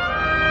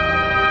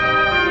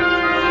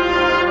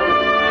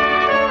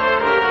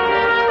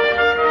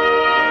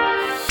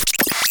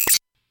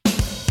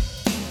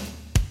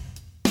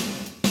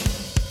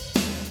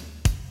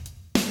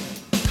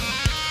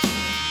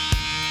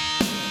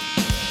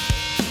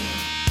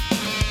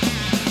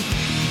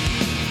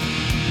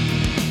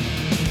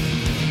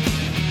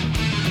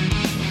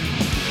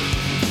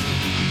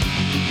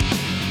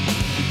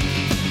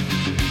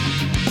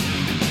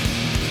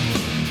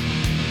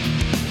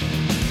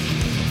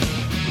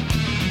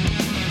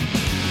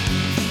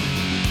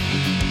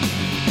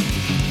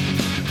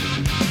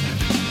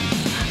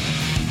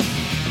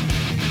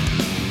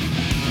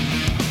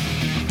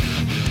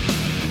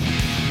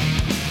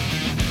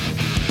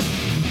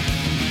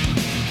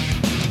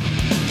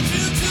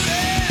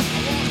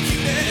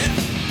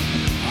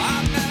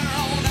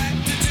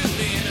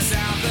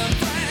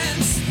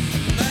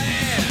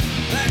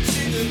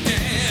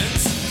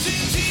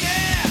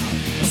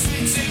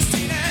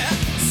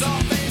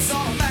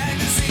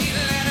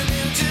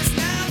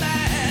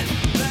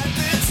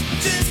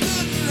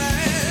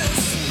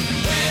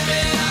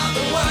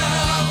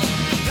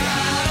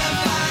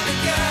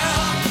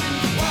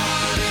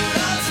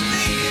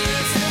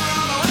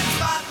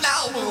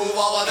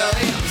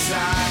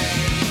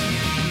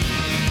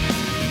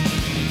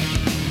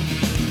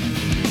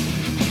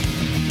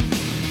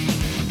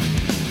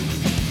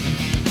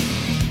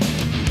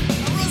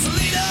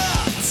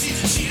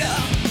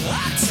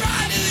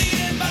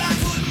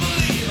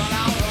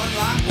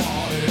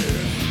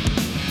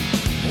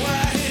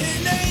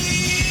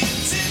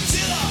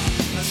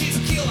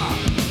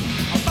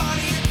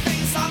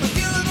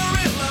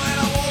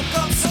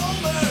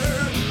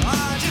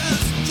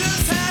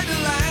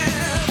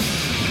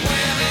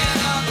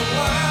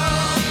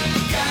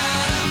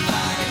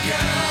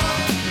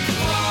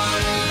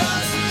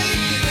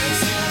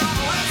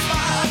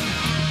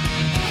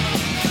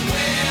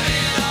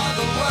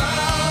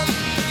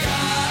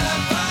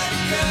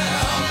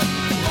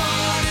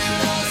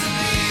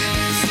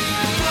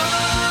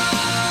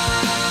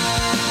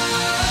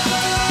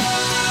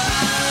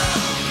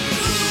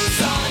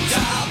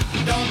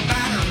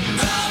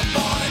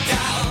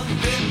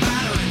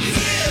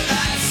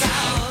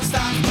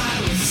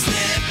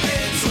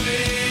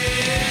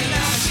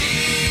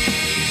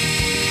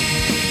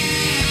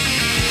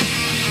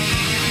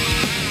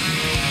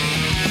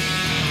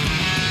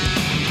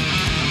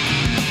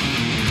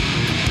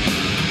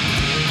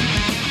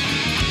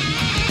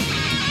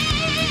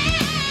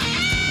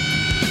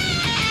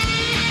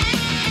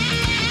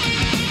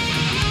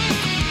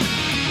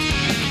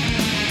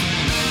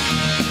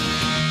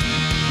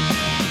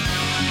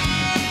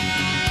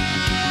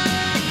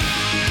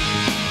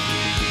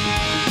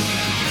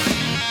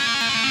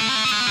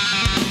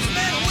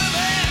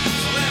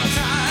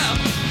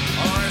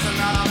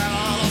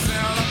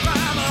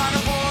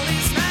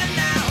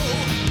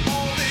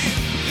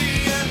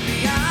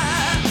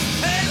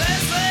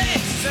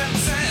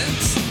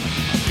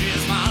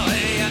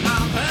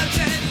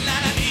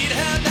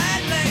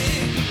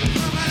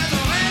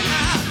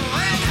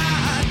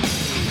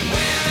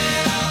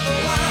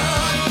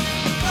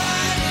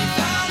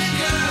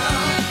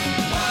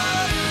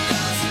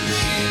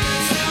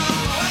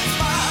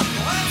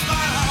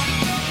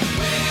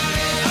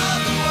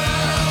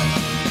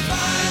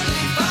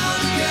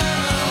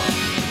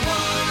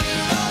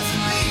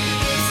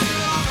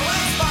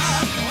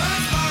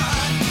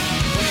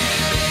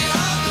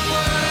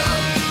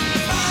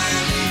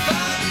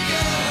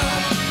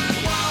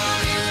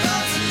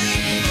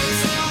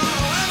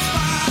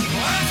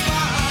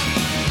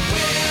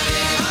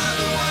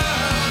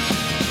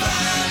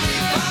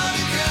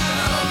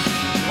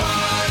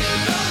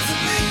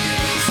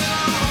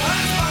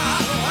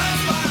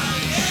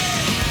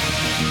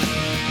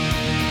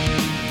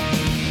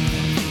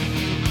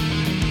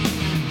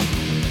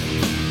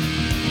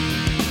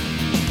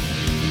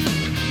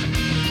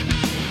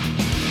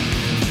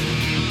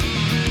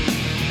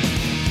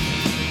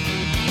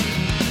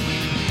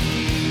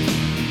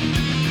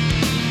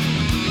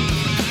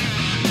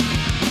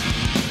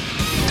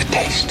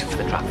 taste of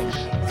the tropics.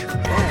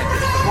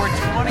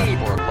 420.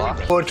 4 o'clock.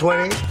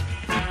 420.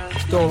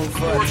 Stone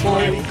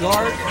 420.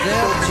 Guard,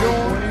 Del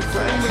Jones,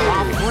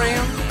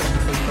 Off-Ram.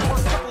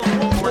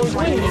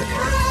 420.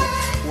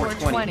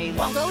 420.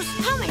 Well, those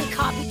humming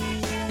copies.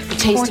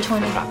 Taste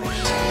 420.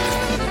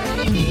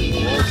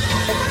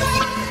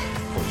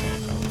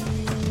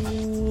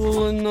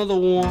 Another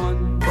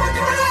one.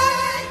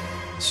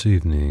 This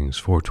evening's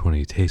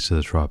 420 Taste of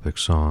the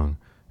Tropics song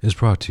is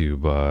brought to you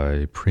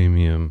by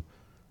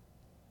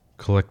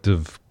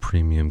Collective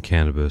Premium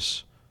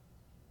Cannabis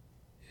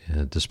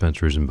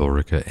dispensaries in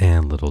Billerica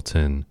and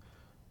Littleton.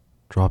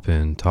 Drop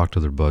in, talk to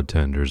their bud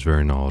tenders,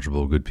 very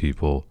knowledgeable, good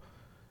people,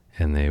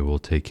 and they will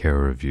take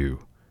care of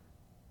you.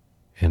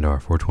 And our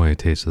 420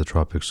 Taste of the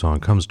Tropics song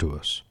comes to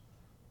us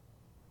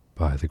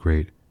by the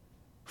great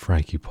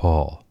Frankie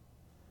Paul.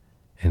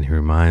 And he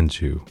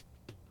reminds you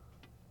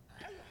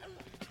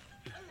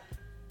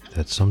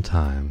that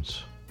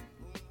sometimes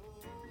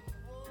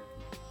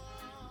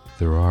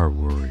there are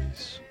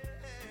worries.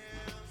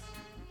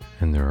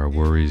 And there are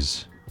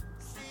worries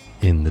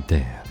in the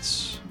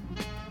dance.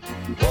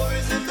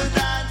 Worries in the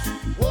dance,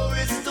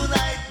 worries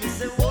tonight. We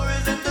say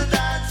worries in the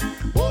dance,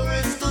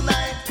 worries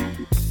tonight.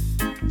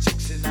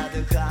 Chicks in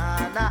the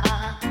corner,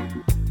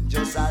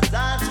 just a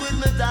dance with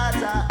my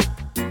daughter.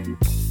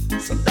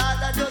 Some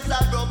daughter just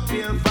a broke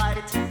beer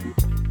fight.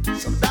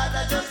 Some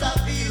daughter just a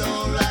feel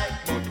alright.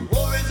 But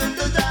worries in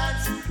the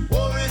dance,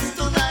 worries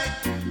tonight.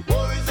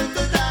 Worries in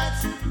the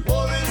dance,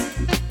 worries.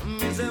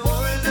 Me say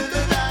worries in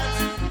the dance,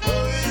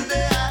 worries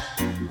there.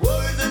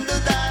 Worries in the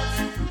dance,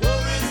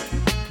 worries.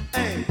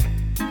 Hey,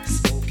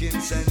 smoking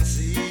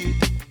sensei.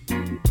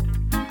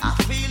 I'm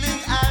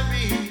feeling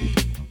irate.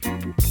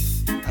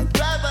 I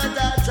grab a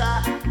daughter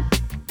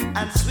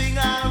and swing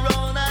her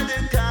around at the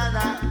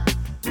corner.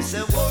 Me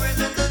say worries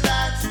in the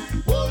dance,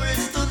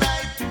 worries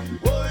tonight.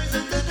 Worries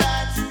in the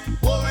dance,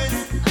 worries.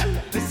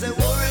 Me say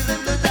worries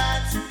in the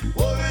dance,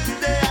 worries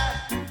there.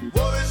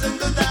 Worries in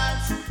the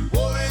dance,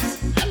 worries.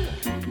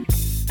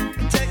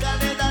 Take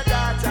another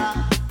daughter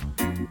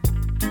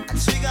and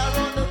swing her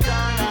around the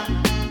corner.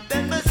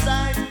 Then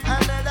beside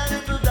another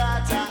little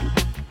daughter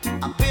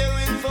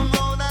appearing from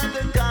round at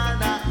the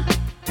corner.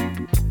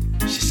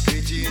 She's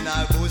scratching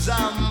her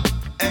bosom.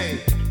 Hey,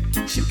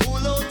 she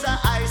pull out her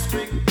ice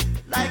pick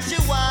like she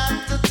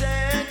want to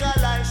take a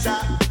life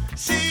shot.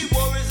 See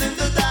worries in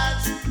the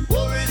dance,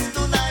 worries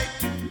tonight.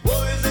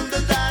 Worries in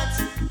the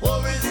dance,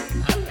 worries.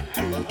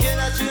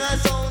 Volcano string a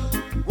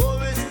sound,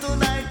 worries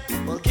tonight.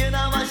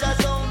 Volcano mash a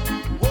sound,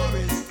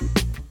 worries.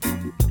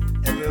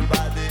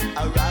 Everybody a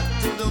rock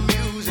to the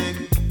music.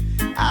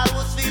 I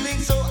was feeling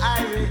so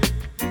irate,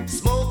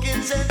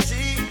 smoking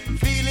sensei,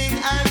 feeling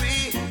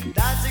irate,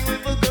 dancing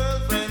with a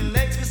girlfriend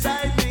next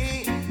beside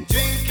me,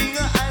 drinking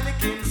a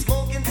Heineken,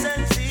 smoking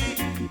sensei,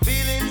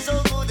 feeling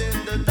so good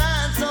in the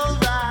dance,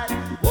 alright.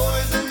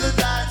 Worries in the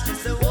dance, we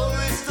say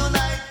worries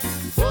tonight.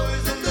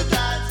 Worries in the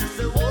dance, we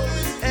say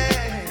worries,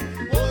 hey.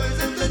 Worries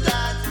in the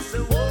dance, we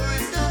say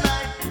worries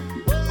tonight.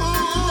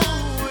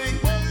 Ooh,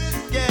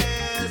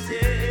 yes,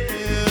 yeah.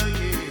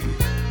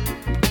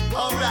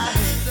 Alright.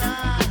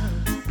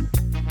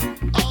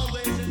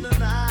 Always in the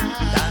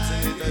night,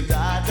 dancing with the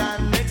daughter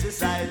next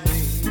beside me.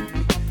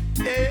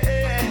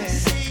 Yeah,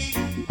 see,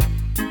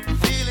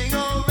 feeling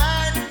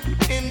alright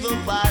in the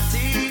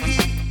party.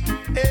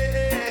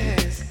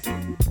 Yes,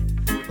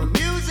 the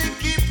music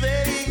keep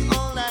playing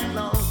all night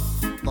long.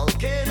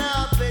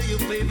 Volcano, play your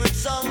favorite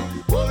song.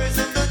 Worries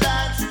in the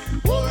dance,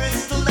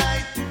 worries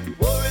tonight.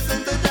 Worries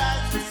in the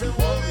dance, we say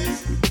worries.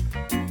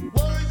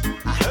 Worries.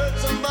 I heard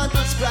some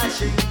bottles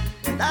crashing.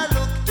 When I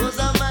looked, it was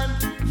a man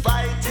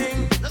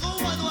fighting,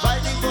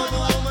 fighting for the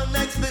woman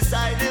next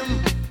beside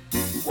him.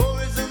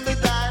 Worries in the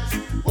dance,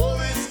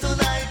 worries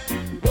tonight.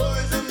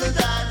 Worries in the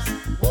dance,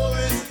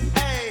 worries.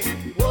 Hey,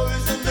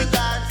 worries in the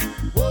dance,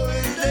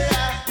 worries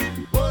there.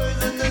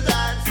 Worries in the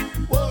dance,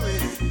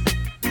 worries.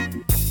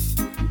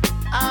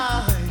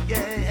 Ah,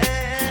 yeah,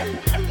 yeah.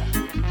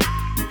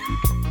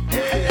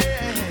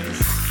 Yes,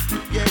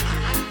 yeah.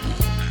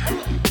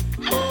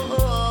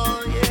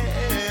 Oh, yeah,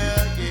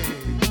 yeah.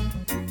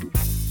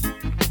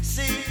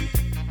 See.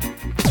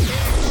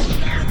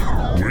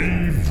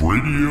 Wave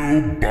Radio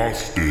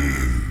Boston.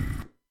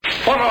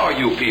 What are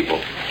you people?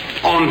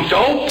 On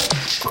dope?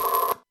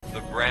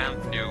 The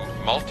brand new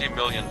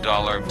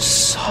multi-million-dollar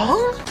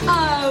Song?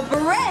 A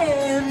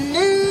brand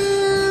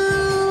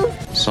new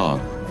Song.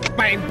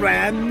 My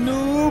brand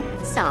new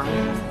song.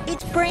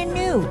 It's brand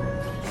new.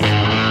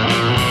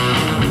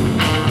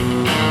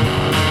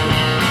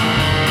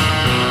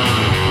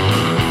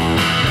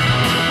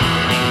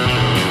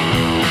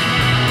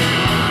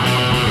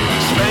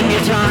 Spend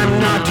your time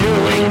not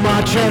doing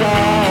much at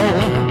all.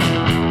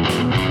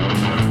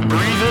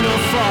 Breathing a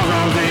fog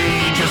all day,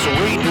 just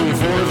waiting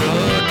for the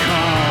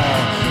call.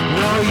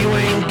 No, you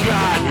ain't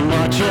got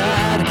much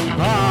at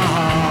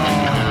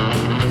all.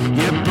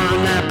 You burn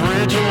that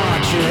bridge and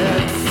watch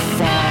it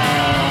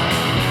fall.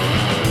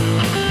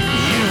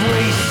 You've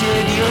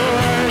wasted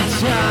your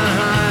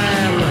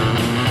time.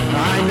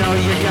 I know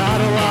you got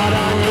a lot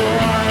on your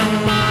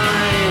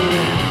mind.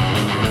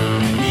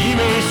 You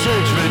may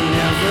search but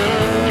never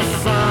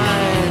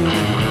find.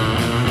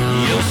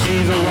 You'll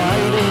see the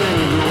light and then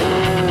go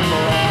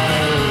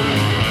blind.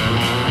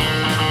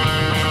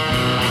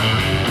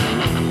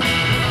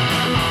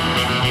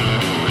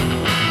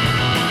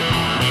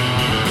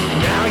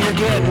 Now you're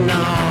getting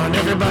on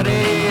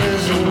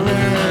everybody's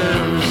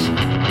nerves.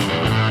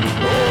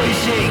 Always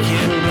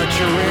taken, but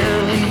you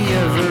rarely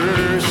ever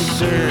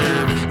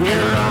serve.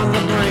 You're on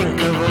the brink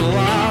of a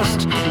lost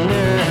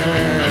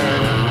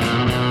nerve.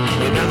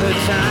 And other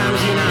times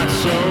you're not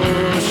so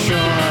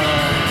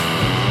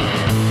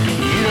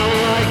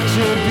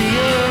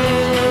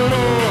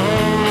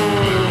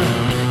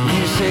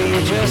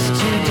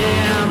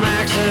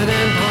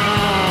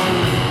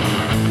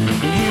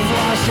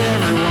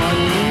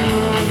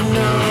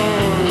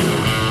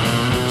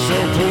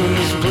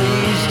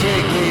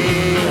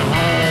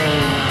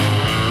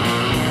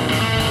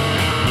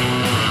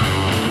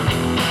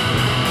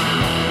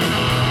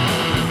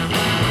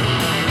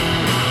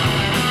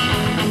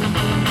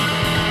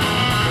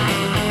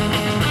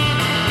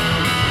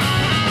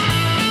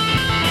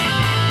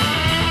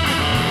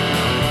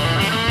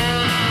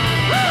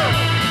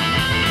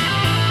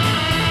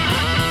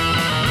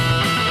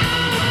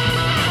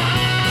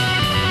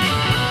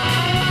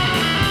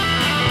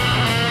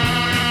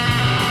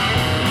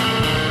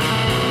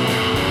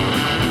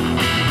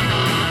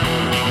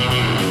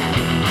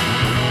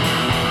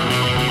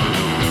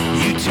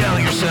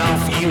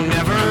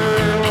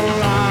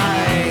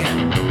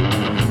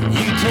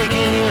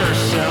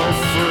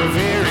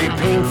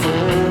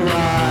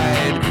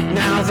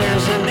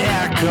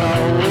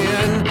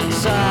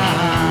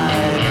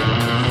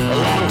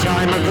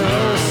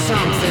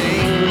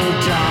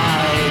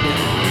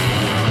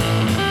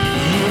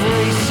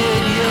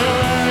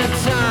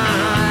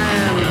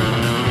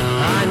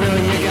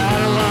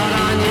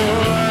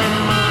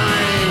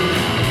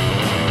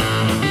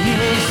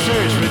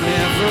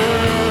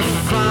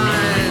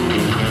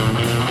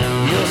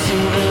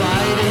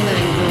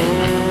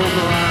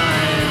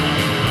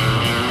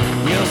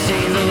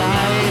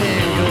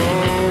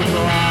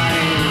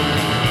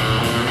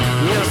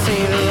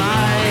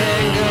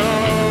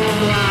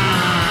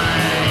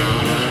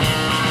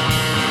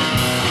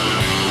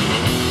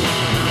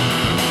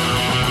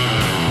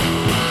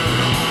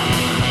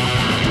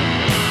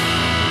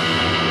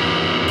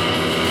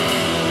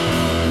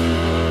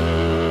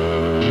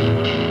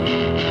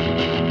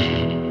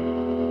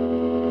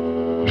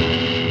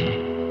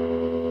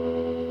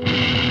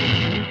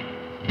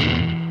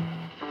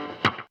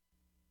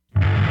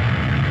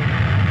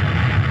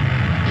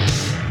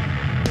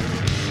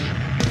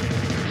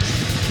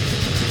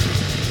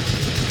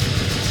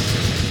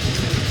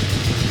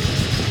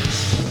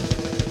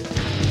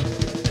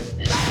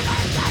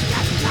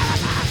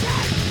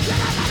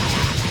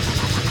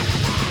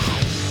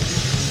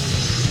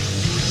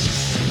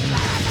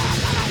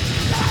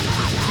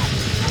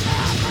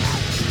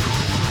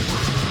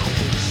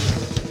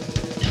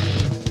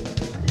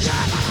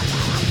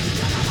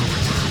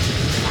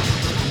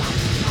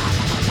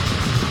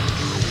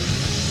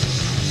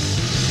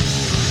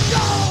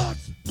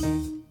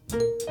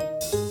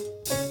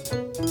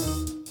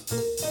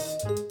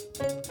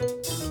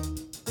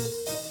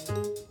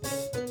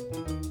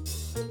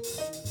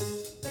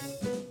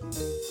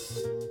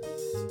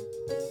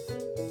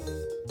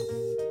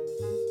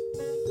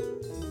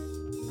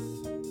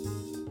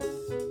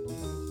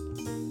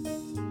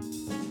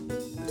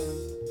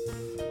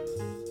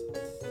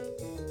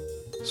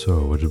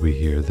So, what did we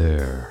hear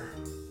there?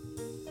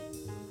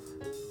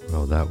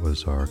 Well, that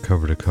was our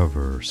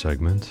cover-to-cover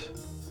segment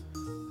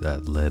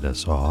that led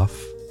us off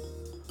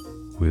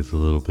with a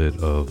little bit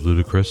of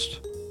Ludacris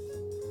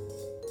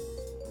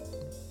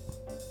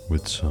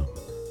with some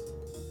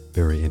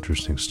very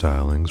interesting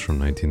stylings from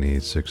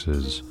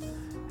 1986's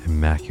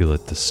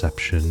Immaculate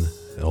Deception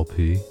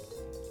LP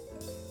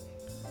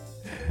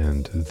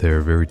and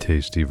their very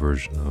tasty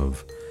version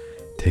of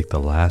Take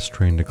the Last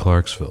Train to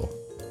Clarksville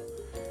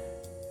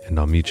and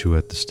I'll meet you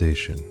at the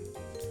station.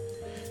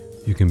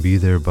 You can be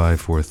there by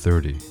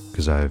 4:30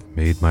 because I've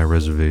made my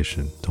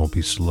reservation. Don't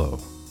be slow.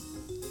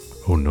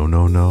 Oh no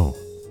no no.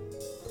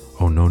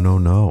 Oh no no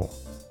no.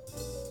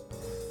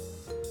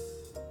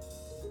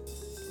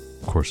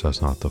 Of course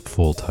that's not the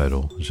full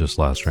title, it's just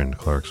Last Train to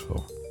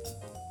Clarksville.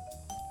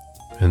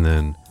 And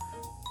then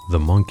The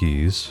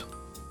Monkees,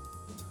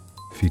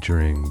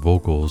 featuring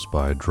vocals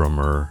by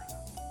drummer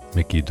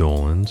Mickey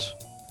Dolenz,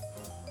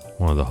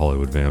 one of the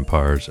Hollywood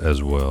Vampires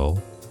as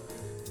well,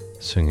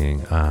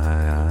 singing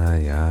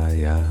I'm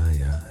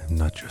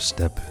not your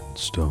stepping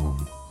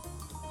stone.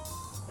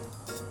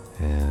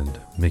 And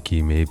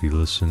Mickey may be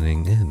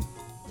listening in.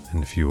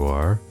 And if you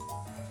are,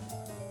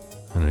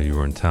 I know you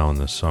were in town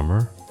this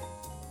summer.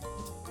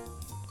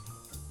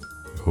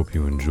 I hope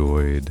you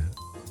enjoyed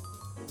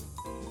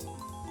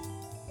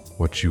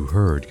what you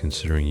heard,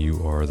 considering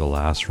you are the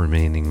last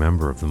remaining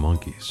member of the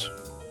Monkees.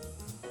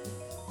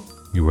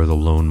 You are the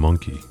lone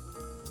monkey.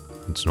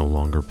 It's no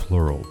longer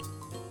plural.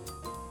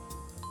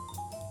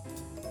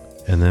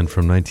 And then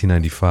from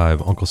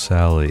 1995, Uncle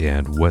Sally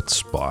and Wet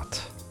Spot.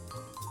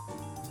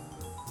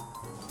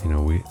 You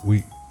know,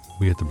 we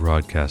at the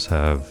broadcast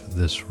have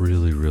this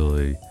really,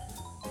 really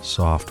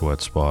soft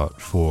wet spot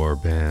for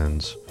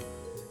bands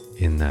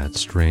in that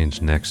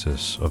strange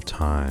nexus of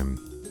time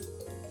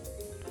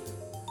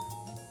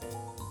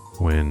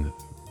when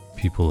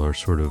people are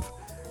sort of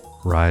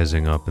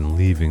rising up and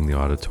leaving the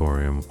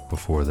auditorium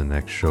before the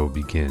next show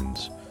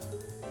begins.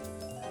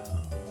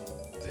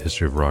 The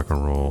history of rock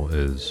and roll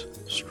is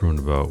strewn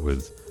about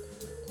with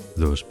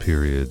those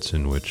periods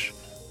in which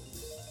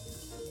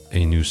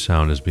a new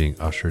sound is being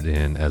ushered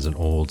in as an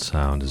old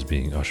sound is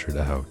being ushered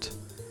out.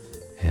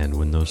 And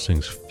when those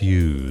things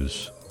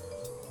fuse,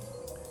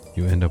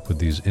 you end up with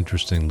these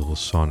interesting little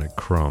sonic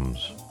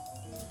crumbs.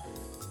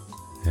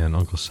 And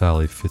Uncle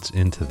Sally fits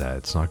into that.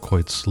 It's not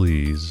quite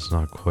sleaze, it's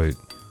not quite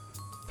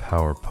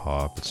power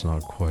pop, it's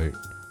not quite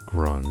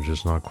grunge,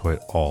 it's not quite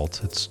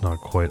alt, it's not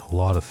quite a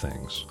lot of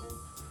things.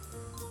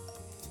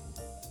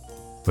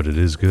 But it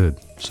is good,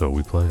 so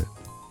we play it.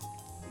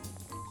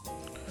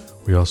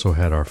 We also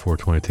had our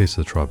 420 Taste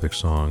of the Tropics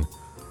song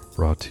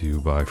brought to you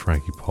by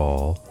Frankie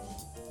Paul,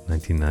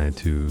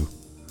 1992,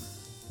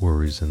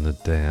 Worries in the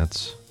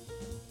Dance.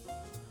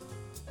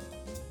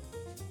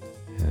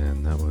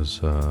 And that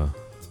was, I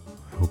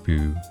hope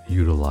you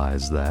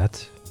utilize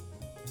that.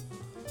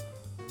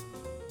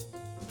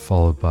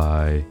 Followed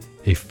by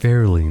a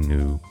fairly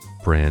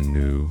brand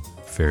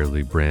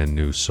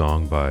new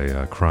song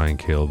by Crying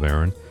Cale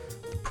Baron,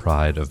 The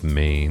Pride of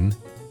Maine.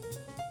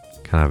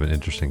 Kind of an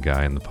interesting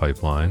guy in the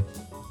pipeline.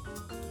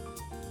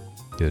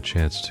 Get a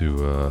chance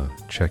to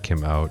check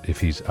him out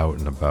if he's out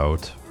and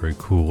about. Very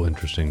cool,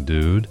 interesting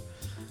dude.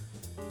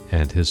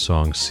 And his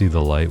song See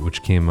the Light,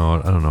 which came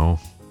out, I don't know,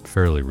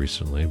 fairly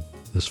recently,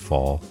 this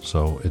fall.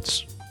 So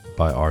it's,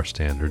 by our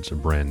standards, a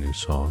brand new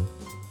song.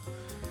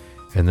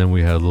 And then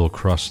we had a little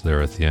crust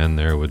there at the end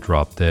there with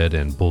Drop Dead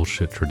and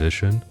Bullshit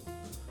Tradition.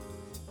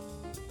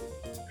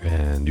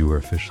 And you were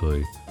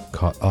officially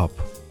caught up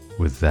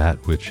with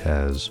that which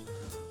has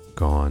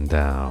gone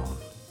down.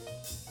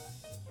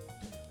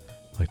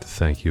 I'd like to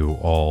thank you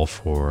all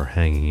for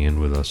hanging in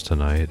with us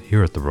tonight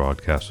here at the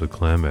Broadcast with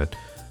Clem at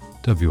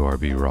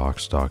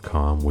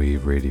WRBRocks.com,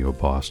 Wave Radio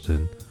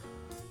Boston,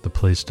 the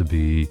place to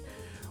be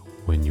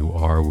when you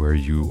are where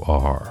you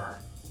are.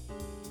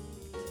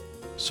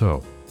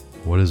 So,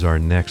 what is our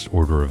next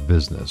order of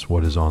business?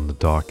 What is on the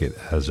docket,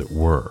 as it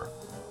were?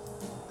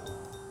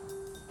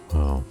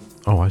 Well,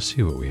 I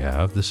see what we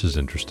have. This is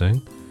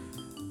interesting.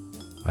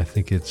 I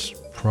think it's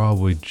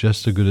probably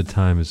just as good a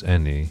time as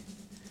any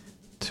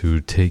to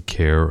take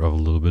care of a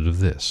little bit of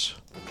this.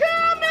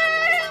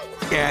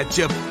 Catch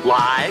up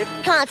live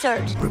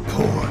Concert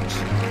report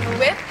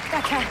with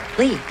Becca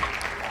Lee.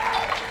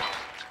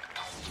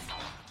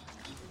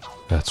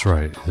 That's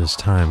right. It is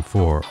time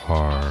for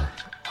our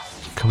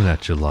Coming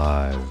at You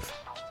Live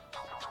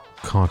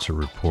concert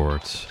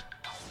report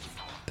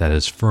that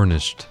is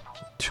furnished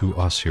to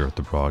us here at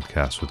the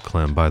Broadcast with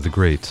Clem by the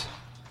great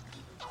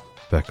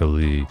Becca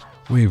Lee,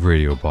 Wave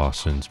Radio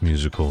Boston's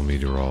musical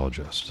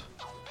meteorologist.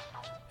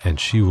 And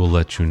she will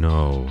let you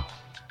know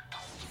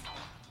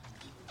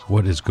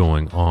what is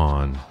going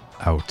on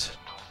out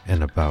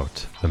and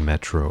about the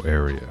metro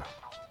area.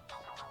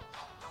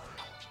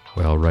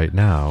 Well, right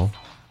now,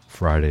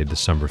 Friday,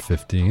 December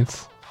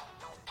 15th,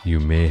 you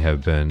may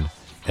have been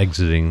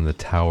exiting the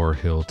Tower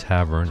Hill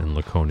Tavern in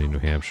Laconia, New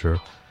Hampshire,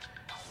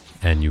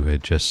 and you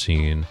had just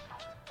seen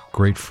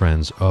great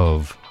friends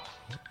of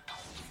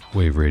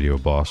Wave Radio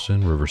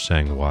Boston, River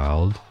Sang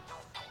Wild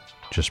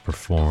just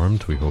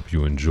performed. We hope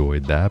you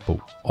enjoyed that. But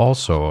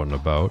also out and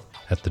about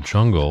at the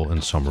Jungle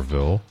in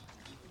Somerville,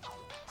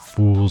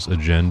 Fool's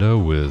Agenda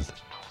with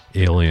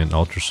Alien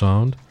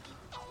Ultrasound,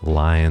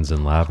 Lions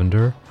in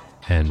Lavender,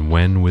 and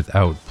When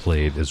Without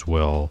played as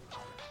well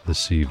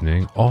this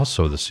evening.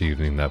 Also this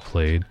evening that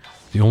played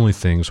The Only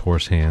Things,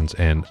 Horse Hands,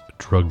 and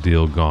Drug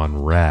Deal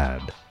Gone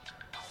Rad.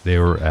 They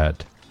were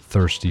at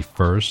Thirsty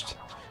First,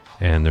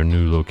 and their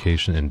new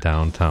location in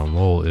downtown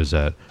Lowell is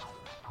at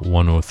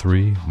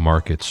 103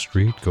 Market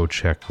Street. Go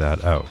check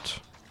that out.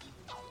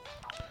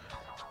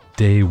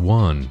 Day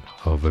one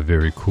of a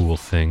very cool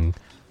thing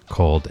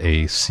called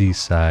a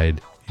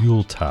Seaside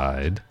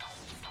Yuletide,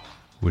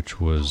 which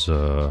was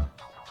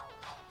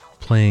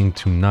playing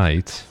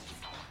tonight.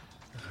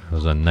 It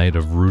was a night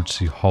of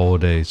rootsy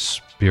holiday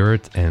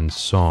spirit and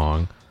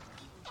song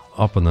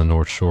up on the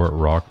North Shore at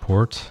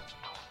Rockport.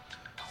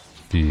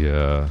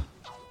 The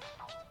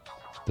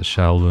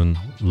Shaolin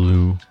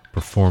Lu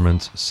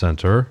Performance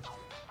Center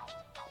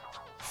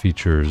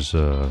features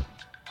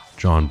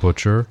John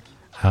Butcher,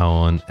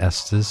 Alan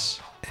Estes,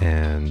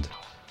 and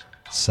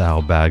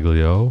Sal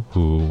Baglio,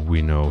 who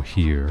we know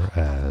here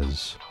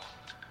as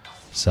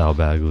Sal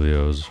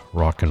Baglio's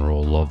Rock and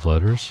Roll Love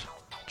Letters.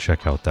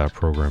 Check out that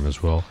program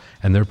as well.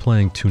 And they're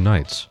playing two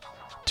nights.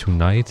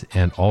 Tonight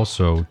and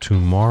also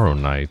tomorrow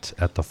night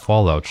at the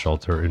Fallout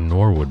Shelter in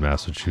Norwood,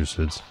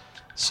 Massachusetts.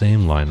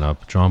 Same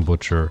lineup, John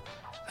Butcher,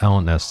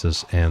 Alan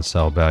Estes, and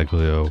Sal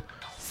Baglio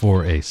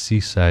for a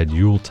Seaside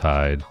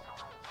Yuletide,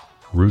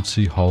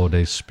 rootsy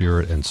holiday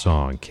spirit and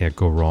song. Can't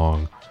go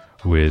wrong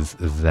with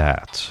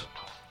that.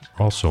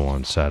 Also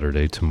on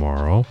Saturday,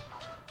 tomorrow,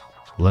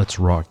 Let's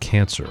Rock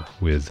Cancer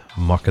with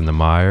Muck and the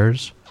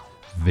Myers,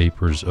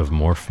 Vapors of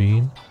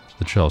Morphine,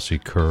 The Chelsea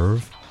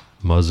Curve,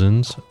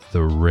 Muzzins,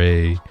 The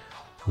Ray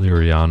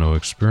Liriano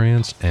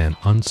Experience, and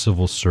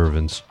Uncivil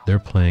Servants. They're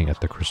playing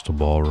at the Crystal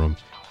Ballroom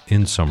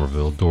in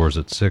Somerville. Doors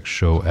at 6,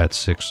 show at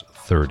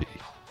 6:30.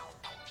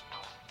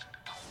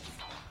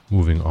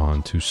 Moving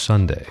on to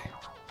Sunday.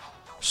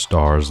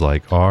 Stars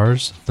Like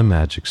Ours, The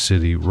Magic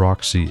City,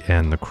 Roxy,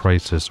 and The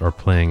Crisis are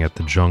playing at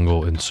the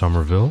Jungle in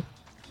Somerville.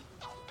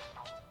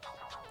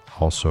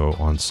 Also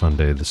on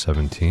Sunday the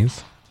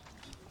 17th,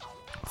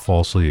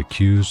 Falsely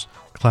Accused,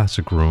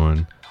 Classic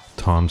Ruin,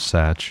 Tom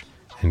Satch,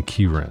 and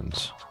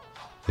Keyrens.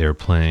 They are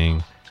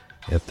playing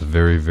at the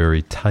very,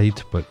 very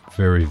tight but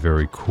very,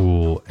 very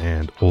cool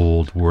and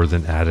old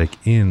Worthen Attic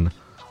in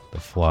the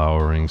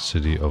flowering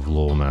city of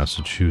Lowell,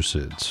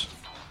 Massachusetts.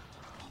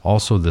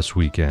 Also this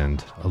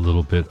weekend, a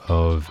little bit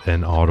of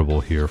an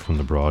audible here from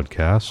the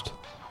broadcast.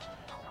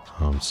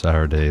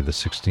 Saturday the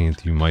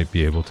 16th, you might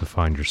be able to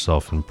find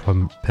yourself in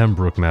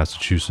Pembroke,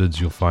 Massachusetts.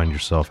 You'll find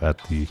yourself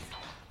at the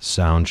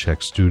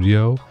Soundcheck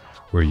Studio,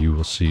 where you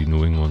will see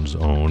New England's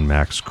own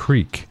Max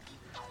Creek.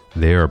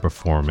 They are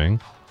performing.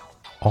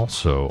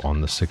 Also on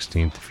the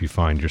 16th, if you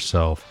find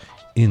yourself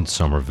in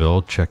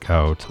Somerville, check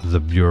out The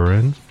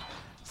Buren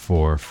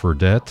for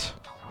Furdette,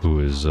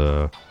 who is,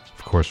 of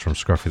course, from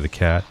Scruffy the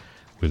Cat,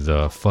 with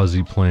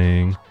Fuzzy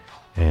playing,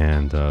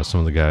 and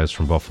some of the guys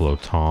from Buffalo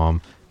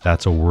Tom.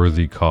 That's a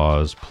worthy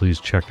cause. Please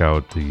check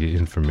out the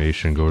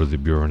information. Go to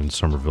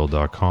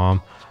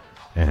thebureninsomerville.com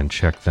and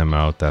check them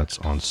out. That's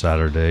on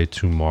Saturday,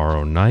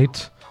 tomorrow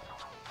night.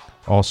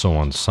 Also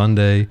on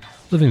Sunday,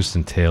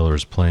 Livingston Taylor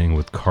is playing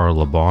with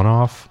Carla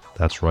Bonoff.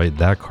 That's right,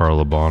 that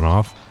Carla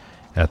Bonoff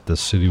at the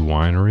City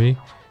Winery.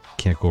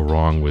 Can't go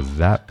wrong with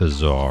that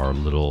bizarre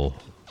little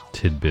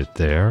tidbit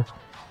there.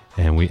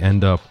 And we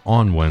end up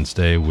on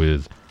Wednesday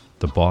with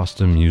the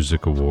Boston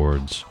Music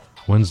Awards.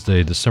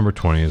 Wednesday, December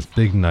 20th,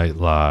 big night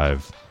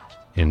live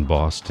in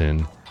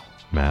Boston,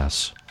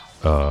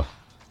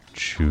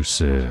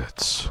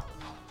 Massachusetts.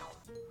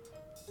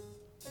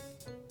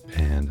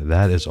 And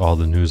that is all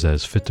the news that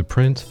is fit to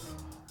print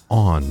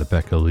on the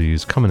Becca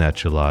Lee's Coming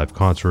At You Live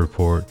concert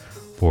report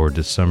for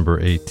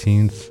December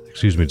 15th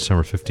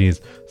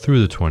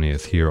through the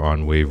 20th here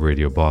on Wave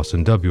Radio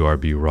Boston,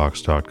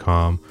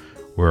 WRBRocks.com,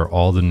 where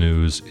all the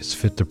news is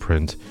fit to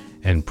print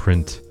and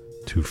print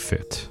to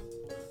fit.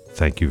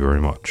 Thank you very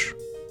much.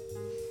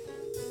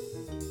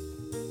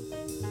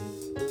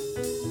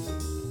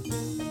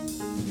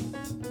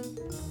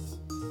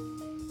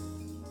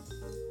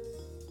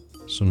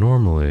 So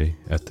normally,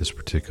 at this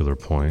particular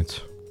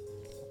point,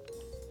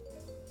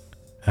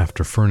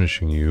 after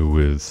furnishing you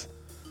with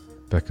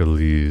Becca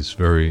Lee's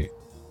very,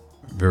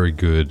 very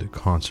good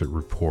concert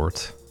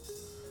report,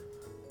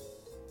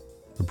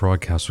 the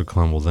broadcaster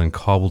Clem will then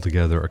cobble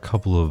together a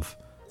couple of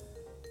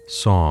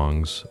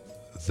songs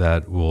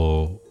that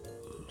will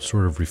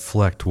sort of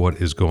reflect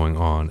what is going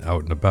on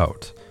out and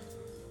about.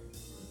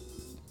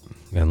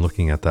 And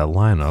looking at that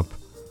lineup,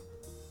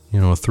 you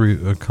know,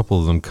 a couple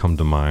of them come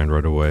to mind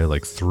right away,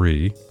 like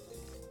 3.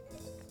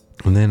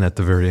 And then at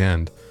the very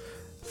end,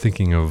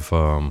 thinking of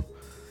a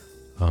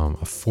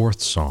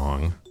 4th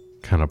song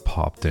kind of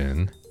popped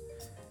in.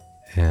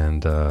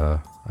 And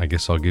I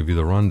guess I'll give you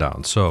the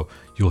rundown. So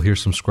you'll hear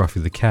some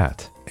Scruffy the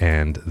Cat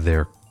and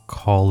their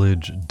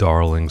College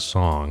Darling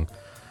song,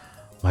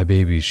 My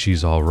Baby,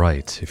 She's All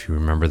Right. If you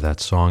remember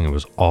that song, it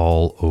was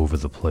all over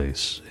the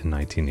place in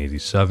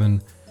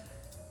 1987.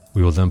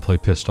 We will then play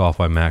Pissed Off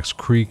by Max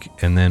Creek,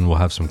 and then we'll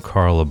have some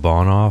Carla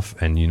Bonoff,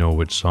 and you know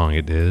which song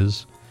it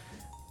is,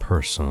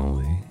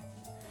 Personally.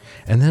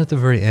 And then at the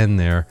very end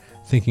there,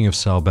 thinking of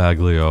Sal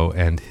Baglio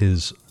and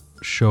his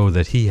show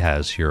that he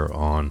has here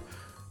on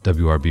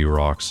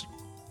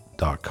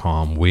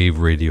WRBRocks.com, Wave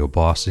Radio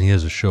Boston. He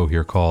has a show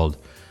here called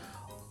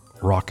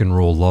Rock and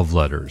Roll Love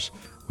Letters,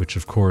 which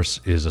of course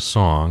is a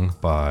song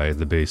by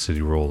the Bay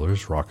City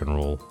Rollers, Rock and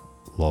Roll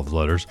Love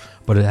Letters,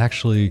 but it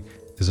actually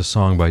is a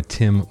song by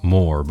Tim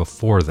Moore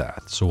before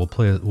that. So we'll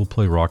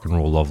play Rock and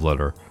Roll Love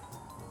Letter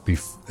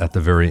at the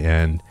very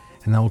end,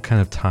 and that will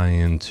kind of tie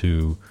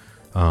into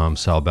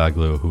Sal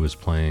Baglio, who is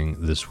playing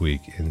this week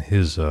in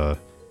his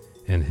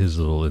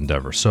little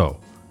endeavor. So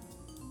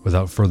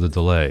without further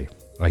delay,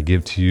 I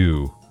give to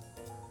you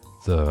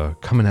the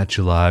Coming At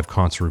You Live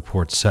concert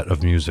report set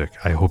of music.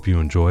 I hope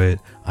you enjoy it.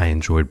 I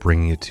enjoyed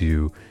bringing it to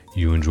you.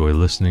 You enjoy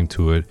listening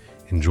to it.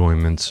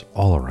 Enjoyments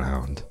all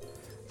around.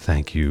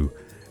 Thank you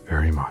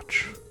very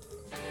much.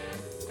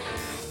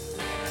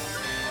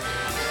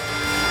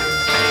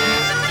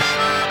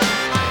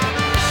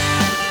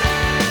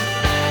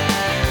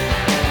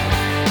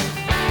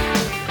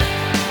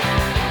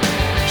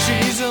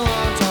 She's a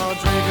long, tall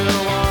drinker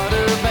of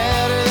water,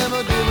 better than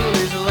my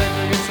Doobie's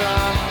electric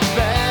guitar,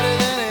 better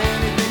than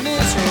anything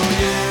this whole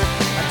year.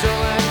 I don't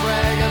like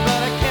bragging,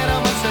 but I can't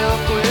help myself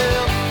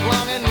quill.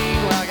 Long and lean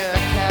like a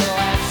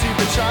Cadillac,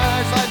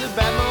 supercharged like the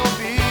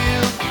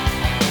Batmobile.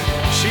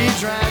 She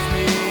drives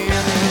me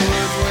in the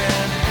woods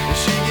when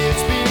she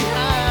gets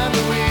behind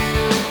the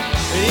wheel.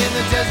 In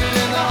the desert,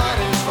 in the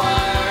hottest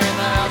fire, in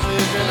the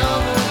houses and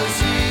over the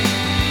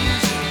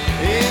seas,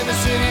 in the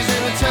cities,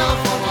 in the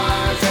telephone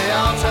wires, they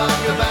all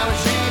talk about what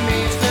she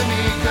means to me.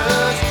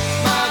 'Cause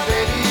my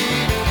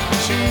baby,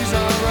 she's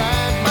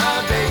alright, my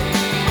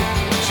baby,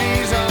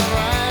 she's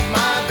alright,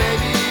 my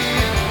baby,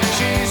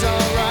 she's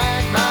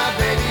alright, my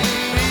baby.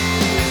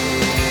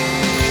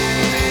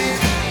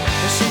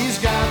 She's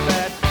got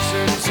that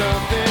certain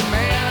something,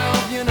 man, I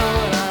hope you know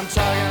what I'm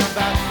talking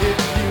about. If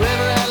you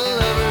ever had a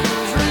lover who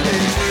was really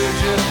true,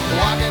 just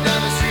walking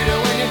down the street or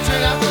when you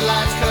turn out the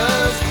lights.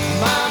 'Cause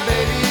my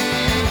baby,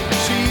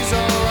 she's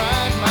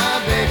alright, my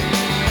baby,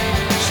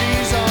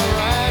 she's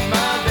alright,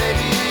 my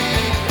baby,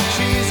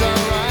 she's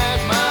alright,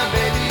 my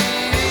baby.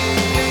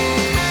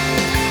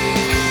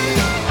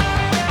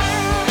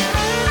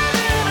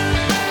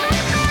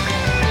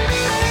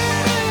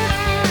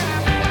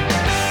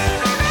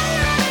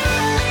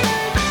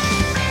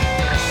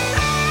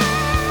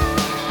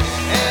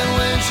 And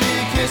when she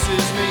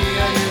kisses me,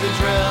 I hear the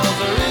drills,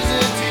 or is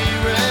it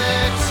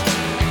T-Rex?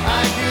 I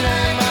could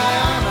hang my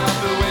arm out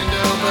the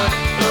window, but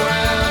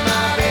around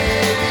my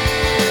baby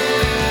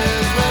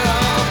is where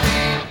I'll be.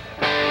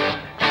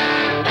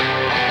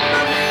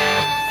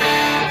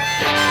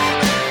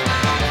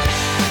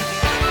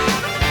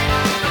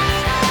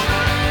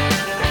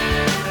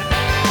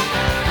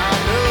 I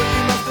know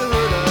you must have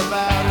heard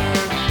about her.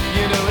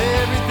 You know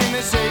everything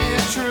they say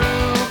is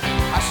true.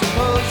 I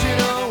suppose you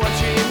know what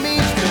she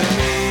means to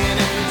me. And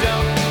if you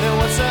don't, then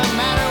what's the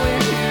matter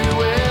with you?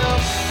 Well,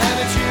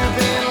 haven't you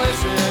been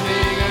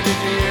listening, or did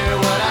you hear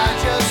what I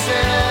just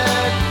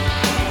said?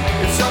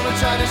 If someone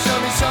tried to show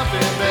me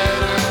something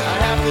better,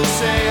 I'd have to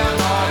say I'm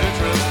hard to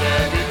trust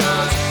that.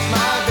 Because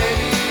my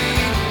baby,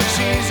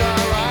 she's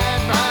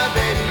alright, my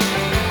baby,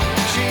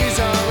 she's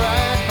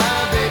alright, my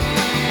baby,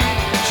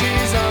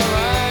 she's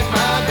alright,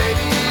 my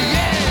baby.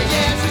 Yeah,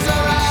 yeah, she's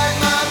alright,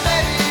 my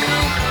baby,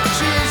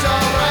 she's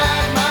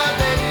alright, my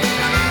baby,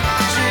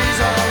 she's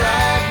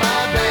alright,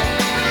 my baby,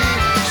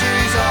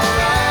 she's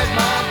alright,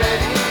 my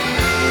baby.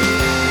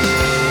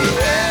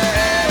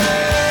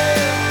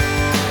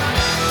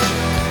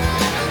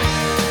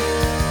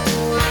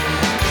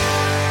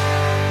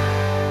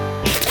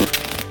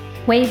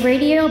 Wave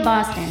Radio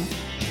Boston.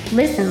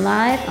 Listen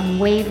live on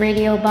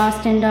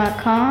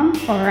waveradioboston.com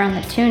or on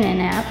the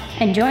TuneIn app,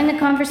 and join the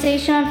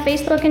conversation on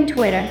Facebook and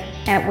Twitter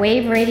at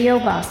Wave Radio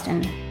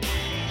Boston.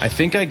 I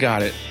think I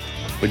got it,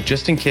 but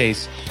just in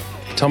case,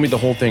 tell me the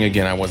whole thing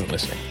again. I wasn't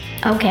listening.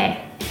 Okay,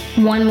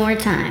 one more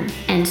time,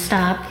 and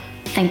stop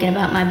thinking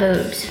about my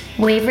boobs.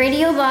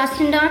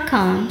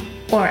 waveradioboston.com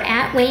or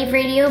at Wave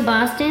Radio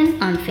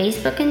Boston on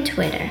Facebook and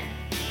Twitter.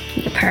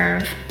 You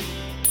perv.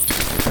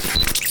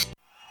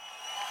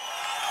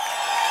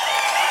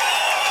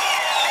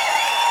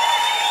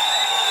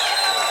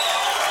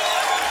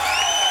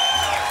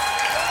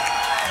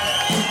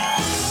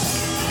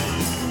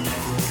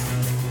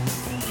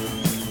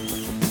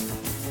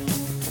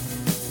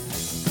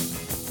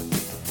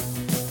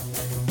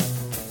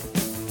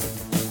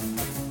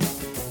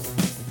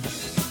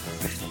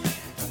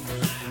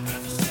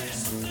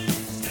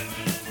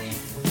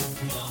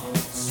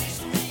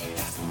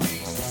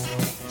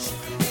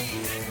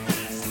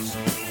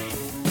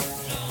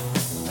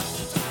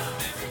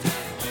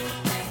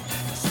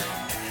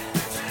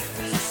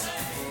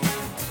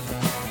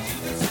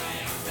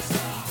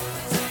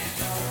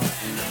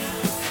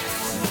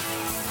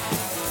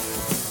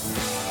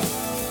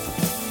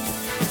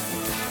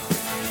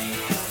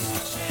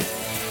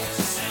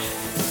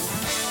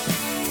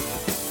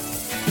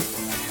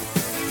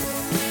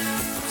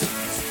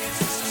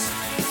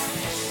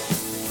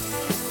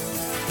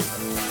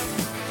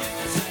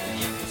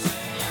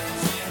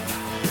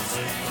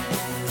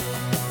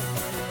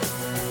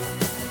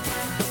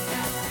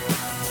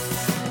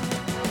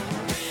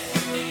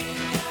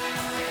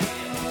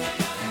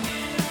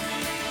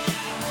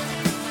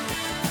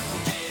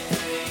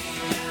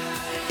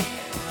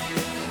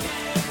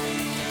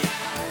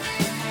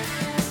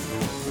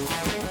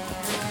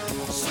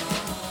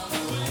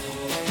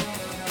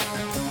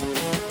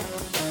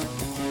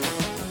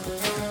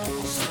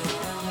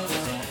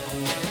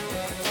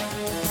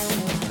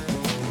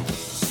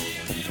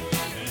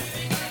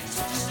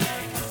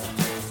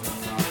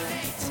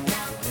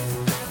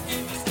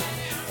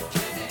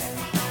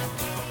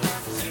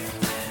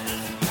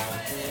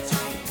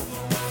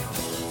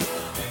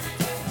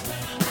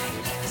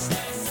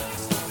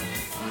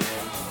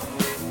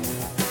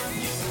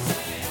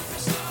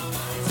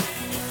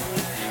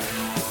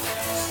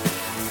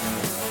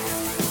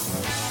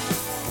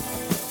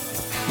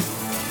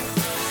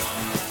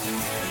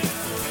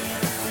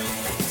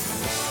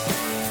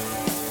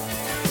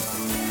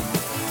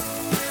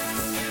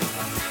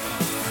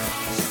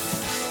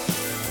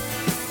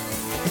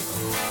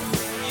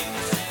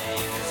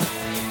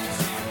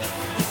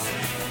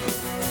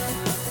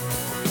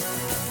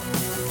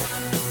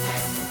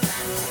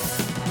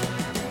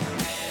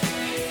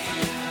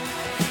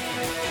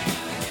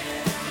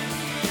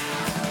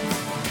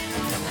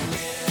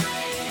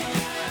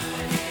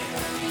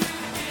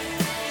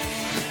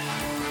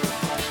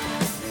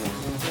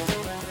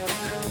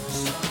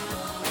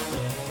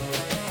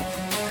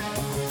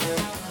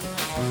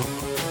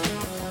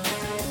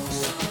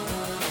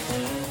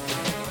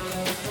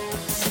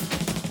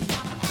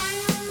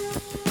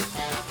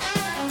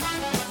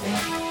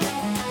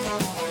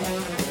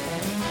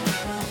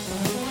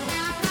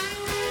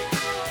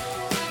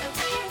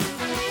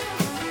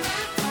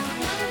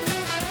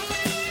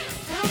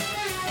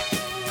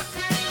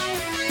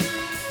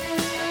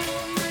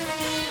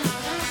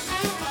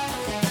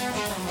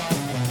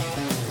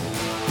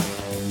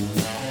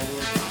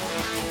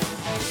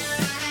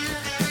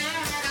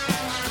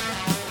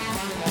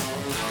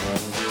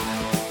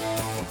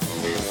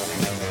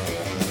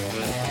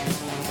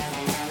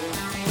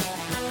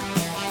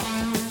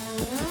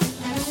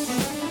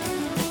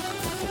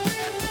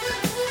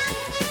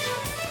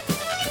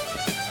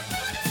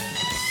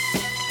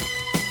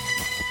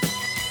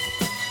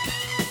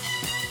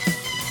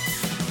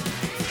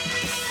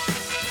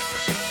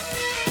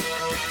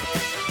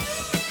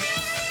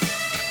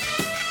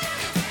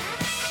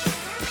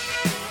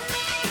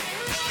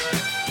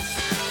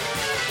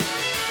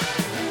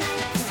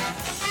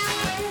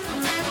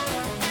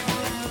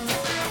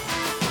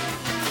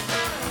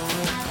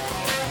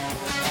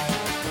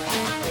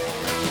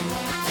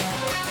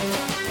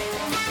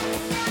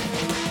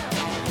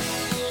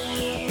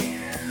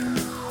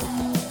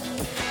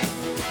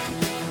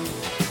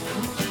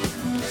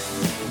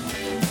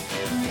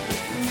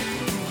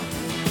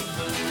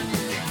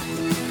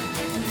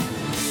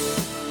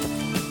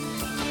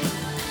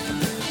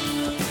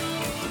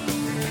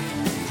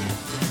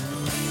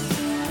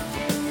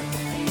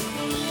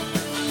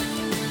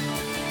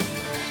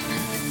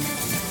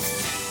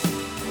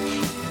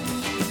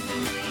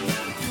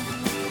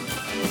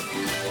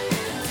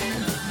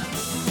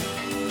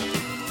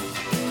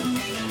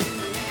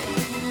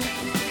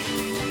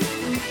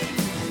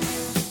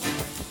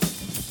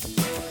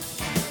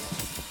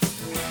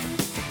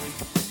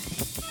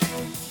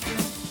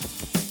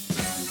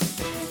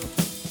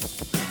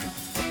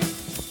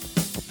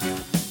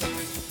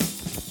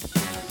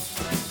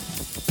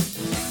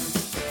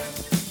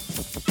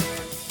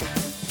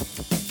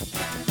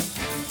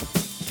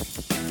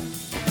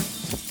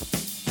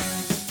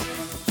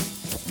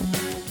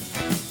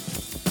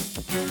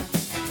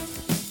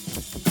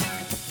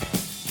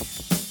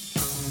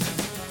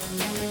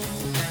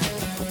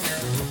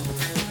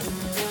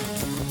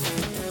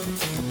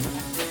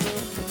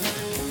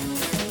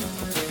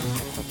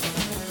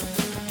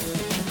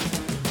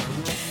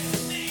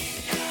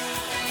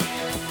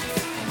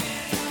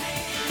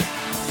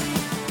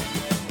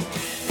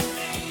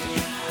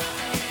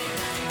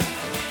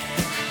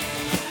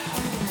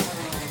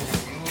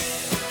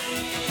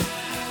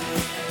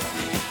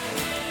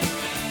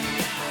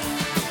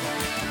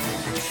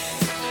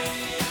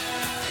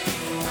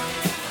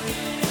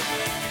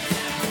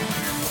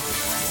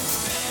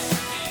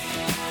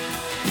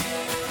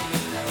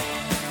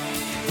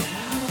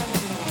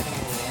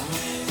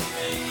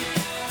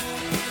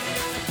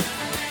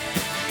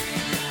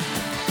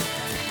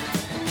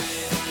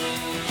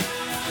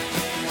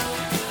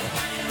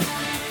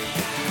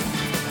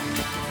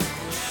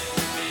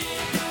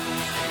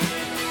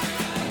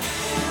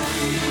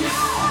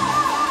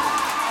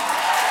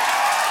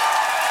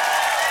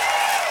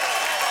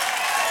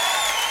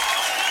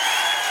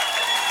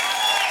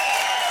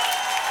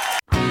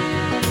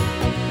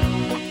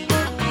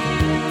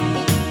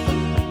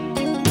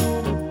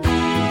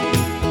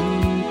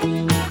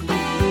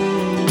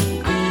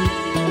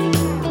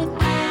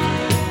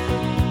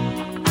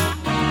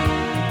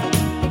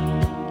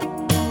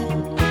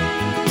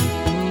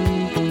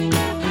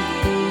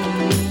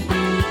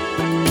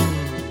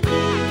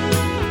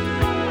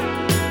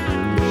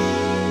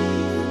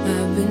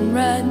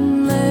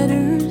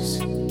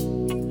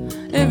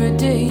 every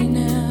day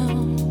now.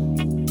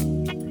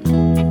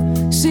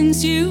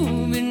 Since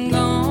you've been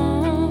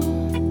gone,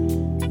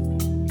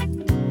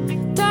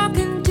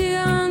 talking to you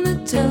on the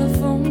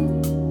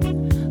telephone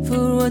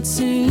for what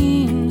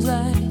seems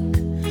like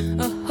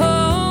a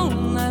whole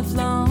life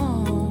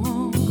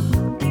long.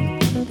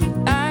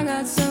 I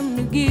got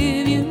something to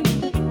give you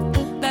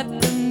that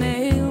the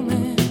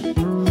mailman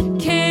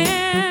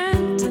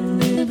can't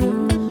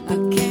deliver. I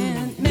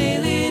can't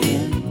mail it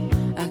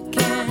in, I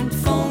can't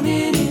phone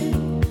it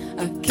in,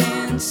 I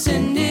can't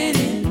send it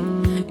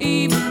in,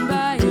 even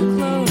by your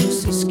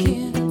closest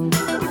kin.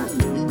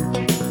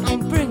 I'm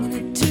bringing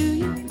it to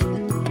you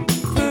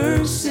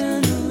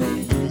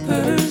personally,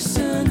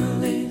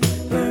 personally,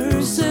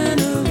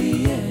 personally,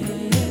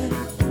 yeah.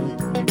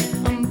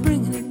 I'm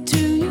bringing it to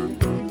you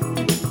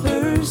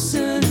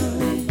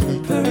personally,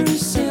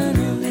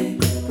 personally,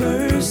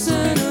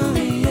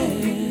 personally,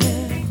 yeah.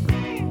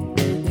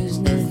 There's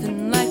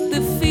nothing like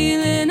the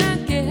feeling I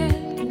get,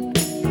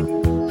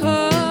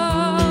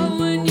 oh,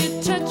 when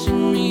you're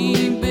touching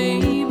me,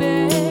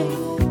 baby.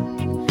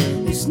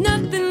 There's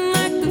nothing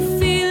like the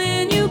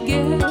feeling you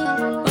get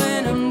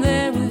when I'm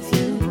there with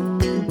you.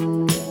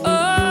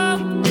 Oh,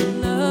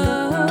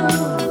 love.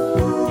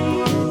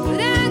 But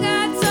I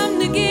got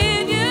something to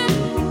give you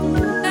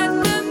that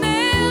the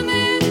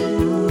mailman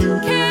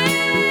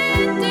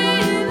can't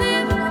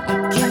deliver. I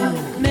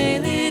can't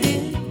mail it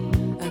in,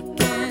 I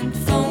can't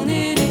phone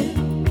it in,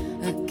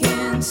 I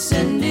can't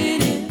send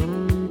it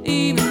in,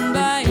 even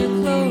by your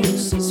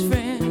closest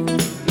friend.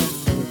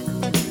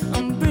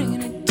 I'm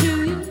bringing it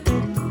to you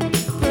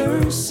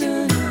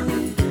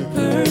personally,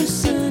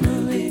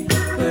 personally,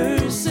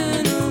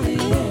 personally,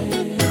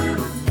 yeah.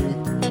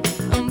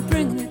 I'm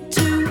bringing it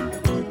to you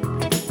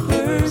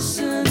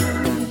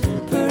personally,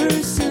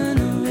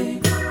 personally,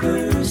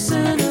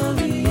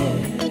 personally, yeah.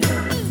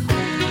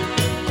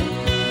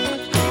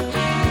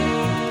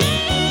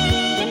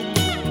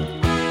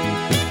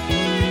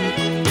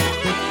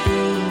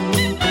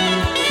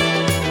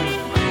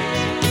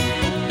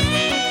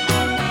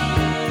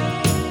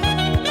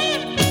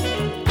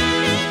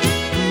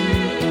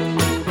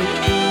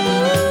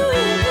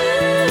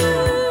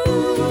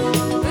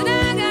 But I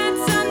got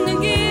something to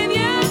give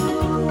you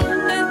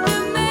that the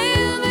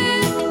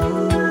mailman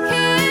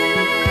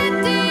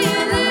can't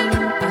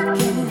deliver. I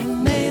can't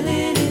mail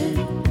it in,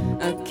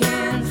 I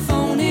can't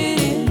phone it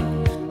in,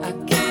 I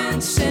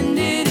can't send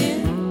it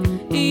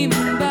in,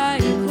 even by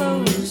your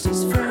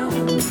closest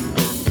friend.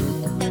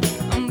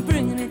 I'm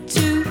bringing it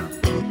to you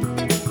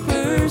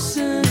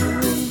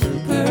personally,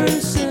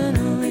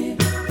 personally,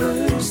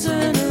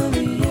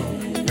 personally, yeah.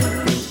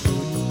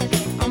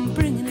 I'm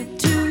bringing it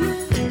to you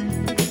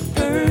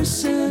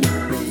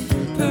personally,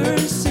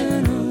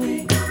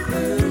 personally,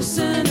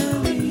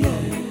 personally,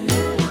 yeah.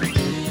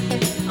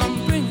 I'm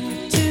bringing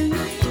it to you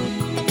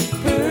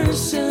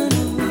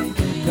personally,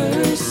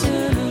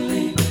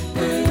 personally,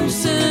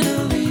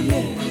 personally,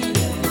 yeah.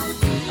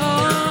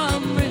 Oh,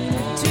 I'm bringing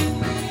it to you,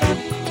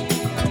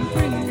 I'm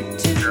bringing it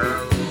to you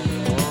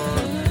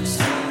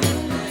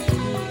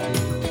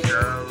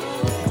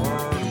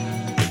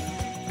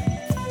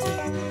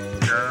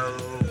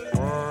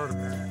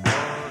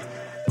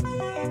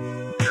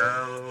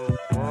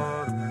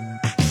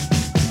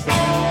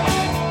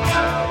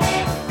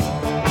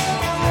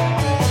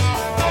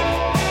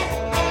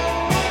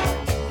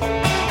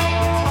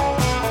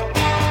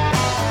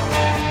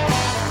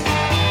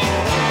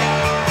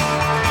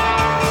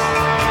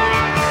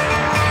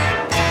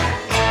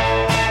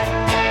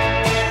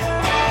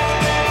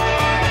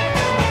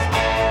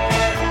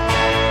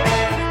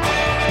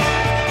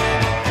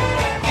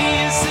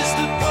Dear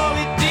sister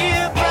poet,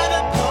 dear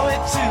brother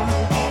poet too.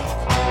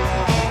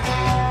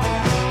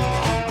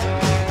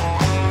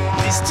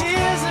 These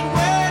tears and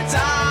words,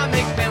 I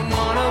make them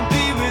wanna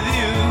be with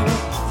you.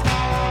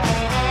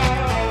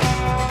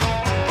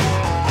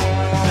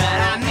 But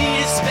I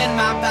need to spend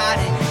my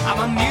body. I'm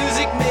a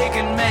music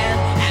making man,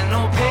 and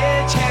no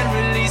page can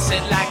release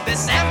it like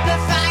this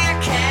amplifier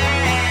can.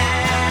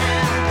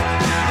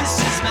 This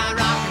is my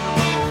rock and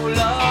roll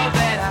love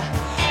letter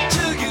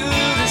to you.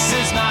 This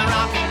is my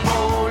rock and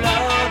roll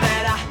love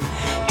letter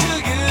to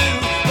you.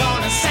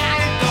 Gonna sign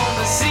it,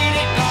 gonna seal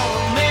it,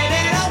 gonna mail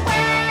it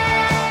away.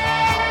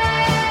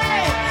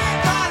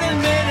 Gonna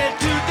mail it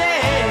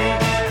today.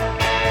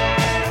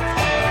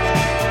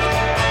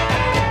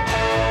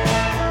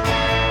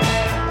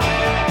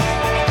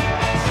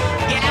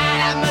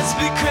 Yeah, I must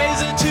be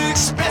crazy to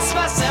express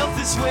myself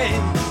this way.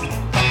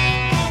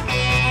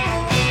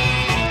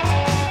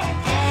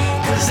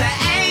 'Cause there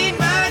ain't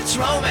much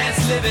romance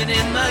living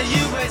in the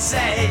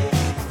USA.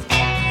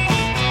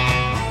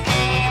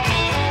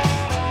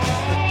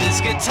 But this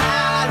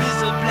guitar is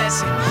a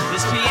blessing,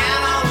 this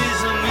piano is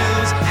a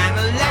muse, and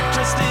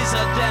electricity's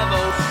a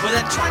devil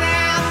with a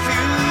 20-amp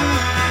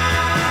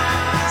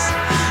fuse.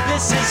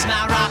 This is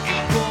my rock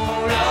and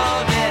roll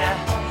love letter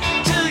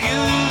to you.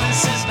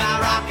 This is my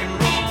rock and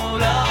roll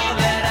love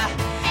letter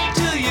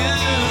to you.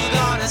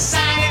 Gonna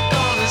sign it,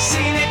 gonna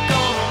seal it,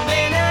 gonna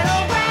mail it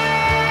away.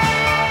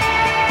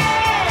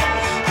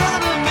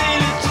 Gonna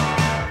mail it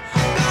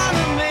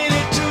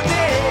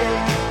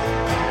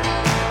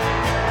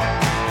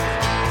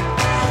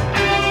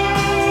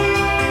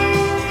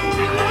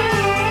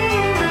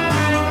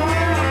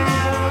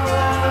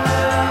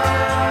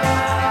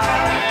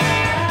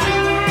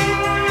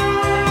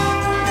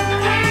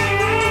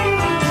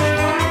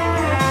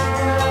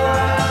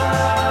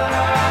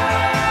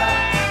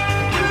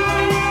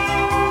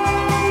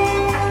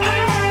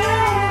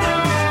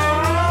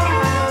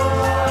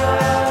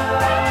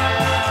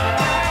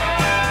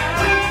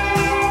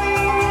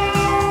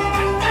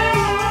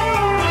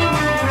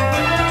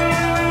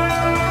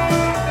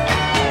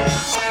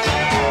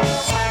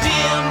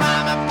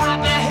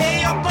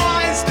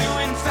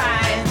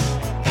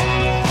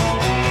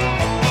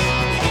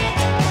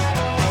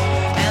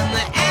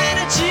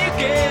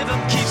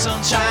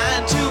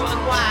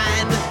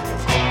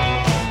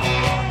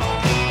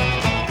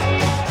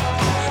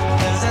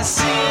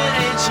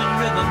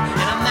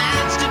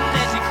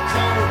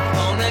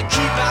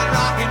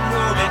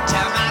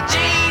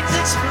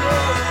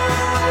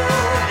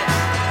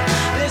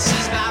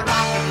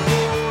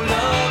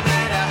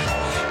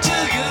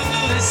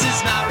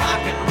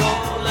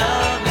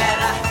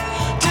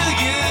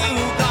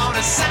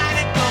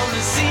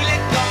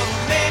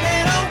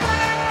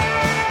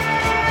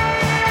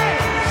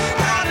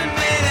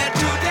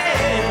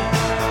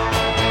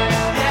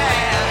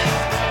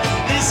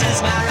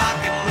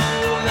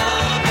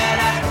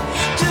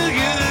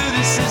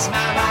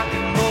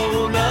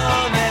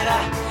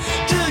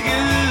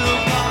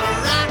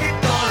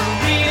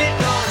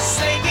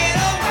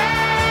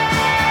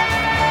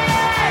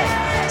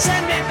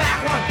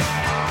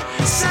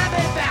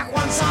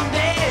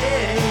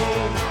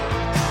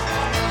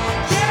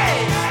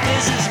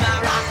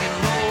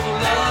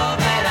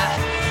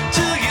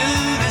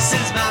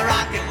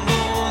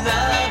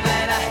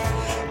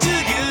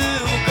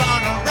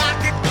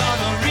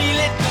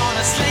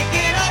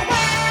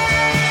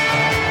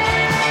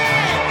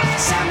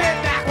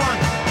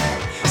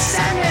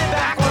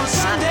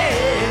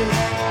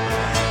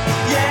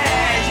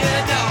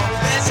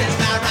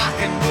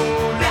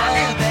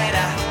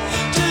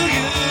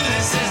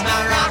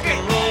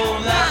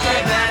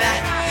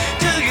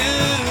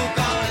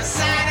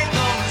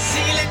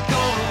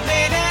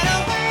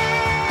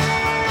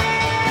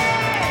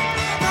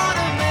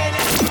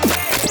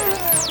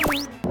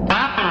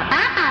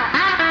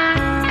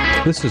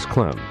This is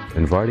Clem,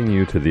 inviting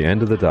you to the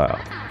end of the dial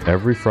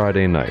every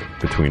Friday night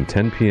between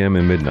 10 p.m.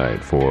 and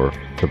midnight for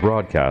The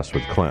Broadcast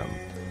with Clem,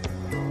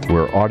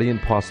 where audience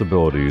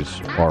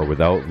possibilities are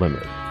without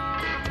limit.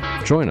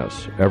 Join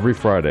us every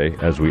Friday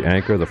as we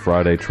anchor the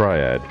Friday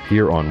Triad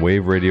here on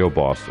Wave Radio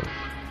Boston,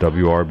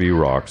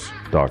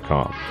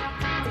 WRBRocks.com.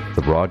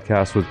 The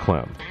Broadcast with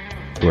Clem,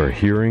 where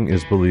hearing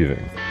is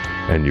believing,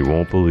 and you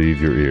won't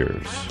believe your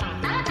ears.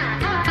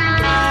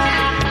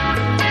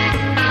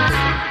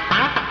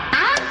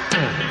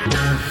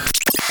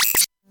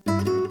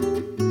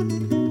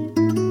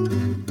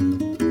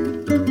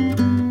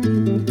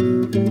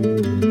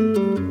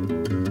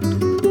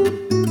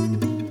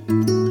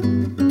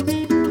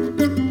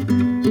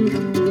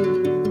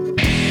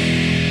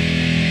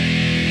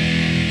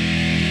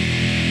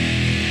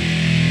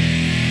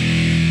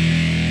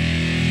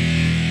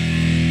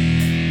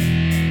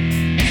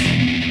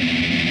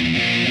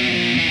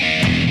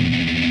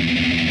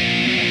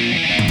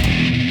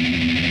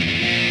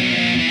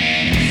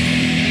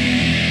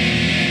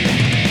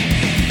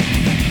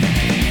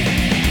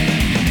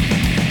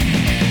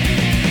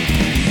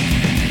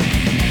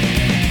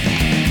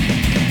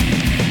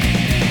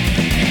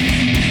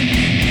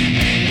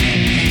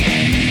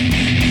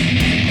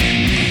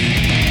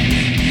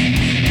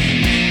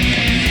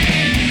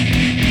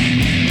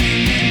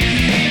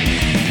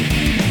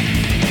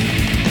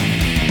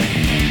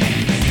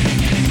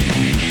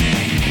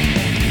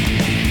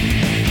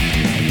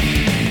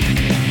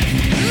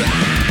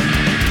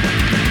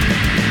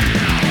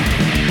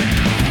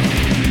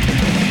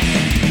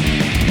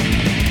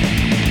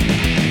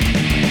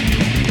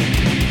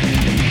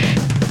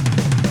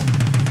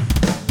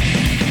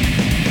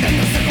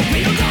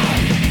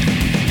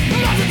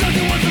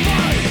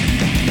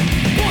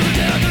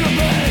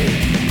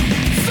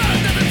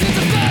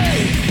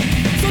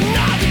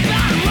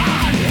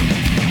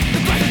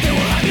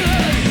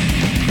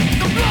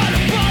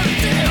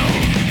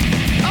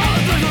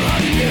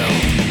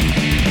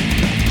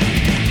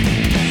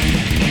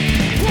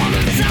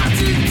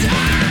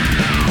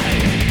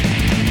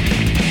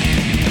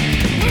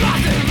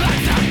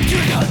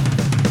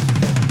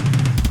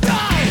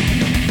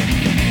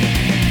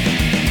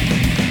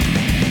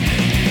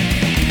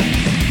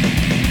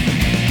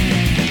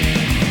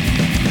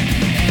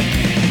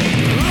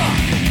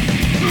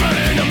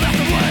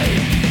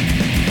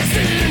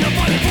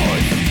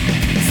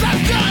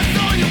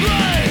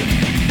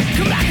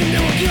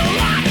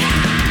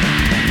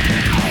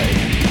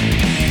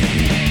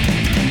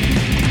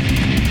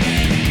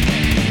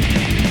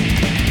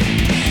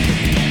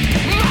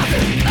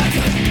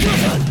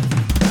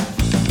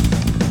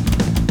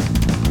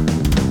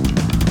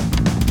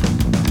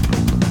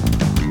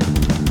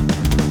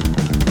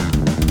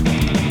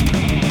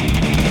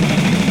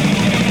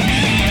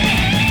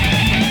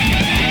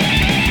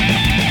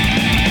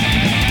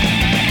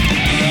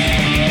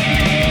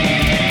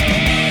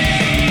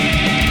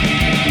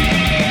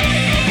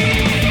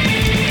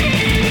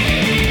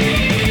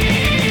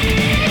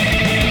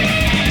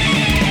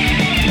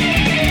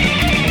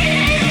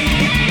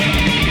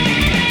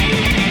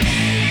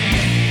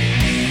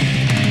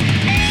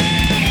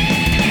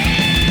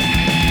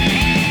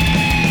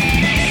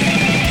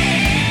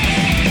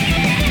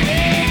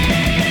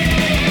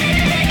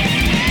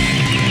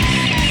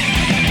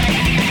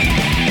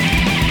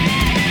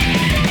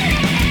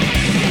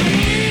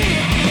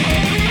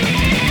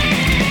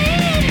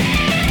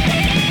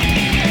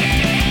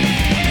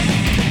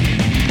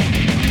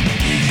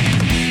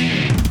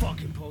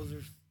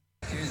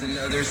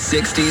 Another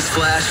 60s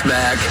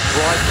flashback.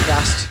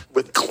 Broadcast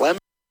with Clem.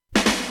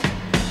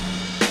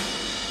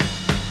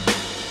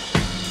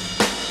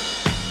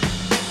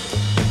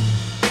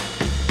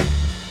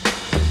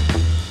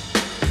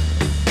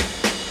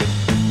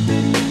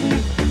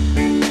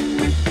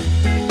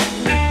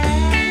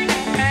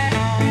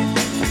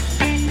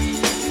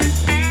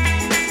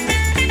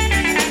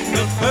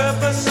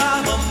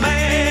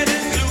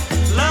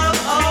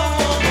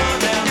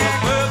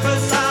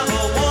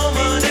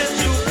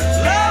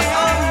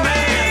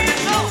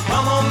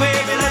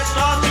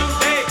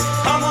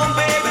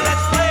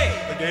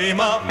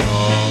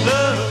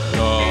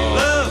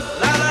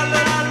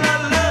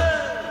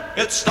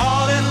 It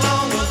started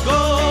long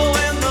ago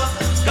in the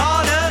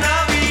Garden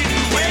of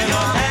Eden when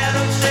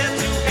Adam said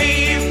to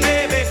Eve,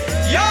 baby,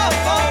 you're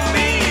for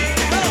me.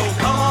 So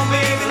come on,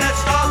 baby, let's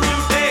start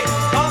today.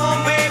 Come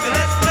on, baby,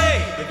 let's play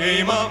the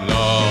game of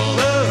love,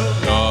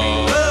 love,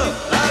 love,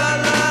 la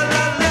la la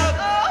la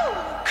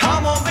love.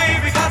 Come on,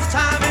 baby, 'cause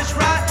time is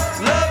right.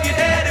 Love your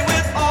daddy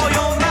with all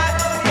your might.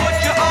 Put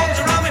your arms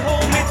around me,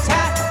 hold me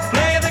tight.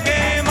 Play the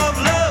game of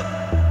love.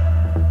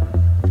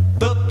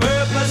 The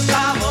purpose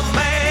of a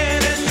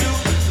man is to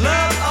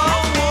love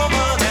a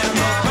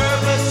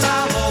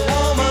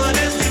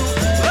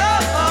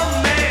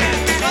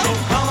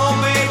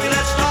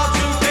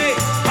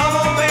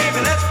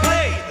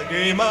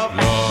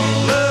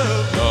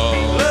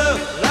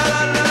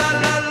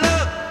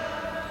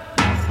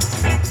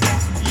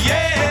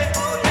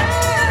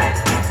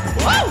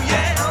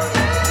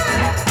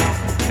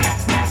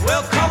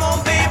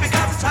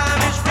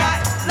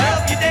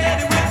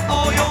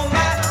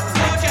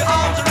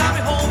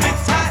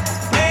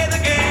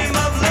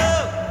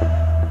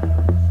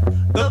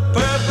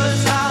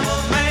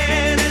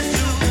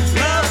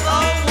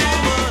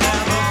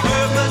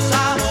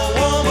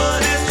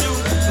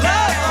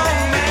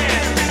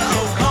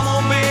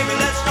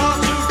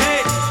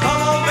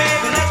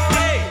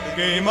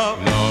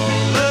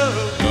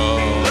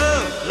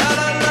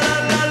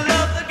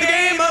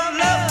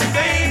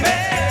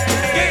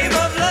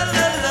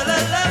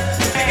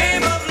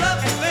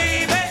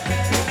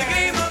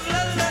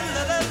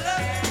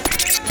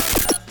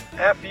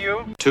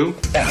 2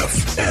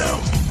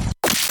 FM.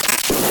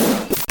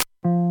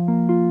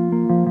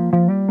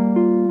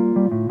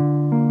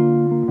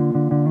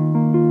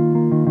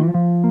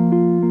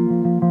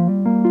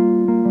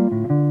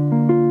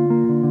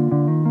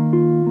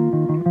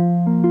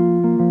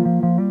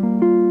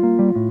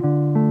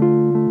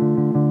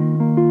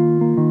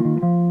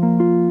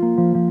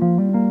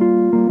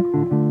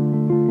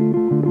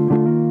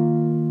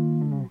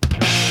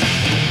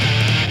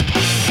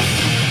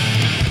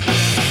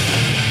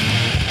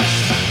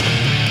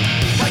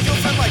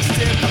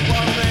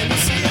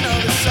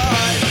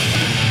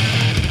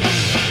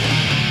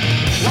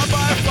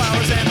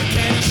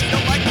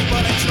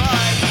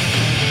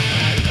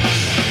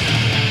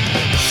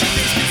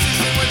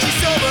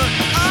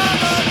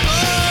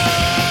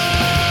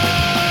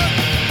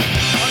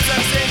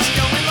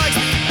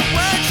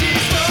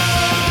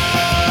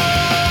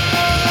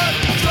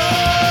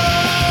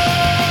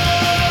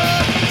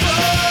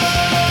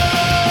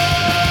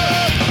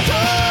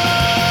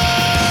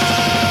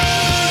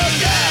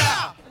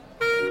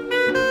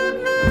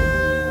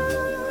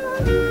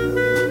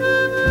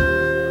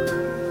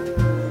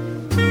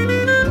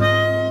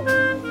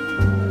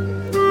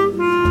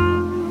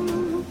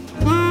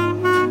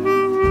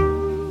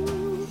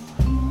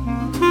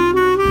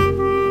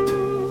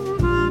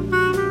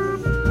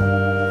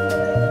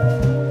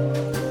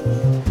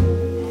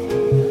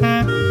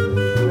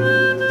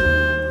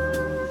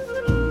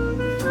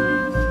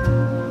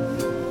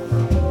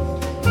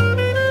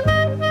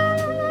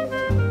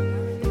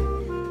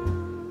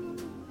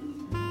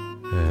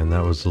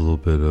 A little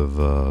bit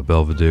of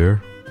Belvedere,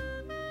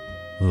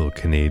 a little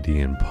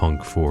Canadian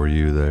punk for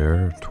you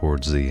there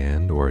towards the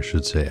end, or I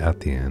should say at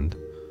the end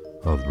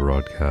of the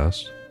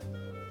broadcast.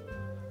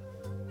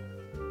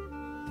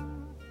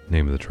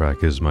 Name of the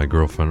track is My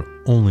Girlfriend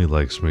Only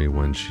Likes Me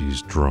When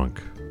She's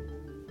Drunk.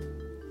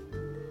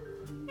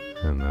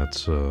 And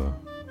that's a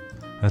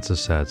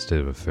sad state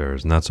of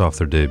affairs, and that's off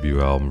their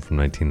debut album from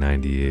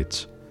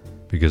 1998,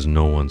 Because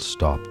No One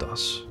Stopped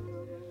Us.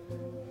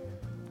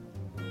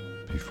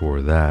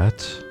 Before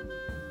that,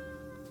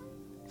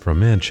 from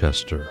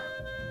Manchester,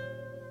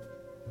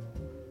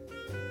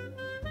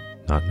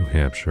 not New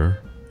Hampshire,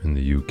 in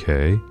the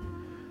UK,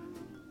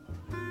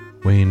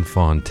 Wayne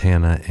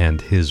Fontana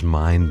and his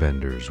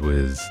Mindbenders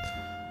with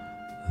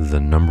the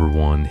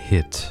 #1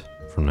 hit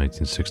from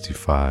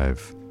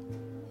 1965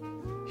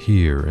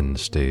 here in the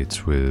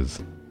States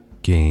with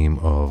Game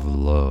of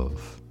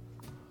Love.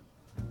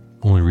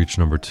 Only reached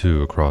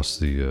 #2 across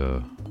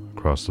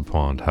the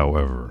pond,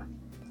 however.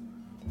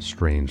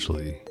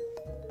 Strangely.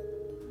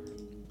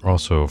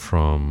 Also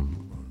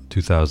from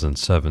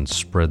 2007,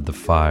 Spread the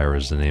Fire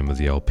is the name of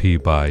the LP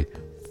by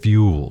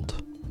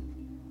Fueled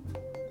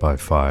by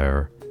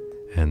Fire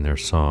and their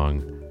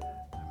song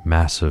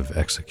Massive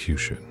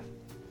Execution.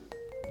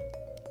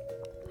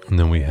 And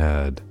then we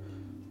had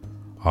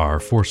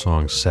our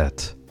 4-song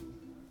set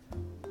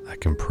that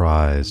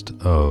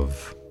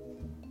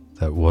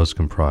was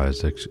comprised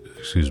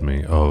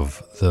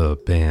of the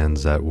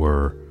bands that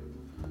were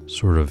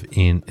sort of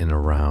in and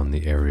around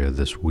the area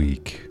this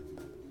week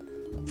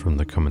from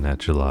the Coming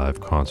At You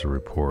Live concert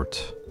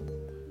report.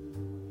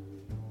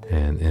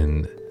 And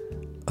in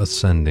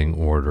ascending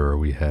order,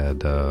 we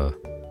had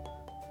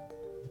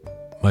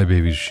My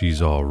Baby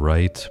She's All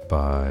Right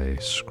by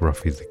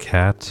Scruffy the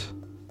Cat,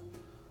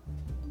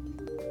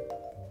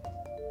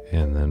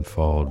 and then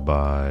followed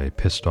by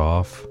Pissed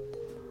Off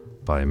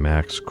by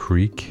Max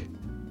Creek,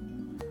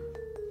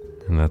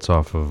 and that's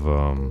off of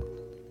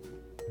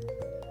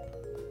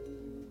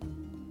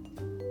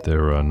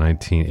their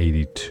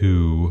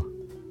 1982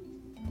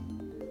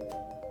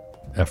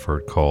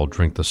 effort called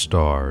Drink the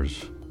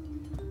Stars.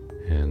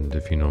 And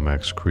if you know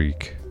Max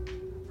Creek,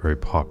 very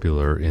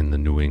popular in the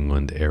New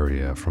England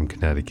area from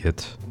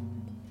Connecticut.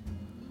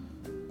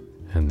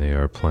 And they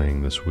are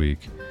playing this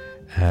week,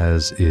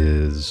 as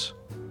is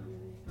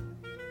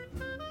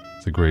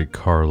the great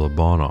Carla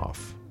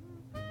Bonoff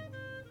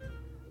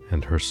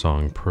and her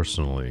song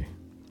Personally.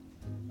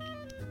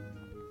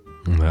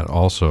 And that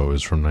also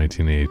is from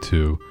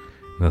 1982.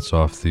 And that's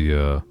off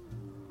the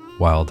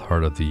Wild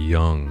Heart of the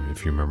Young,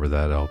 if you remember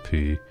that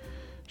LP.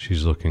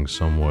 She's looking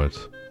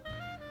somewhat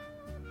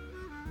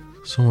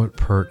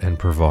pert and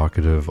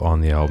provocative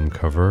on the album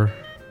cover.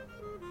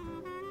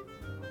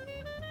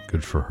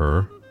 Good for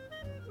her.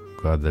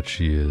 Glad that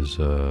she is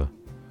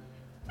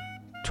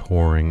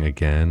touring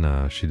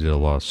again. She did a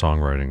lot of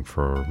songwriting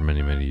for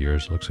many, many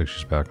years. Looks like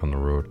she's back on the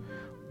road.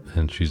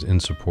 And she's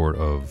in support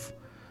of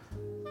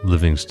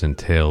Livingston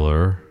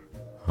Taylor,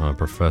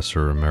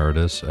 professor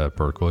emeritus at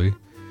Berkeley,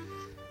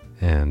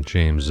 and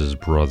James's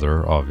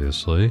brother,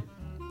 obviously.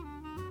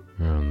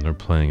 And they're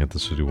playing at the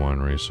City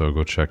Winery, so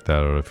go check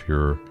that out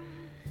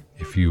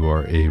if you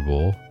are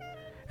able.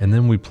 And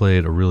then we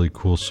played a really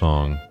cool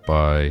song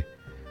by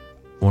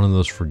one of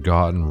those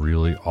forgotten,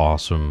 really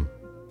awesome,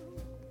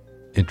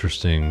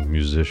 interesting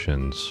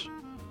musicians,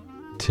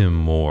 Tim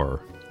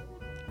Moore.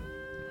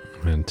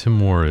 And Tim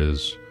Moore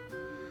is,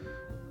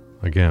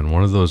 again,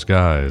 one of those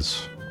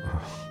guys.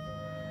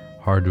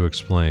 hard to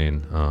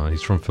explain.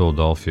 He's from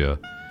Philadelphia.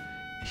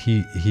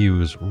 He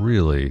was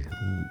really,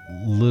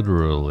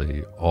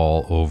 literally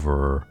all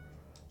over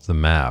the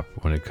map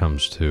when it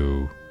comes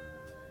to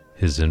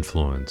his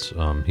influence.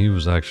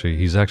 He's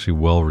actually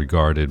well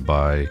regarded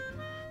by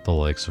the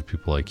likes of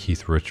people like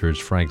Keith Richards.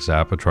 Frank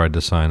Zappa tried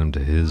to sign him to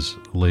his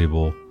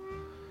label.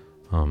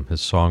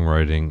 His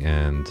songwriting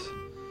and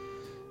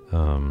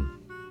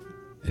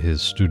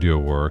his studio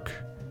work.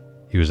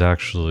 He was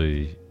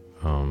actually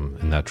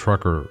in that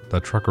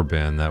trucker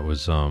band that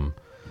was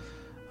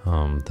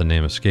the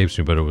name escapes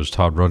me, but it was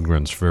Todd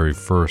Rundgren's very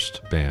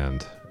first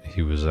band.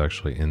 He was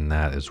actually in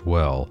that as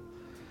well.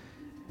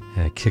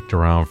 And kicked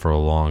around for a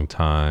long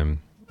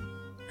time.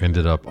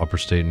 Ended up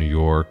upstate New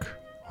York,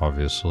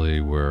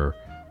 obviously, where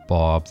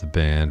Bob, the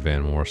band,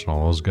 Van Morrison,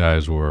 all those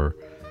guys were.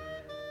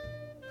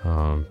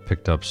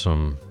 Picked up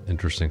some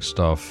interesting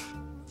stuff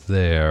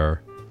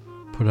there.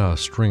 Put out a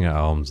string of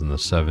albums in the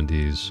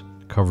 70s,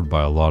 covered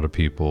by a lot of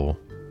people.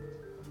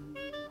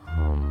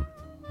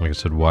 Like I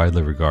said,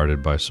 widely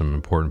regarded by some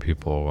important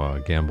people.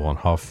 Gamble and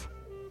Huff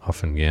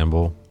and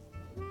Gamble.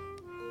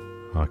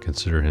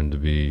 Consider him to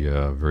be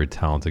a very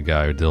talented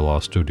guy who did a lot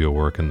of studio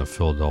work in the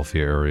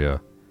Philadelphia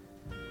area.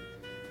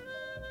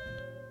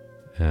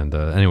 And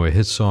anyway,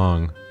 his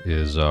song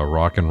is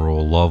Rock and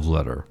Roll Love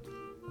Letter.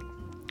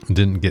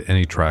 Didn't get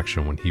any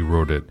traction when he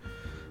wrote it.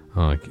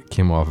 It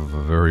came off of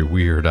a very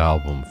weird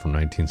album from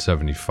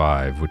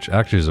 1975, which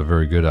actually is a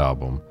very good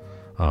album,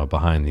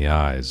 Behind the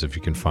Eyes, if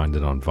you can find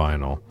it on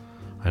vinyl.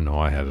 I know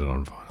I had it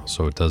on vinyl,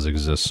 so it does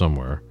exist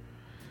somewhere.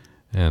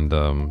 And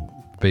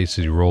Bay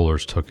City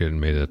Rollers took it and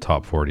made it a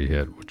top 40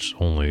 hit, which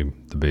only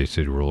the Bay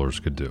City Rollers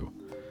could do.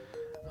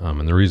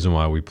 And the reason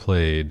why we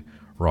played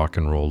Rock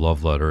and Roll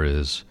Love Letter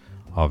is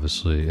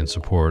obviously in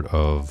support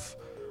of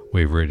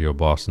Wave Radio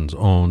Boston's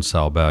own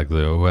Sal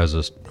Baglio,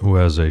 who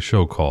has a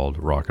show called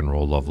Rock and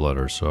Roll Love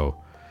Letter.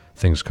 So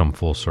things come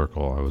full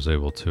circle. I was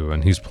able to,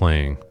 and he's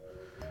playing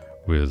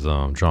with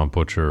John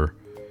Butcher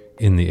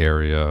in the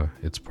area.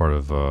 It's part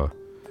of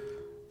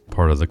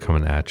the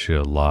Coming At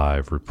You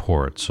live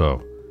report.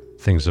 So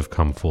things have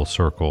come full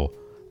circle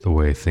the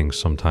way things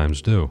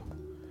sometimes do.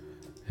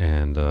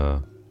 And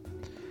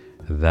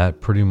that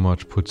pretty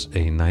much puts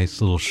a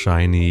nice little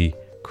shiny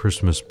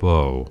Christmas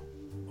bow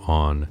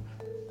on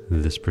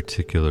this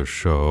particular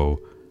show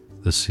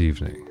this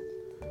evening.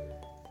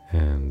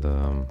 And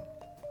I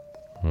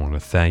want to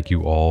thank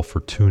you all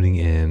for tuning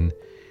in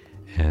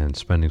and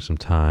spending some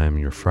time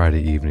your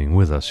Friday evening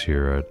with us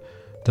here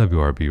at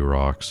WRB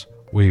Rocks,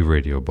 Wave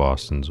Radio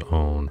Boston's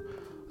own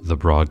The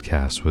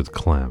Broadcast with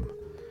Clem.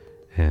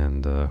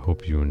 And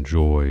hope you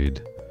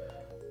enjoyed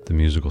the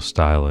musical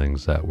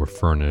stylings that were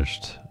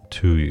furnished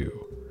to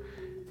you.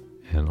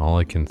 And all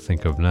I can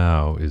think of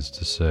now is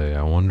to say,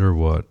 I wonder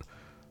what...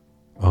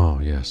 Oh,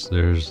 yes,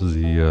 there's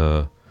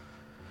the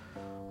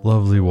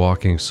lovely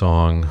walking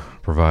song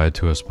provided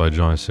to us by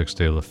Johnny Six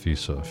de la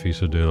Fisa.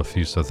 Fisa de la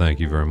Fisa, thank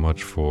you very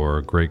much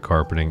for great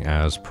carpeting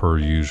as per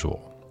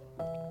usual.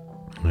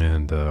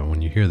 And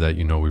when you hear that,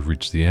 you know we've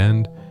reached the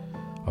end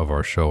of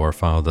our show. Our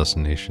final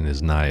destination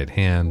is nigh at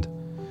hand.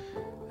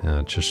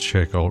 Just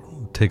take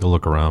a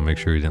look around, make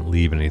sure you didn't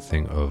leave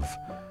anything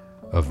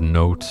of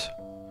note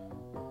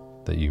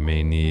that you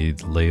may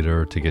need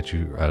later to get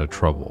you out of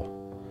trouble.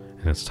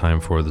 And it's time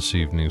for this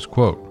evening's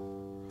quote,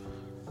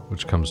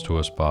 which comes to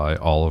us by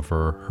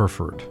Oliver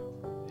Herford.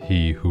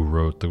 He who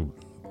wrote the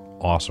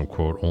awesome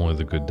quote, "Only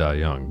the good die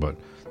young." But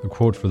the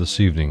quote for this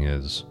evening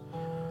is,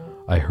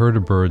 "I heard a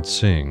bird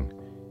sing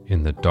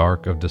in the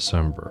dark of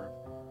December,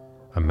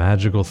 a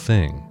magical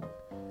thing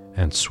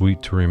and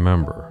sweet to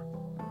remember.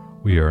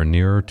 We are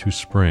nearer to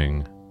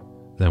spring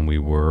than we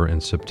were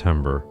in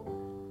September.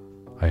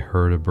 I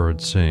heard a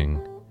bird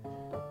sing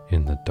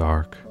in the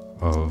dark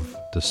of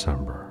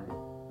December."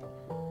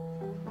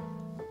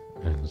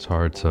 And it's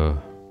hard to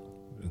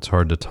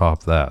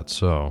top that.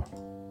 So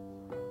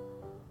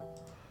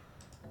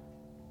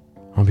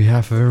on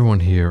behalf of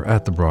everyone here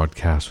at the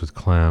Broadcast with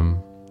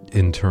Clem,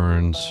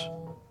 interns,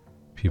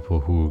 people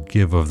who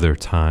give of their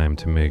time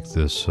to make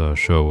this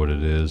show what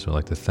it is, I'd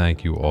like to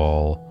thank you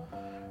all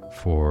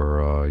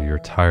for your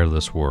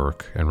tireless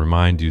work and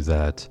remind you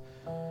that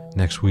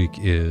next week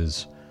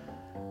is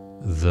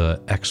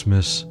the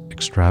Xmas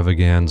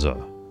Extravaganza,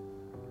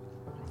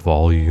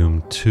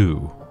 Volume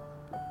 2.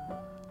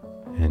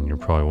 And you're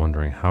probably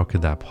wondering, how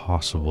could that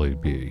possibly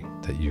be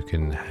that you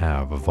can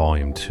have a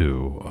Volume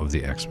 2 of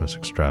the Xmas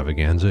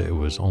Extravaganza? It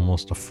was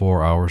almost a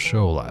 4-hour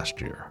show last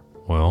year.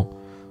 Well,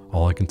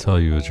 all I can tell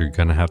you is you're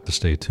going to have to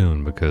stay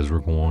tuned because we're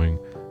going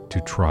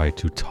to try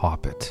to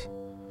top it.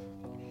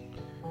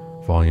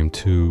 Volume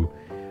 2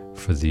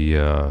 for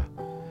the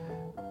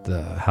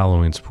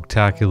Halloween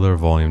Spooktacular,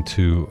 Volume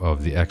 2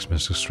 of the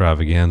Xmas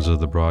Extravaganza.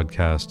 The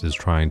Broadcast is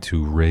trying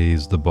to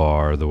raise the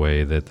bar the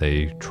way that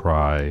they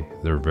try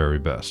their very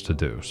best to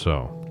do.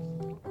 So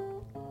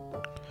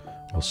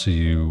we'll see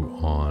you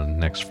on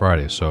next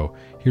Friday. So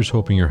here's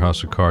hoping your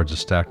house of cards is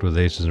stacked with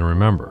aces, and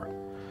remember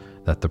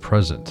that the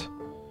present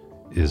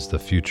is the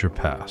future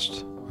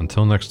past.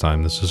 Until next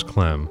time, this is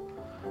Clem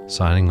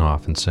signing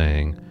off and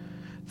saying,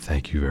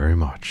 thank you very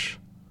much.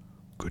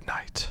 Good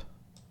night.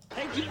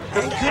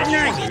 Good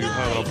night. You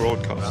heard our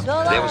broadcast.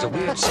 There was a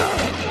weird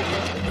sound.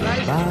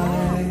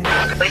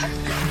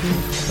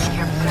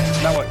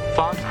 Now what?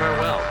 Fond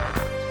farewell.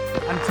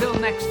 Until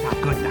next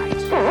time. Good night.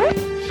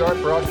 Short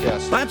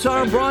broadcast. That's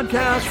our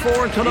broadcast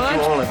for tonight.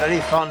 All a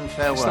very fond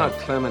farewell. It's not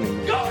Clem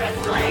anymore. Good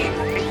night.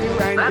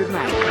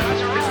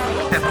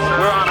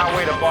 We're on our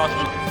way to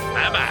Boston.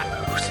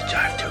 Who's the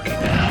jive turkey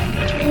now?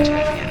 Between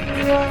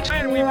Taffy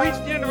and And we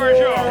reached the end of our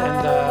show.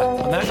 And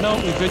on that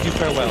note, we bid you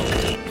farewell.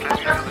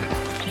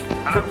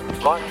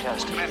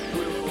 broadcast.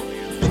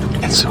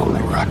 It's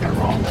only rock and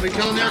roll. Are we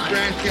telling their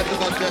grandkids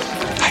about this?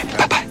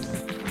 Bye-bye.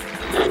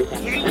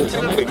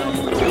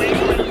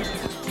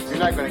 You're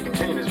not going to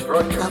continue this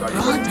broadcast, are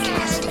you?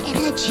 Broadcast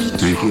energy.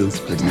 Thank you.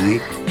 Good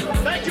night.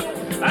 Thank you.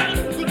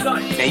 And good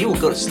night. Now you will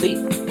go to sleep,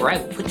 or I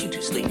will put you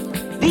to sleep.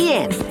 The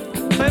end.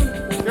 Clem,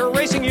 you're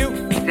erasing you.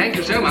 Thank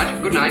you so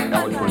much. Good night.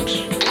 Eloquence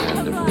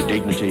and the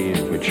dignity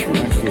in which you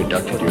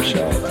conducted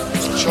yourself.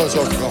 Show's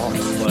over, go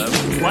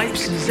home.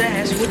 Wipes his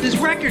ass with his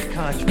record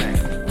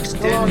contract.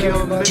 Extend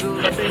your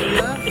middle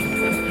finger.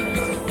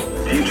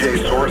 DJ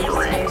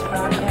Sorcery.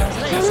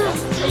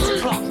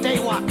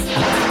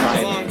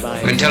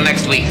 Until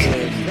next week.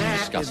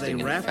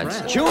 Disgusting and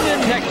offensive. Tune in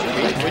next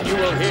week when you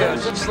will hear.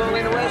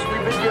 Slowly the rest, we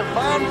bid you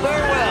fond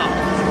farewell.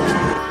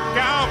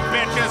 Go,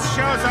 bitches.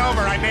 Show's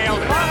over. I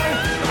nailed it.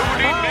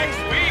 Tune in next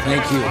week.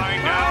 Thank you.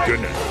 Find out.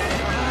 Good night.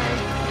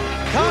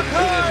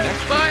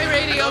 Bye,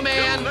 Radio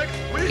Man.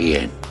 The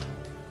end.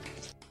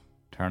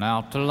 Turn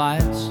out the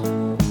lights,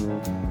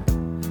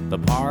 the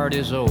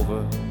party's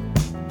over.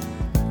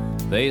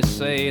 They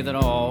say that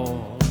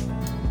all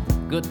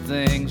good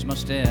things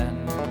must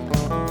end.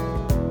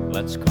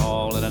 Let's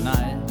call it a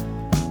night.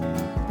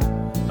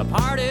 The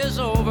party's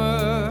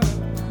over,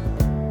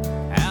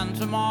 and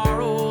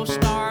tomorrow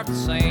start the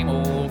same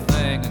old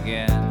thing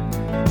again.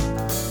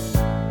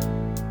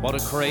 What a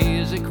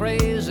crazy,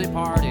 crazy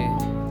party.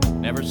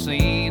 Never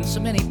seen so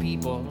many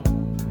people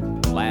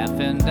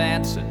laughing,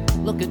 dancing.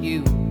 Look at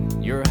you,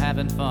 you're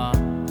having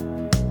fun.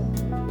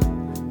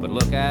 But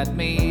look at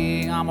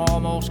me, I'm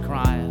almost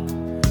crying.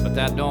 But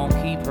that don't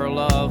keep her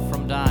love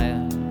from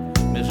dying.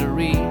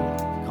 Misery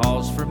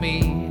calls for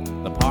me,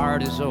 the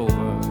party's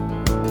over.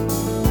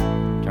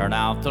 Turn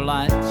out the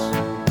lights,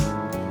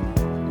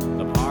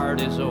 the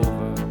party's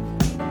over.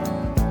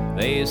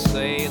 They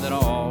say that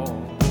all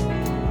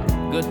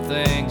good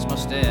things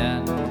must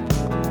end.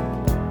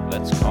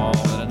 Let's call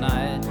it a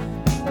night.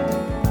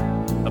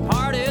 The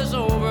party's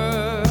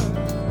over,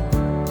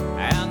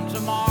 and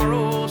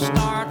tomorrow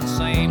start the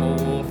same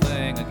old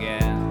thing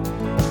again.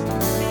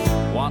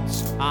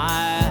 Once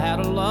I had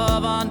a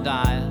love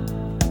undying.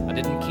 I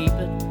didn't keep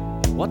it,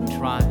 wasn't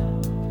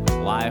trying.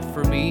 Life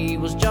for me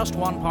was just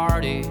one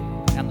party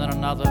and then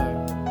another.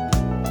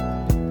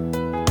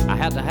 I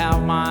had to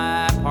have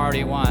my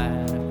party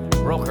wine.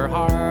 Broke her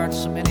heart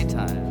so many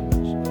times.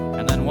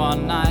 And then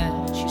one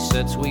night she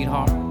said,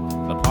 sweetheart,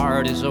 the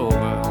party's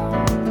over.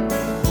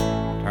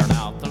 Turn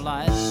out the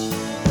lights,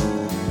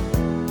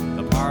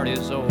 the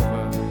party's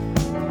over.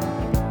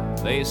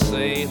 They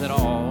say that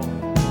all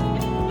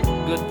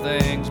good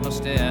things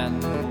must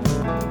end.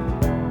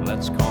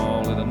 Let's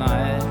call it a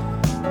night.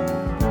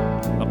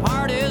 The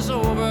party's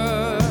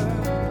over,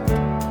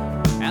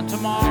 and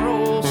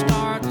tomorrow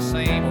start the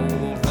same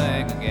old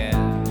thing again.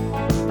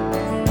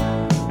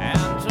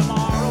 And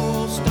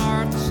tomorrow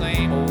start the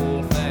same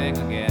old thing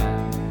again.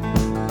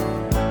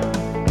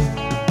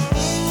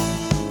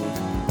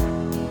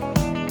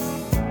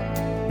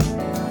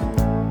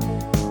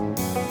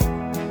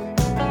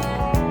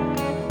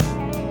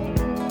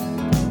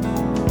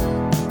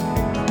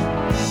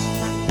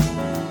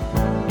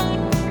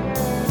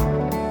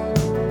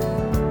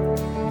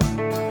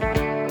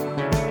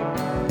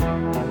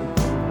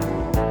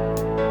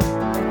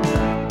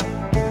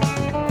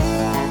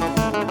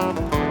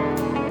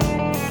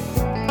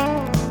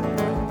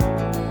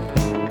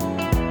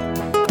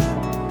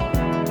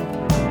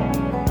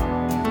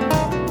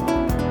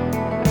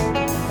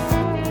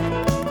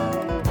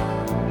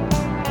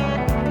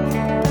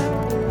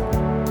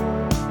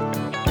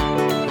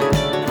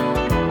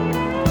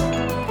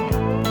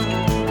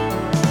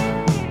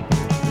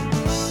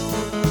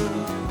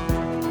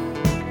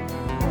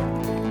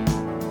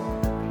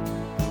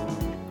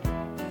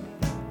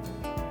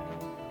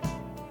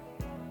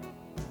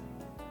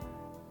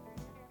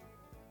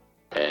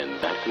 And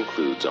that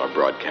concludes our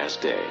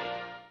broadcast day.